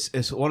because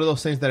it's one of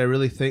those things that I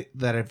really think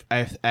that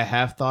I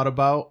have thought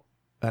about,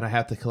 and I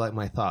have to collect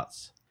my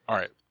thoughts. All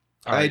right.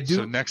 I do-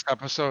 So next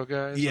episode,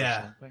 guys. or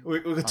Yeah, something? we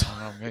I could don't talk.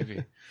 know.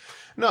 Maybe.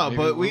 No, maybe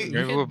but we'll-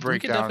 maybe we'll we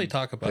break could down definitely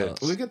talk about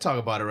bits. we can talk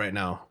about it right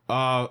now.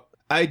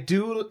 I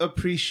do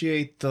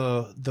appreciate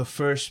the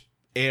first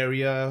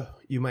area,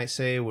 you might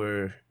say,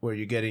 where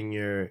you're getting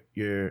your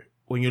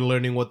when you're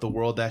learning what the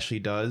world actually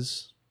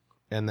does,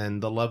 and then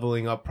the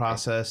leveling up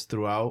process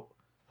throughout.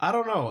 I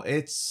don't know.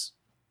 It's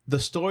the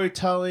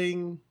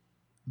storytelling,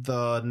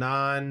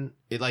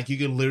 like you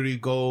can literally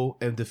go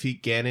and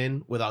defeat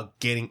Ganon without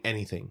getting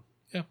anything.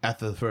 Yeah.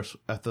 After the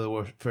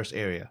first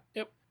area.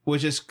 Yep.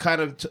 Which is kind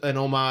of an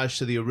homage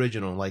to the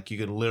original. Like you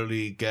can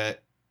literally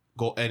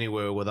go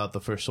anywhere without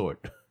the first sword.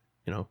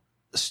 You know,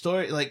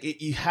 story like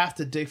you have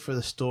to dig for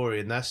the story,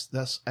 and that's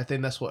I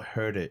think that's what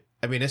hurt it.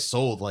 I mean, it's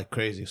sold like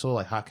crazy, sold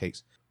like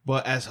hotcakes.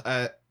 But as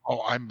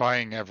Oh, I'm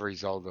buying every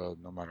Zelda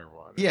no matter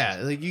what.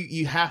 yeah, like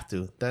you have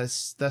to.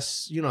 That's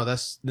that's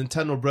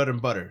Nintendo bread and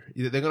butter.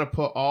 They're gonna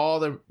put all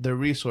their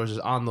resources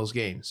on those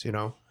games,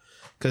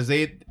 because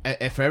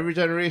for every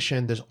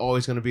generation, there's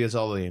always gonna be a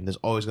Zelda game. There's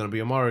always gonna be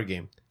a Mario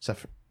game. Except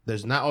for,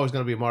 there's not always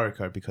gonna be a Mario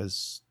Kart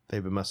because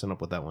they've been messing up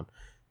with that one.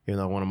 Even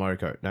though I want a Mario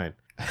Kart 9.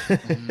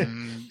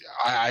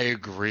 I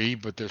agree,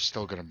 but there's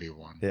still gonna be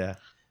one. Yeah,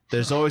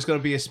 there's always gonna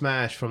be a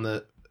Smash from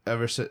the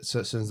ever since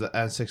the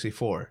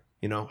N64.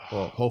 Well,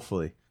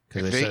 hopefully.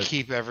 If They they said,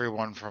 keep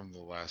everyone from the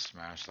last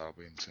Smash, that'll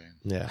be insane.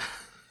 yeah,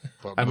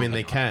 But I mean moving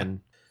they on.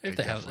 can. If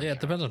They they have, definitely yeah, it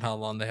can. depends on how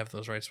long they have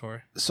those rights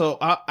for. So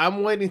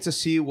I'm waiting to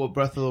see what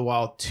Breath of the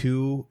Wild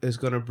 2 is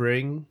gonna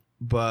bring,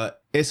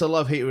 but it's a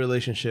love-hate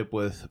relationship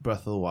with Breath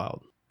of the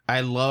Wild.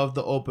 I love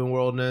the open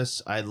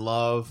worldness. I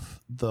love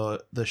the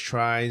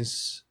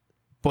shrines,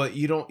 but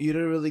you don't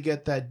really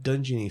get that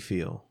dungeony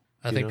feel.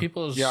 I You think know?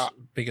 people's Yeah.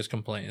 biggest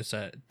complaint is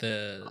that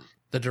the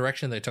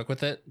direction they took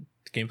with it,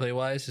 gameplay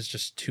wise, is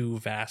just too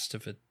vast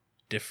of a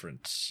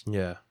difference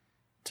Yeah,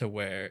 to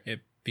where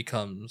it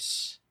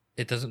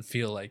doesn't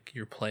feel like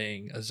you're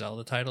playing a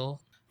Zelda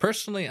title.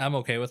 Personally, I'm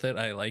okay with it.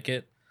 I like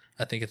it.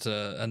 I think it's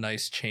a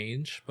nice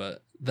change,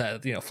 but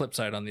that flip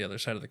side on the other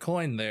side of the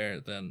coin there,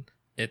 then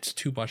it's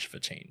too much of a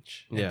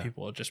change. And Yeah.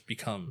 people just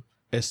become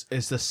it's the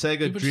Sega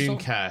People just don't-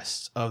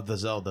 Dreamcast of the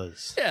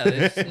Zeldas.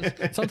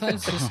 yeah.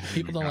 Sometimes just Oh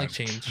people my don't like God.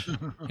 change. It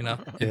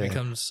Yeah.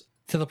 becomes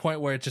to the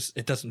point where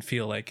it doesn't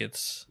feel like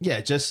it's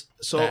Yeah, just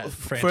so That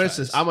for franchise.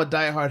 instance, I'm a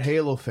diehard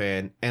Halo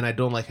fan, and I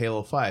don't like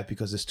Halo 5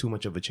 because it's too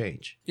much of a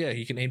change. yeah.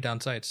 You can aim down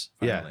sights.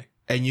 Yeah. Finally.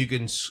 And you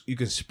can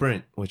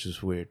sprint, which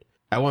is weird.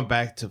 I went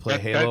back to play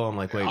That- Halo. I'm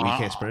like, wait, we Ah.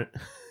 can't sprint.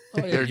 Oh,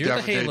 yeah, They're you're the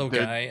definitely- Halo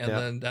they're- guy, and yeah.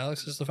 then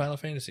Alex is the Final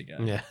Fantasy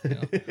guy. Yeah.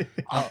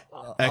 I'll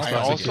Xbox I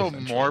Xbox also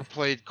eventually. more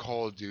played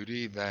Call of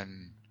Duty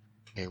than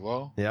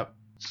Halo. Yep.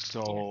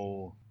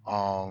 So,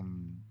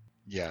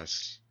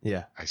 yes,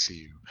 Yeah. I see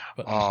you.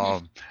 But,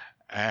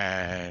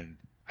 And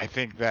I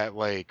think that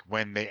like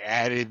when they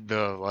added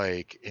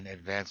the in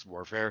Advanced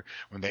Warfare,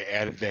 when they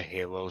added the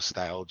Halo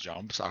style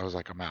jumps, I was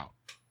like, I'm out.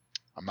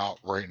 I'm out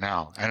right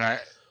now. And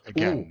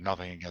Ooh.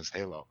 nothing against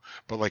Halo,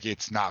 but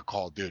it's not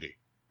Call of Duty.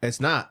 It's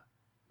not,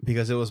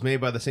 because it was made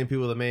by the same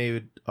people that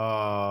made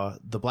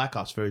the Black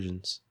Ops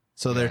versions.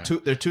 So Yeah.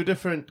 they're two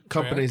different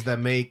companies that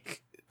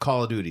make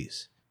Call of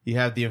Duties. You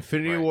have the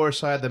Infinity Right. War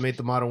side that made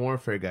the Modern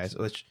Warfare guys,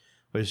 which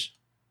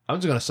I'm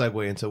just gonna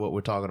segue into what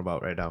we're talking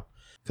about right now,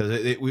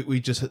 because we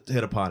just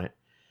hit upon it.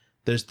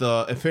 There's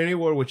the Infinity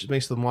War, which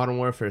makes the Modern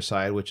Warfare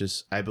side, which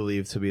is I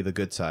believe to be the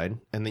good side,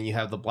 and then you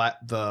have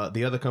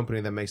the other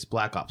company that makes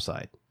Black Ops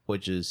side,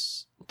 which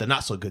is the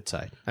not so good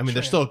side. I mean,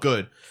 they're Sure. still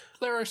good,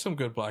 there are some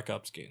good Black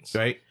Ops games,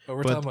 right? but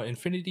we're But- talking about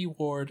Infinity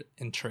Ward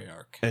and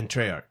Treyarch. And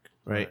Treyarch,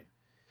 right?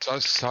 So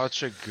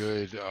such a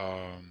good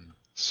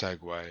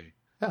segue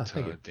Yeah,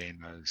 thank you.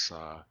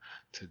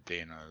 to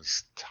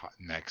Dana's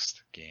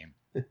next game.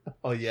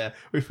 Oh yeah,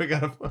 we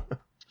forgot about.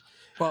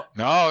 Well,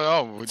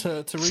 No.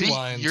 to See,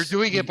 rewind, you're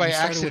doing it by we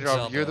started with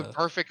accident. You're the Zelda.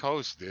 perfect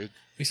host, dude.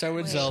 We started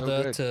with Wait.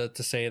 Zelda So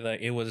to say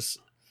that it was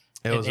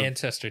It was an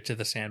ancestor to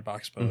the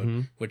sandbox mode,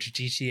 Mhm. which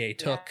GTA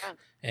took Yeah.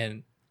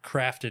 and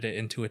crafted it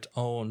into its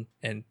own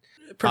and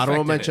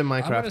Honorable perfected mention, it.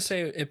 I'm Minecraft. gonna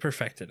say it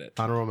perfected it.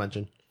 honorable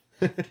mention.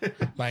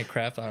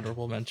 Minecraft,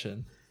 honorable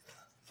mention.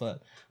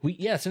 But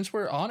since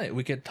we're on it,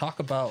 we could talk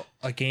about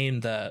a game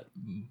that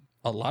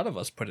a lot of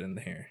us put in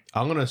here.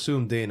 I'm gonna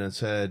assume Dana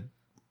said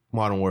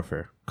Modern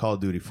Warfare, Call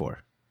of Duty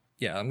 4.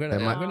 Yeah, I'm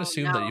Am I- gonna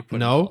assume that you put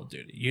No? in Call of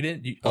Duty. You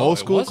didn't. Old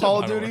it school wasn't Call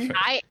of Modern Duty?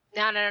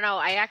 Warfare. No.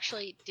 I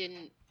actually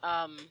didn't.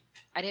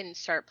 I didn't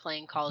start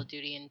playing Call of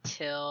Duty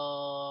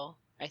until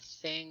I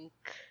think.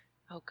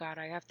 Oh God,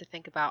 I have to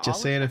think about. Just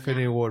all say an of them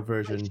Infinity now. Ward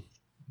version.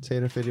 Say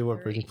an Infinity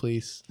Ward version,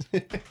 please.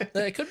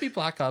 It could be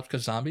Black Ops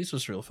because zombies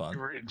was real fun.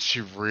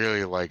 She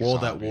really likes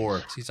World at zombies.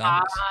 War. See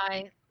zombies,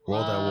 I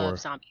World at love War.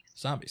 zombies.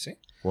 zombies. See,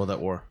 World at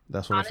War.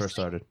 That's when I first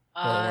Honestly, started.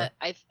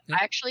 I Yeah.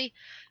 actually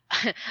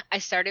I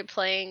started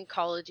playing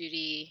Call of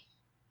Duty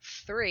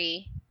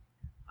 3.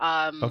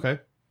 Okay.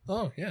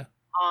 oh yeah,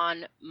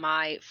 on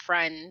my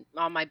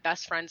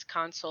best friend's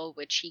console,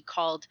 which he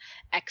called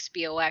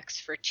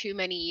XBOX for too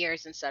many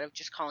years instead of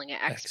just calling it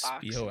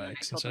Xbox. And when I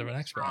XBOX told instead him of an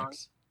it was wrong-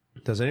 Xbox.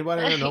 Does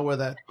anybody want to know where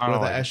that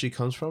actually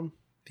comes from?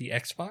 The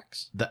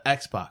Xbox? The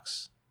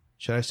Xbox.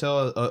 Should I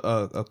tell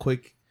a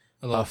quick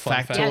A little fun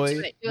fact fact. Yeah, toy? do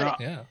it. No.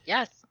 Yeah.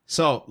 Yes.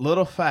 So,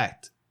 little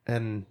fact,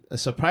 and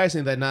it's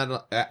surprising that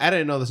I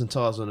didn't know this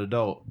until I was an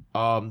adult.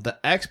 The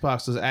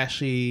Xbox was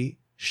actually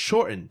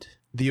shortened.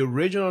 The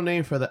original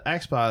name for the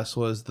Xbox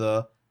was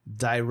the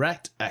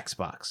Direct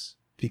Xbox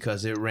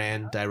because it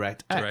ran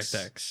DirectX.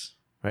 DirectX.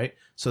 Right?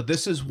 So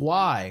this is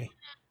why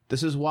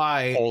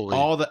Holy.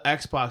 all the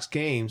Xbox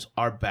games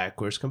are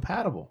backwards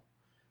compatible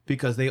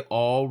because they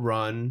all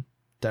run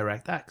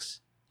DirectX,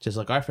 just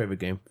like our favorite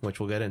game, which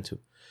we'll get into.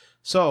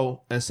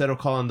 So instead of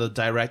calling the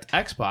Direct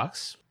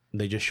Xbox,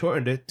 they just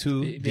shortened it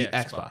to The the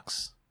Xbox.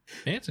 Xbox.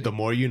 Fancy. The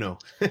more you know.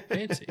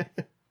 Fancy.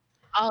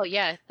 Oh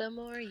yeah. The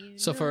more you.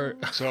 So for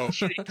know. So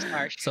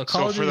Harsh. so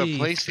Call so of for the Duty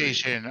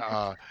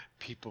PlayStation,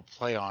 people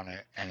play on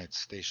it and it's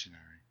stationary.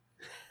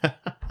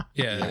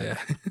 Yeah.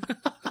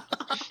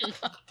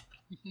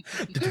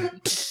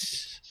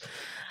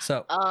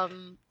 So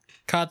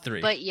COD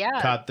 3. But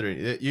yeah. COD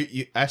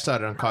 3. I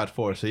started on COD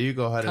 4, so you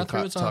go ahead and COD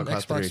 3 was talk on COD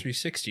Xbox 3.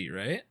 360,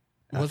 right?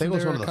 I Wasn't think it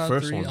was there one of a the COD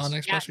first 3 ones. on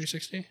Xbox Yes.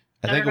 360?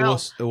 I No, think no, it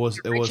no. was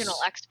The original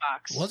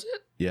Xbox. Was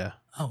it? yeah,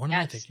 Oh, what am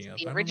I Yes, thinking of?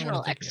 the I don't know what original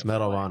I'm thinking of.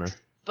 Medal of Honor.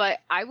 But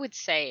I would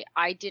say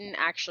I didn't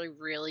actually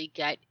really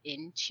get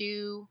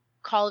into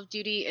Call of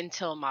Duty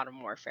until Modern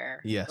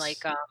Warfare. Yes. Like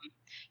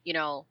you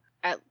know,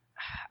 I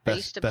Best-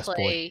 used to best boy.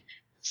 play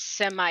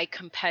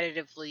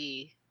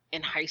semi-competitively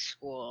in high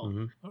school.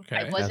 Mhm. Okay.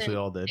 I As wasn't we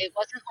all did. it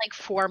wasn't like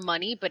for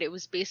money, but it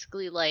was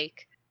basically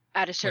like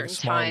at a Like certain a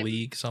small time.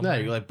 league No,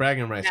 something. you're like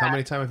bragging rights. How Yeah.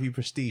 many times have you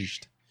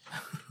prestiged?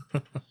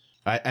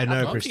 I I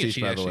never don't think prestiged,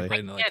 she by the actually way. played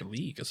in like a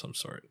league of some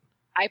sort.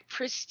 I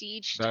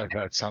prestiged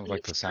That sounds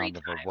like the least sound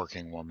of 3 a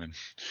working woman.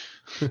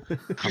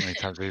 How many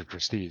times have you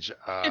prestige?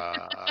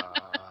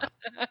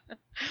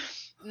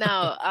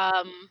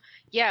 No,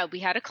 yeah, we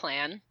had a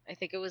clan. I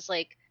think it was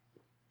like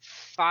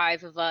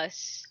 5 of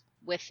us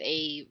with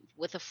a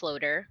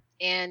floater,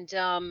 and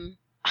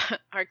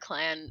our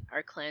clan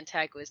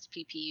tag was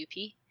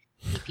PPUP,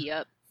 PP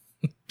up.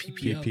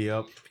 PP up. PP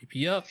up.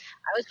 PP up.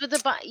 I was with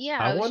the yeah.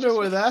 I was wonder just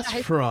where with that's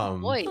high school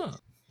from. boys. Huh.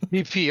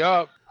 PP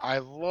up. I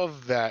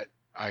love that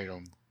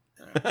item.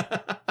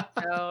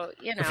 So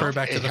you know, Refer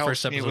back to It the helps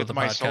first me episode with of the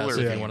my podcast solar if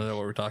beam. you want to know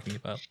what we're talking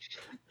about.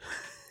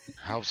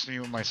 Helps me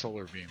with my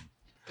solar beam.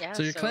 yeah.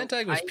 So your clan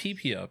tag was I-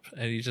 PP up,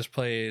 and you just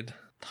played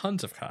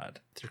tons of COD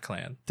with your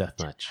clan.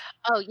 Deathmatch.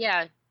 Oh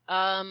yeah,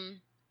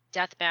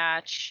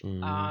 deathmatch.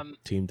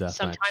 Team deathmatch.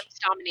 Sometimes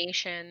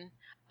domination.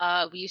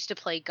 We used to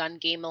play gun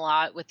game a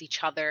lot with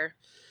each other.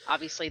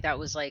 Obviously, that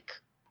was like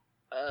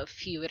a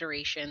few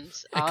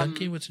iterations. Yeah, Gun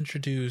Game was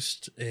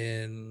introduced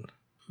in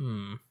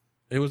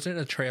it was in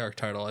a Treyarch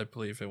title, I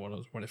believe,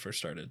 when it first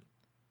started.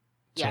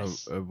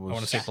 Yes. So it I was, want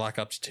to say Black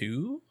Ops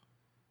 2,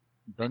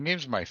 Gun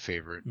game's my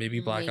favorite.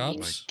 maybe Black Maybe. Like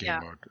Ops. game Yeah.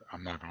 mode.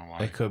 I'm not gonna lie.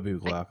 it could be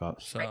Black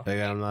Ops. So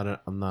Again, I'm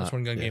not. that's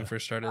when Gun yeah. Game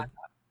first started.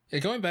 Yeah,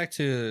 going back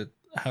to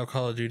how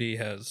Call of Duty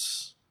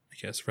has, I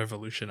guess,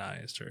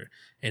 revolutionized or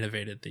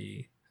innovated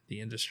the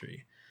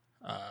industry.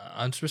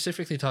 I'm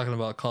specifically talking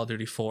about Call of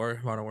Duty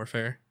 4 Modern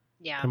Warfare.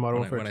 Yeah. And Modern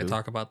when, I, Warfare when I 2.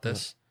 talk about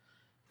this,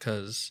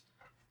 because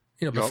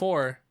Yup.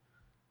 before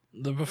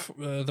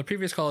the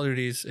previous Call of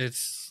Duties,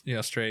 it's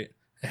straight.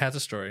 It has a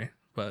story,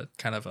 but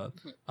kind of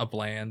a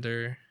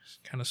blander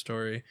kind of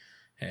story,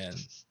 and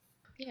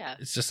Yeah.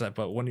 it's just that.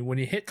 But when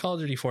you hit Call of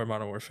Duty 4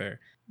 Modern Warfare,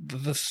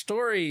 the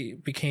story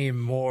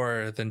became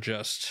more than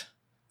just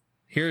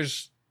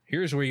here's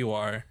where you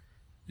are.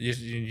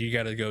 You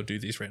got to go do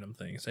these random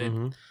things.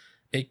 Mhm.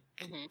 It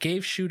Mhm.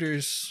 gave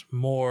shooters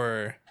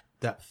more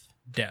Depth.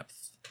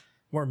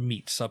 more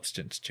meat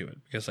substance to it,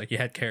 because like you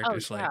had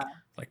characters yeah.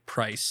 like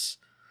Price,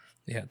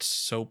 you had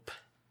Soap,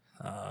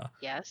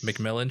 Yes.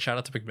 McMillan. Shout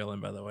out to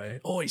McMillan, by the way.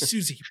 Oi,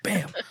 Susie,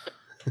 bam,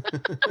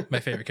 my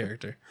favorite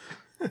character.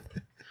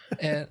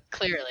 And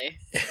Clearly.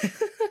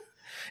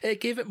 it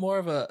gave it more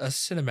of a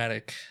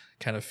cinematic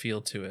kind of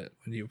feel to it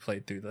when you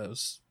played through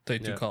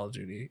Yeah. Call of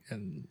Duty,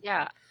 and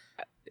Yeah.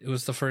 it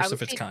was the first would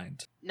of its say-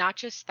 kind. Not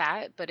just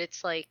that, but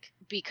it's like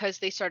because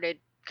they started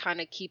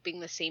kind of keeping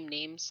the same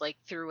names like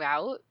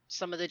throughout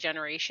some of the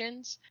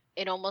generations,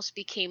 it almost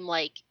became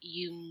like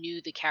you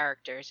knew the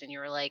characters and you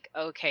were like,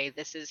 okay,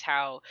 this is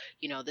how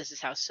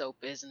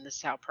Soap is and this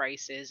is how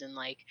Price is, and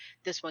like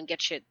this one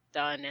gets shit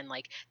done, and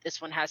like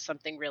this one has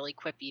something really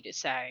quippy to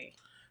say.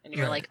 And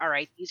you're Right. like, all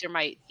right, these are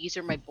my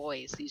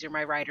boys. These are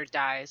my ride or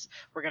dies.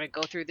 We're gonna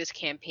go through this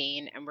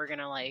campaign and we're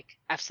gonna like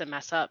F some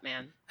mess up,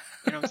 man.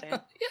 You know what I'm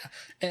saying?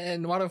 Yeah,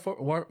 and Modern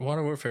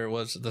Warfare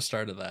was the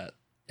start of that.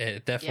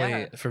 It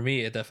definitely, for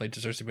me, it definitely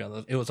deserves to be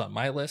on. It was on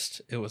my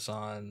list. It was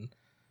on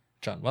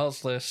John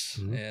Wells' list,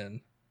 Mhm.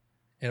 and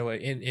in a way,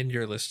 in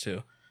your list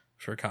too,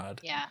 for COD.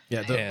 Yeah.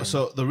 Yeah. And-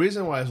 So the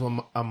reason why it's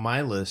on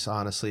my list,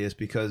 honestly, is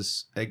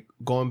because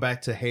going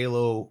back to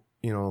Halo,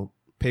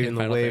 paving And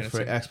the Final way Fantasy.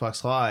 for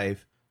Xbox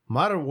Live,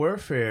 Modern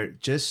Warfare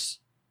just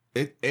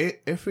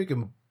it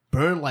freaking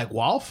burned like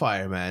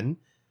wildfire, man.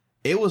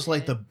 It was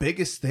like the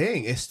biggest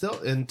thing. It's still,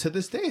 and to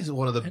this day, it's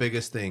one of the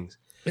biggest things.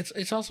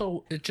 It's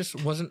also, it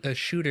just wasn't a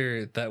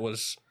shooter that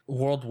was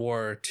World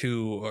War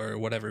II or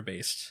whatever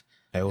based.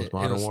 It was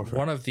Modern Warfare.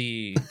 One of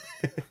the.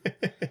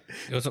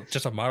 It was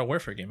just a Modern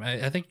Warfare game.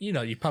 I think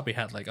you probably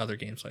had like other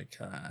games like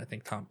I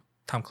think Tom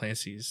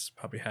Clancy's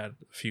probably had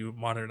a few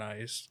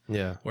modernized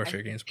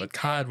warfare games, but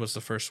COD was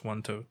the first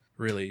one to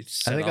really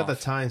set I think off. at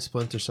the time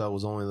Splinter Cell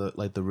was only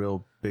the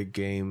real big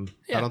game.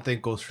 Yeah. I don't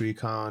think Ghost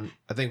Recon.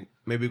 I think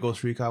maybe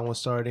Ghost Recon was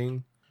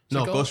starting.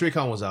 So Ghost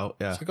Recon was out.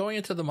 Yeah. So going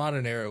into the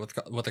modern era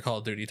with the Call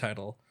of Duty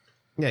title,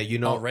 Yeah,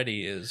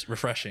 already is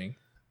refreshing.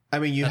 I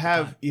mean, you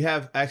have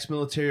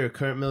ex-military or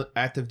current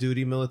active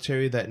duty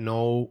military that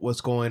know what's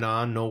going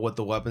on, know what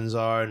the weapons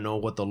are, know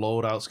what the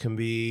loadouts can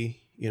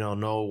be,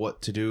 know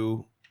what to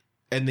do,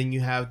 and then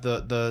you have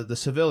the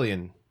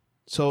civilian.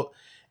 So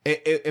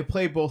it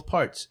played both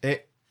parts.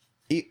 I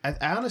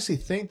honestly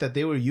think that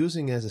they were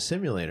using it as a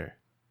simulator.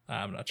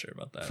 I'm not sure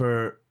about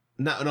that.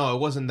 No, it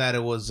wasn't that.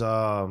 It was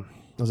a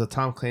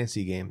Tom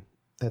Clancy game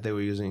that they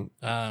were using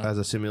as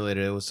a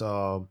simulator. It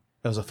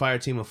was a fire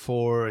team of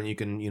 4, and you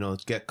can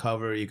get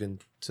cover. You can.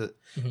 It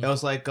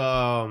was like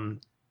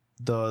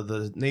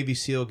the Navy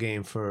SEAL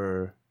game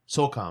for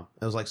SOCOM.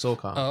 It was like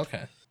SOCOM. Oh,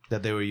 okay.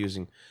 That they were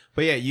using.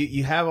 But yeah,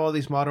 you have all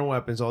these modern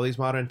weapons, all these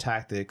modern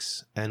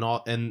tactics, and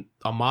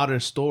a modern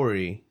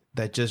story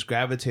that just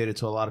gravitated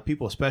to a lot of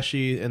people,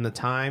 especially in the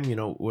time.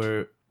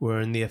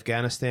 We're in the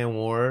Afghanistan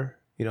war.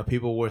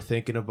 People were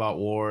thinking about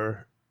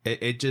war.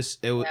 It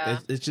just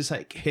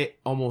like hit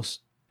a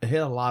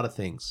lot of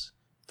things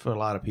for a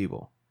lot of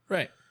people.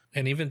 Right.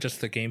 And even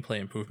just the gameplay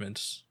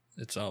improvements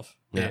itself.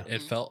 Yeah.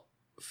 It felt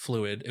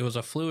fluid. It was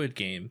a fluid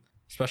game,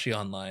 especially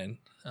online,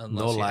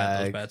 unless No you had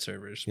lag. those bad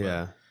servers. But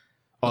Yeah.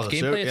 the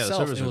gameplay the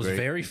itself, servers it were was great.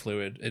 very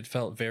fluid. It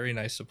felt very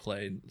nice to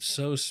play,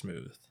 so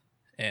smooth.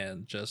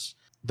 And just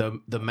The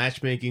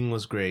matchmaking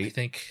was I great.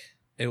 think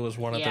it was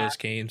one of Yeah. those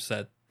games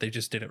that they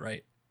just did it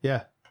right.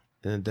 Yeah.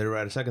 And then did it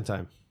right a second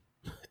time.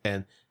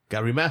 And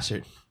got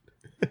remastered.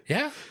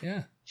 Yeah.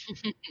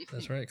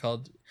 That's right.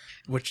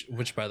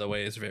 Which by the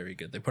way is very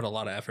good. They put a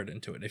lot of effort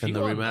into it. If And you the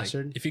go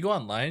remastered? if you go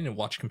online and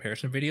watch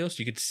comparison videos,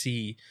 you could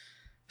see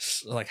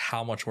like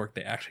how much work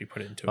they actually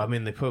put into it. I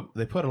mean, they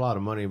put a lot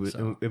of money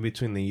So- in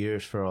between the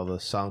years for all the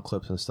sound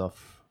clips and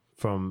stuff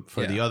for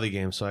the Yeah. other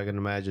games. So I can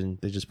imagine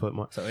they just put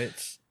more. So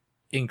it's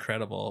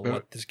incredible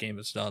what this game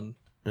has done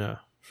Yeah.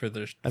 for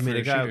the I mean, for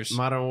it got shooters,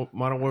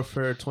 Modern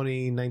Warfare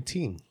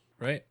 2019.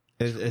 right?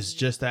 It's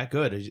just that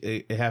good.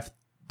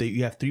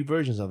 You have 3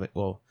 versions of it.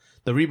 Well,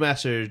 the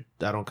remastered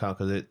I don't count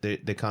because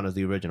they count as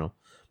the original,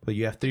 but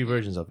you have 3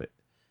 versions of it,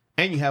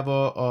 and you have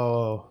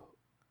a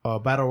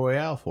battle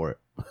royale for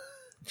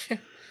it.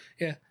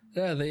 Yeah,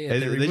 they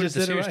They rebooted just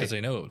the did it series right. because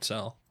they know it would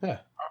sell. Yeah.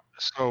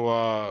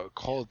 So,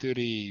 Call of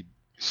Duty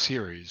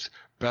series,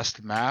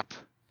 best map,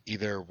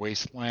 either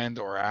Wasteland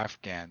or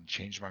Afghan.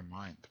 Changed my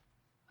mind.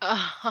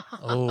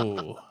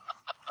 Oh,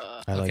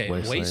 I like okay.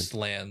 Wasteland.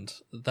 Wasteland.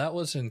 That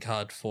was in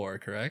COD 4,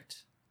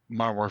 correct?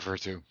 Modern Warfare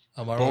 2.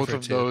 Modern Both Warfare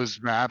of 2.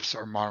 those maps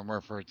are Modern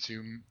Warfare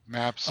 2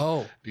 maps.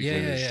 Oh,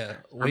 yeah.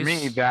 because For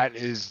me, that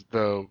is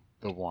the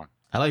one.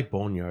 I like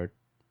Boneyard.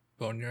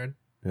 Boneyard.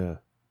 Yeah,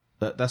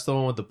 that's the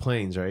one with the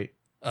planes, right?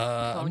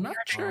 I'm not Boneyard?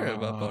 sure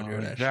about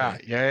Boneyard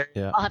actually.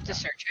 Yeah. I'll have to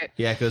search it.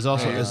 Yeah, because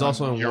it's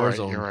also in You're right,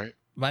 Warzone. you're right.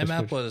 My That's map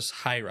pretty- was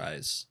High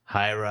Rise.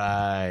 High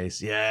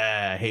Rise.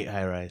 Yeah, I hate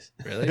High Rise.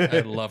 Really, I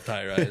loved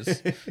High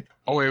Rise.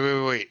 Oh,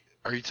 wait.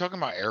 Are you talking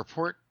about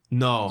Airport?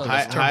 No, Oh,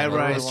 High that's Terminal.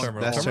 Rise.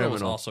 Terminal. That's Terminal was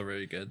Terminal. also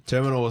very good.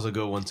 Terminal was a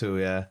good one too.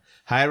 Yeah,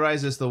 High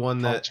Rise is the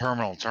one Oh, that.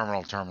 Terminal.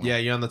 Yeah,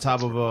 you're on the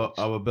top of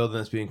a building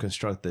that's being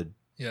constructed.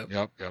 Yep.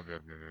 Yep.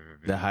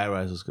 The High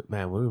Rise was good.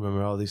 Man, we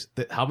remember all these.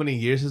 How many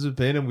years has it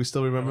been, and we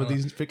still remember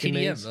these freaking TDM,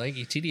 names? like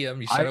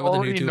TDM. You I start out with a new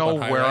already tube know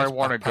on High where Rise, I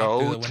want to pop through the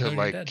go window, to and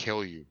you're like dead.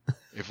 kill you.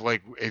 If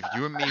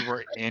you and me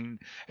were in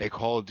a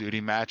Call of Duty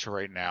match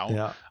right now,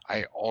 Yeah,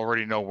 I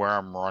already know where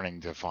I'm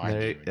running to find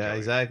you. and yeah, kill you.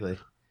 exactly.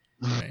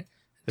 Right.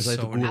 It's like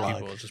so the many Gulag.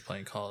 people just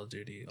playing Call of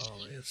Duty. Oh,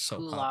 it's so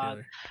Gulag.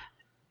 popular.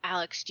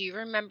 Alex, do you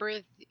remember?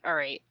 All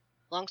right.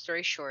 Long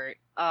story short,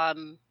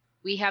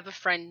 we have a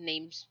friend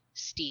named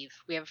Steve.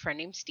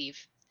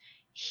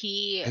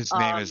 He His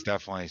name is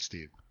definitely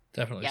Steve.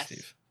 Definitely Yes.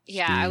 Steve.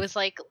 Yeah, I Steve. was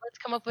like, let's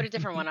come up with a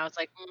different one. I was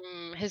like,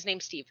 his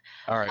name's Steve.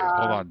 All right,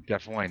 hold on.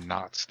 Definitely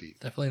not Steve.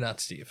 Definitely not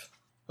Steve.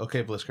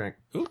 Okay, Blitzcrank.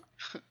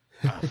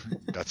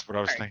 That's what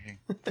I was All right.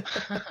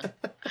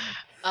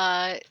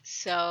 thinking.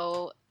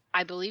 So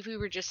I believe we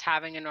were just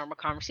having a normal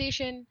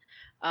conversation,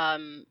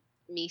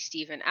 me,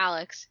 Steve, and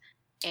Alex,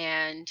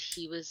 and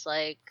he was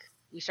like,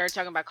 we started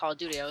talking about Call of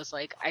Duty. I was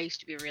like, I used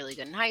to be really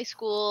good in high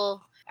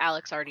school.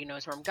 Alex already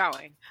knows where I'm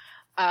going.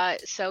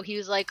 So he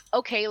was like,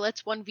 okay,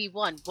 let's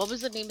 1v1. What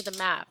was the name of the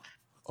map?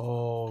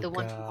 Oh, The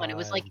 1v1. It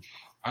was like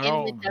I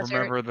in the don't desert.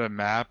 remember the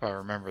map. I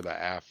remember the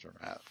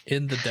aftermath.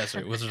 In the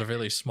desert. Was it a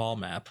really small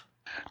map?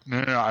 No,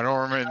 I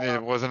don't remember.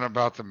 It wasn't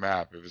about the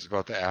map. It was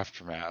about the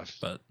aftermath.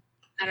 But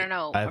I don't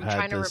know. I've I'm had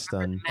trying to this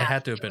remember done. the it map.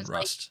 had to have It been was like-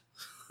 Rust.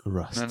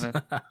 Rust.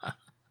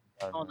 No.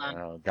 Hold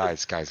on.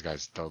 Guys,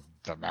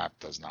 the map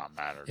does not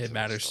matter. It the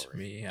matters to story.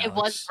 me. It was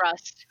Alex.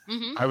 Rust.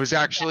 Hmm. I was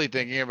actually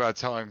thinking about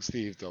telling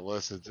Steve to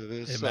listen to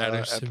this It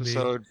matters to me.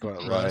 episode,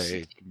 but Rust.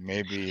 like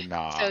maybe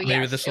not. So Maybe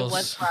yes, this it was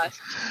was Rust.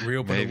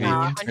 reopen the maybe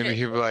wound. maybe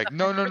he'll be like,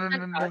 no.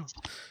 100% Rust.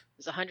 It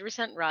was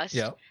 100% Rust.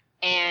 Yeah.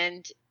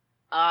 And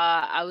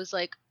I was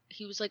like,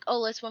 he was like, oh,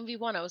 let's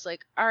 1v1. I was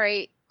like, all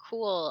right,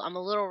 cool. I'm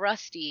a little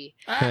rusty.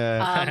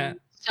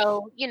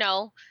 So,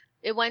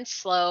 it went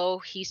slow.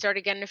 He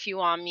started getting a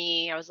few on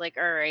me. I was like,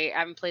 all right, I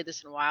haven't played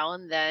this in a while.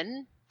 And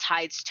then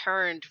tides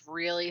turned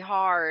really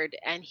hard.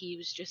 And he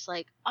was just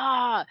like,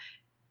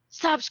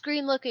 stop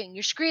screen looking.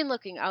 You're screen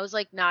looking. I was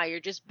like, nah, you're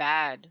just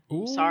bad. I'm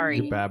Ooh. sorry.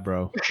 You're bad,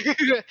 bro.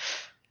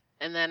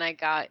 And then I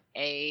got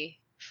a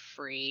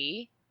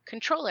free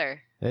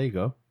controller. There you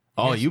go.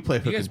 Oh, you play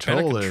for you guys bet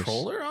a controllers.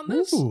 controller on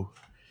this? Ooh.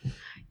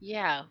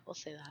 Yeah, we'll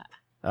say that.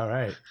 All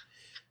right.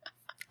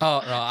 Oh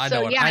no, I know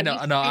So, what yeah, I know.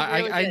 he's- No, he's I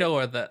really I good.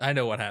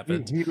 know what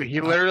happened.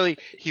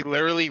 He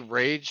literally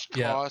rage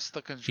Yeah. tossed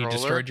the He controller.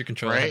 destroyed your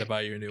controller. Had to right?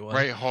 buy you a new one.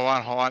 Right, hold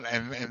on,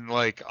 and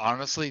like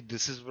honestly,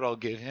 this is what I'll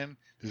give him.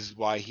 This is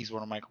why he's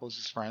one of my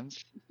closest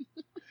friends.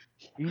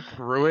 He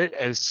threw it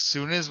as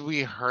soon as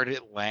we heard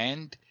it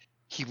land.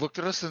 He looked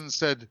at us and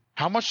said,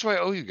 "How much do I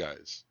owe you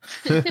guys?"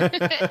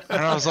 And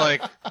I was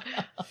like,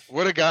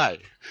 "What a guy!"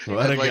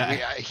 What a And, like,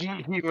 guy.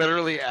 he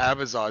literally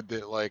Amazoned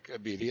it like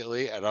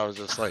immediately, and I was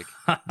just like,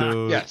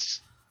 Dude.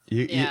 "Yes,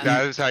 Yeah.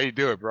 that is how you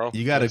do it, bro."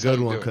 You got a That's how good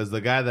you one do it. because the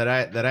guy that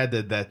I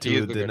did that He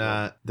is to the did good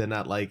one.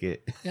 not like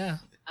it. Yeah.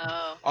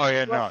 Oh. Oh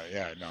yeah, Well- no.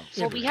 Yeah, Well,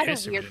 but we had a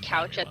Chris weird didn't buy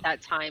couch me at one.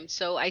 that time,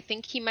 so I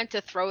think he meant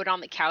to throw it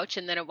on the couch,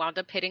 and then it wound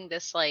up hitting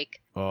this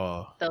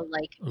Oh, the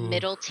Ooh.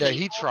 middle Yeah, table.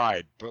 he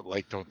tried, but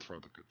like, don't throw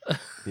the good.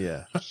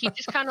 yeah. He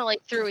just kind of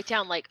threw it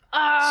down,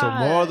 So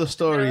more of the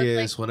story and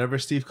I was is whenever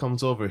Steve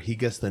comes over, he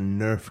gets the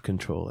Nerf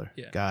controller.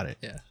 Yeah. Got it.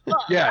 Yeah. like,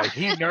 Yeah,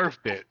 he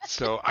nerfed it.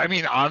 So I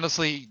mean,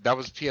 honestly, that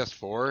was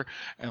PS4,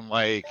 and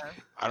like, Yeah.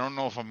 I don't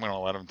know if I'm gonna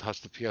let him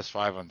touch the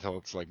PS5 until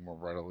it's like more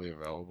readily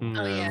available.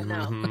 Oh, yeah,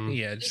 no. Mhm.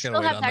 Yeah, We just still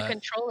gotta wait have on that that.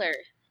 controller.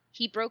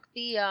 He broke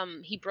the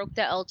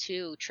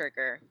L2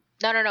 trigger.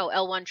 No,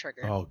 L1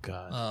 trigger. Oh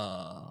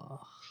God.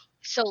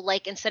 So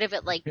instead of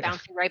it Yeah.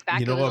 bouncing right back,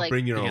 You know it was what? like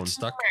Bring You your own. get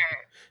stuck.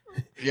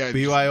 Yeah,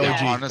 BYOG.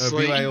 yeah,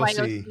 honestly,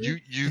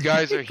 BYOC. you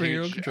guys are Bring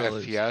your own huge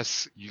controllers.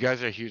 FPS. You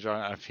guys are huge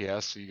on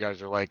FPS. So you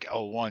guys are like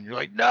L1. You're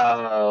like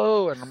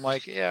no, and I'm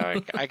like, yeah,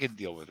 I can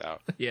deal with that.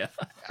 Yeah.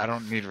 I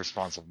don't need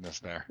responsiveness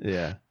there.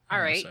 Yeah. all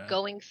Oh, right, sorry.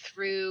 going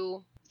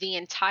through the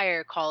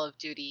entire Call of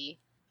Duty,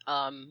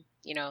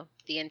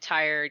 the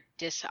entire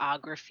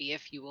discography,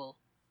 if you will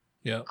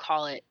Yep.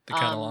 call it. The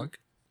catalog.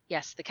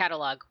 Yes, the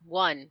catalog.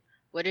 1,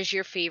 what is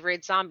your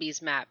favorite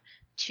zombies map?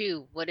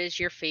 2, what is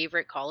your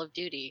favorite Call of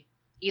Duty?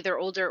 Either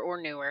older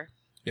or newer.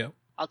 Yep.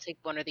 I'll take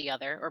one or the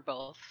other, or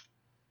both.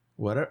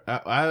 Whatever.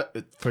 I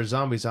for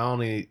zombies, I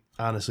only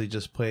honestly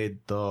just played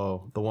the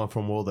one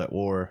from World at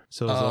War.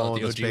 So it was the Oh,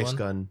 one with the the OG space one?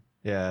 gun.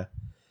 Yeah.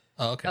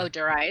 Oh, okay. Oh,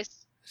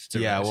 Darius. It's the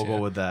Yeah, rest, we'll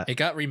go with that. It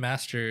got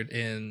remastered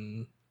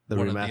in The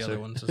one remaster. of the other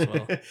ones as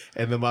well.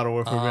 And the Modern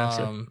Warfare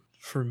remaster.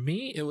 For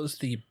me, it was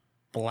the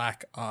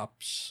Black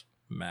Ops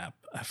map.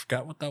 I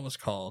forgot what that was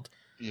called,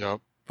 Yep.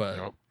 but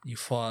Yep. you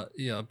fought.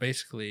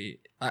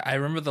 Basically, I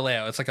remember the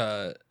layout. It's like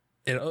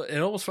it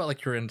almost felt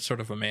like you're in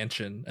sort of a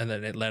mansion, and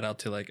then it led out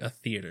to like a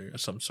theater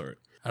of some sort.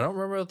 I don't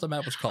remember what the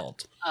map was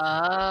called.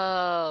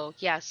 Oh,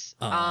 yes.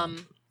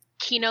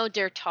 Kino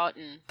der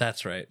Toten.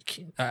 That's right.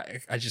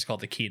 I just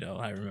called it Kino.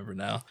 I remember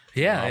now.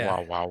 Yeah, yeah.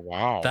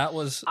 Wow. That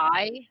was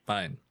Okay,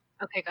 fine.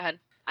 go ahead.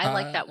 I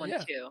like that one yeah.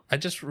 too. I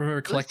just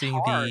remember collecting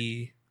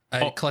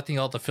hard. collecting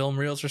all the film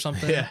reels or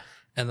something. Yeah.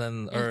 And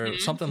then or Mhm,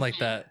 something like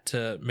that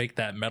to make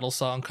that metal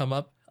song come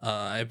up.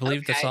 I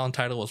believe the Okay. song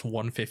title was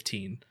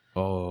 115.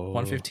 Oh.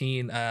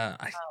 115.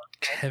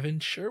 Kevin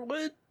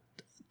Sherwood.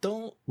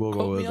 Don't We'll go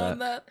quote with me on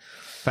that.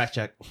 Fact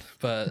check.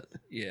 But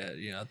yeah,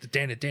 the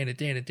Dan it.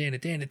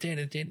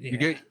 You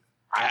get,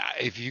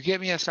 if you get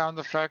me a sound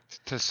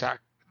effect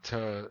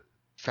to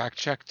fact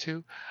check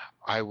to,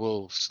 I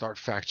will start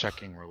fact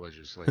checking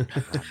religiously. I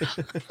promise.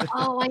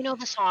 Oh, I know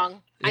the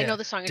song. I know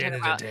the song you're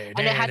talking about. And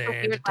it had the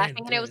weird laughing,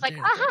 and it was like,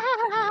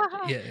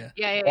 ah, Yeah.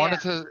 yeah.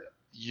 Wanted to.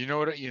 You know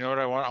what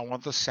I want? I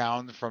want the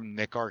sound from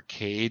Nick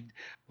Arcade,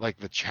 like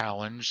the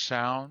challenge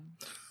sound.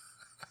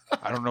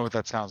 I don't know what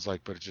that sounds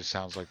like, but it just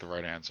sounds like the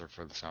right answer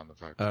for the sound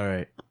effect. All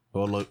right.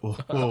 Well, look,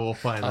 we'll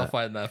find I'll that.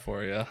 find that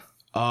for you.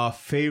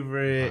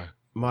 Favorite Okay.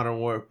 Modern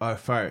War.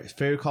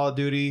 Favorite Call of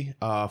Duty.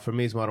 For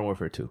me, is Modern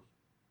Warfare 2.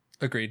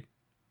 Agreed.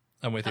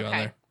 I'm with you on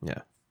Okay.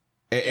 there.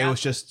 It Yeah.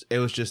 was just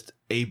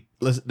they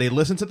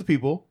listened to the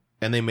people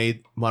and they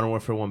made Modern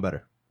Warfare 1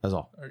 better. That's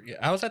all. Yeah,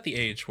 I was at the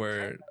age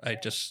where I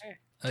just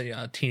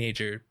a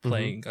teenager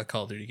playing a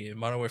Call of Duty game.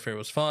 Modern Warfare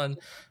was fun,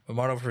 but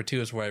Modern Warfare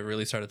 2 is where I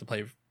really started to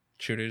play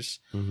shooters.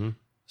 Mm-hmm.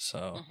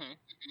 So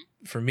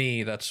Mhm. for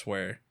me, that's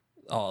where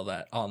all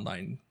that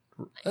online.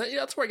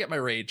 That's where I get my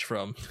rage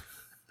from.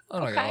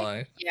 I'm not gonna Okay.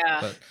 lie,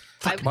 Yeah. but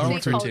I would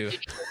Modern say Warfare Call 2.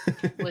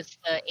 of Duty was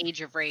the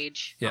age of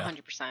rage, Yeah.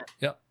 100%.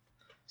 Yep.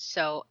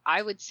 So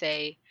I would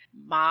say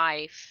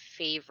my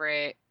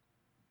favorite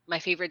my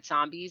favorite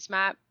zombies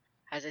map,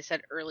 as I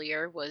said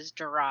earlier, was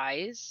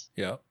Derise.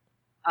 Yeah.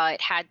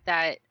 It had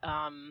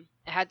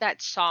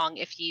that song.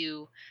 If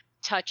you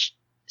touched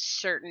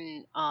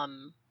certain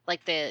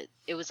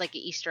it was like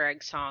an Easter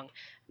egg song.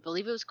 I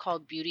believe it was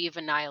called Beauty of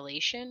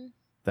Annihilation.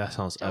 That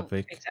sounds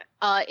epic.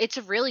 It's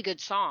a really good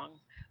song,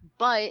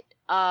 but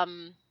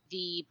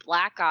the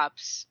Black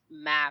Ops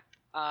map,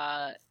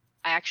 I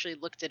actually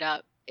looked it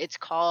up. It's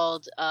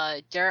called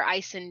Der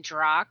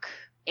Eisendrache.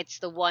 It's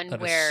the one That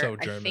is where so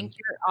I German. think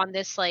you're on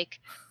this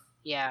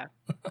yeah.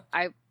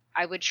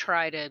 I would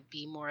try to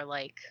be more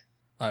like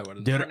I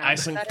wouldn't. Der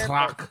pronounce better,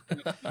 Eisenklock.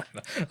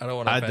 I don't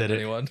want to I offend did it.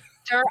 anyone.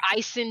 Der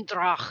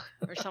Eisendrache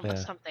or Yeah.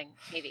 something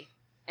maybe.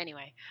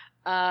 Anyway,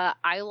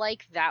 I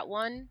like that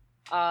one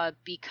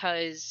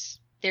because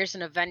there's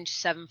an Avenged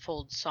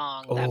Sevenfold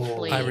song that Oh,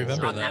 plays I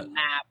remember on that. that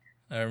map.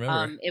 I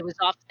remember. It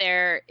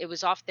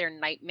was off their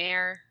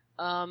Nightmare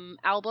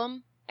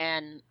album,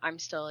 and I'm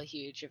still a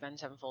huge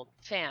Avenged Sevenfold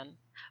fan.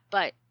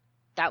 But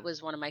that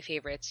was one of my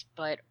favorites.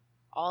 But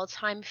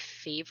all-time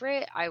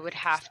favorite, I would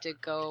have to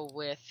go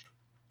with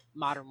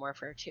Modern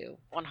Warfare 2,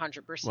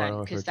 100%,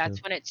 Warfare because 2.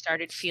 that's when it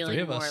started It's three feeling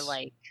of more us.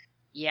 like,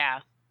 yeah.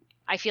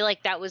 I feel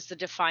like that was the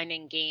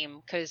defining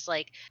game because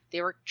like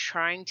they were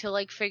trying to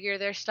like figure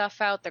their stuff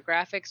out. The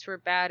graphics were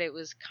bad. It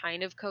was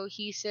kind of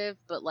cohesive,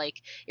 but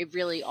like it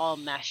really all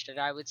meshed. And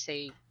I would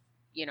say,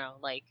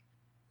 like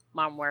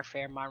Modern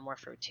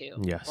Warfare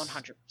 2, Yes.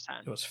 100%.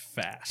 It was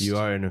fast. You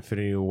are an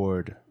Infinity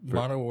Award.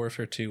 Modern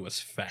Warfare 2 was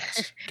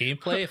fast.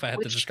 Gameplay, if I had to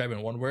Which- describe it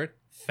in one word,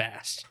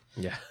 fast.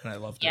 Yeah. And I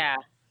loved Yeah,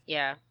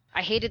 yeah.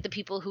 I hated the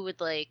people who would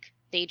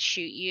they'd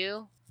shoot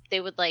you. They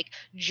would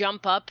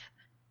jump up,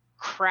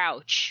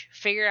 crouch,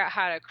 figure out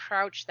how to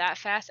crouch that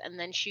fast, and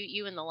then shoot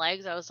you in the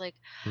legs. I was like,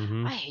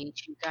 Mm-hmm. I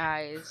hate you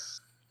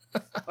guys.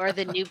 Or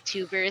the noob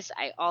tubers.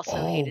 I also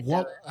Oh, hated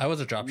what? those. it. I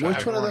was a drop Which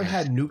shot. one of them everyone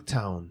had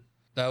Nuketown?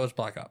 That was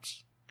Black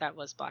Ops. That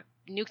was Black.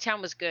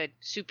 Nuketown was good.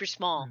 Super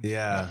small.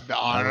 Yeah.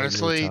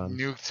 Honestly,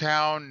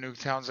 Nuketown.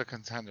 Nuketown's a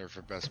contender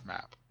for best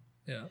map.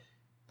 Yeah.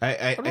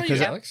 I What about you,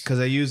 Alex? because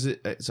I use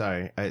it.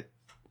 Sorry,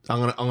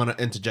 I'm gonna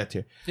interject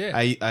here. Yeah.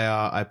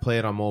 I play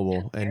it on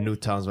mobile, and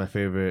Nuketown's my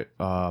favorite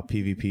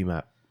PvP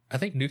map. I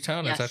think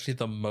Nuketown Yes. is actually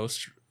the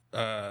most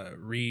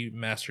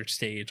remastered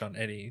stage on for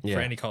Yeah.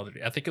 any Call of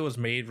Duty. I think it was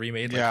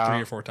remade Yeah.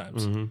 3 or 4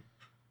 times. Mm-hmm.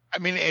 I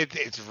mean,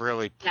 it's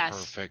really Yes.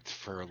 perfect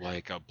for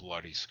like a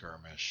bloody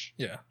skirmish.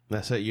 Yeah.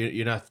 That's it.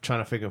 You're not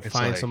trying to It's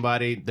find like-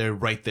 somebody. They're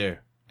right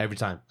there every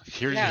time.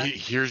 Here's Yeah.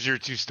 here's your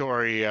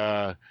 2-story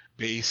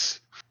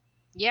base.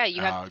 Yeah,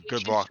 you have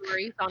Good two luck.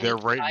 stories on They're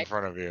each right in side.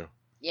 front of you.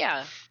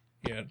 Yeah,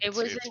 Yeah. it It's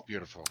wasn't.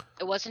 beautiful.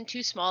 It wasn't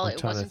too small. I'm It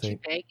trying to wasn't too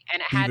think. big,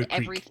 and it Beaver had Creek.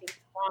 everything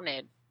you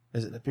wanted.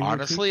 Is it the Beaver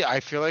Honestly, I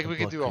feel like Or we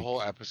could Blood do a Creek.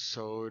 whole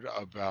episode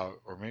about,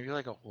 or maybe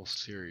like a whole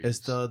series. Creek? It's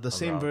the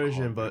same about version,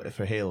 Call of but Duty.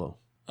 for Halo.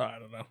 Oh, I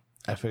don't know.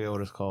 I forget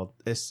what it's called.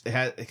 It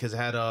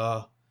had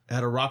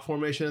a rock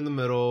formation in the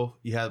middle.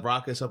 You had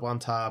rockets up on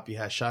top. You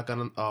had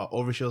shotgun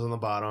overshields on the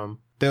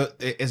bottom. There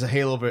is a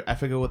Halo. I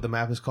forget what the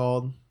map is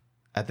called.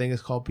 I think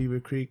it's called Beaver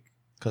Creek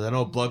because I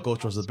know Blood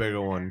Gulch was the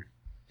bigger one.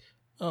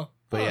 Oh.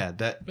 But oh, yeah,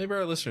 that Maybe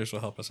our listeners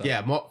will help us out.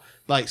 yeah,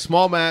 like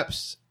small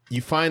maps.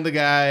 You find the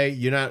guy.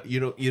 You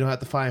don't have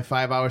to find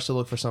 5 hours to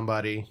look for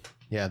somebody.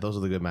 Yeah, those are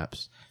the good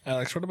maps.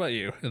 Alex, what about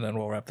you? And then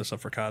we'll wrap this up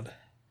for COD.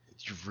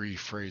 Could you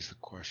rephrase the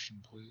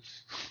question,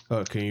 please?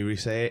 Oh, can you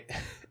re-say it?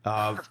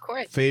 Of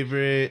course,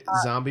 Favorite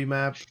zombie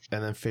map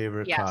and then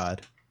favorite yes.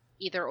 COD.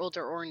 either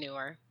older or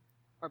newer,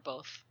 or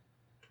both.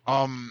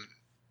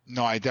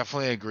 No, I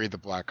definitely agree. The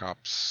Black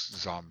Ops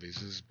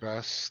Zombies is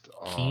best.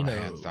 Kino.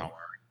 Hands down.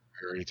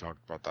 We already talked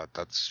about that.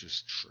 That's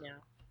just true.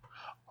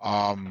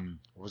 Yeah.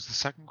 What was the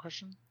second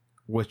question?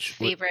 Which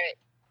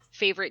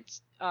Favorite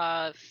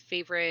Call of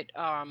Duty?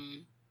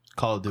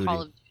 Call of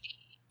Duty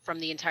from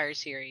the entire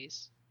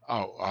series.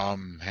 Oh,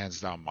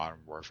 hands down, Modern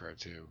Warfare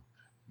 2.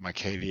 My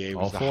KDA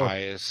All was the four.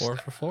 highest. 4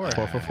 for 4.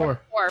 4 for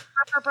 4.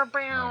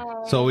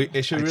 Or So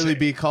it should I'd really say-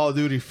 be Call of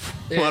Duty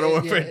Yeah, Modern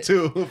Warfare yeah.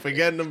 2.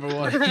 Forget number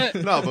 1.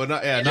 No, but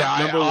not Yeah, not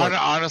number 1.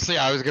 honestly,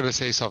 I was gonna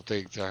say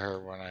something to her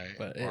when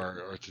But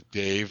or to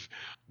Dave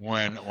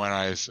when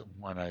I saw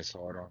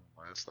it on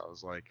the list. I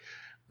was like,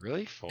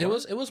 really? It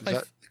was Is my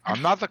that-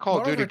 I'm not the Call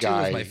of Modern Duty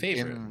Warfare 2 guy was my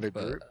favorite, in the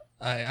but group.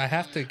 I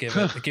have to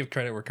give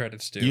credit where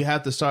credit's due. You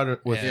have to start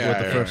it with, Yeah, with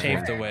the yeah, first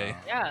paved one. the way.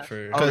 Yeah. For,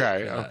 Okay, for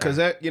that. Because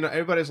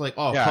everybody's like,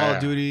 oh, Yeah, Call yeah.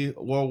 of Duty,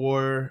 World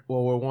War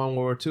One, World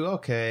War Two.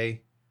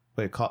 Okay,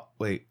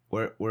 wait,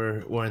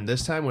 we're in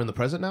this time. We're in the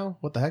present now.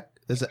 What the heck?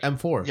 This is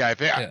M4. Yeah, I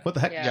think. Yeah. What the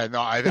heck? Yeah. Yeah,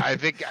 no, I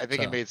think So-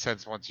 it made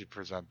sense once you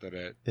presented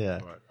it. Yeah.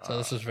 But, So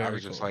this is I very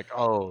was just cool. like,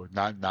 oh,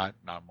 not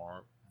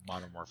more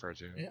Modern Warfare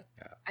 2. Yeah.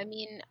 I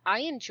mean,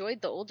 I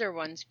enjoyed the older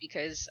ones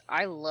because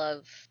I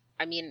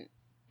mean,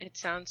 it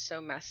sounds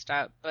so messed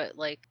up, but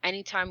like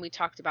anytime we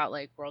talked about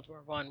like World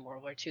War One,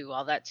 World War Two,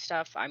 all that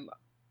stuff, I'm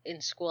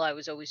in school I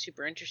was always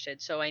super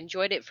interested. So I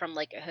enjoyed it from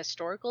like a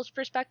historical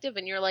perspective,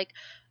 and you're like,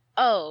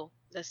 oh,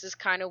 this is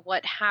kind of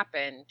what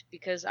happened,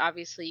 because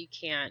obviously you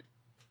can't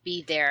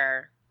be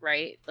there,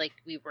 right? Like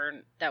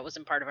that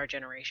wasn't part of our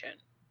generation.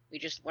 We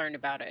just learned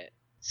about it.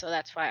 So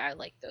that's why I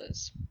like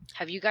those.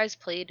 Have you guys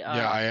played?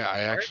 Yeah,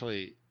 I Ark?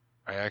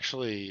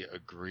 actually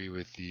agree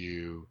with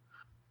you,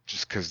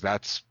 just because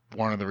that's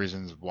one of the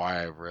reasons why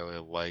I really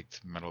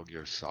liked Metal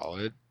Gear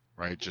Solid,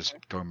 right? Just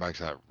going back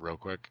to that real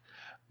quick,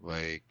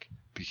 like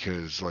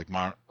because like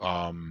my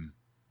Metal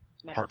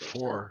part Gear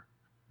Solid. 4,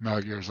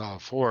 Metal Gear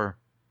Solid 4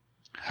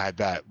 had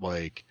that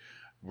like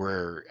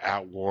we're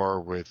at war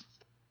with,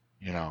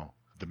 you know,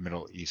 the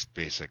Middle East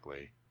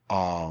basically.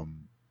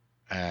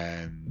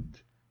 And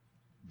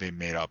they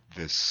made up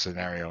this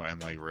scenario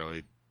and like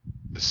really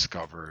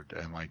discovered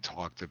and like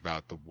talked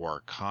about the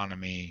war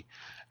economy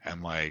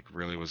and like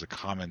really was a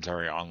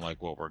commentary on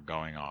like what we're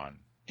going on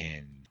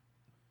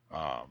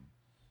um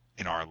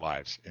in our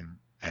lives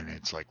and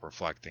it's like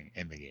reflecting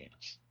in the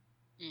games.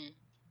 Mm.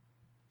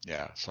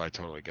 Yeah, so I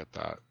totally get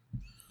that.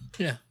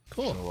 Yeah,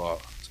 cool. So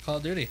It's Call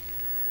of Duty.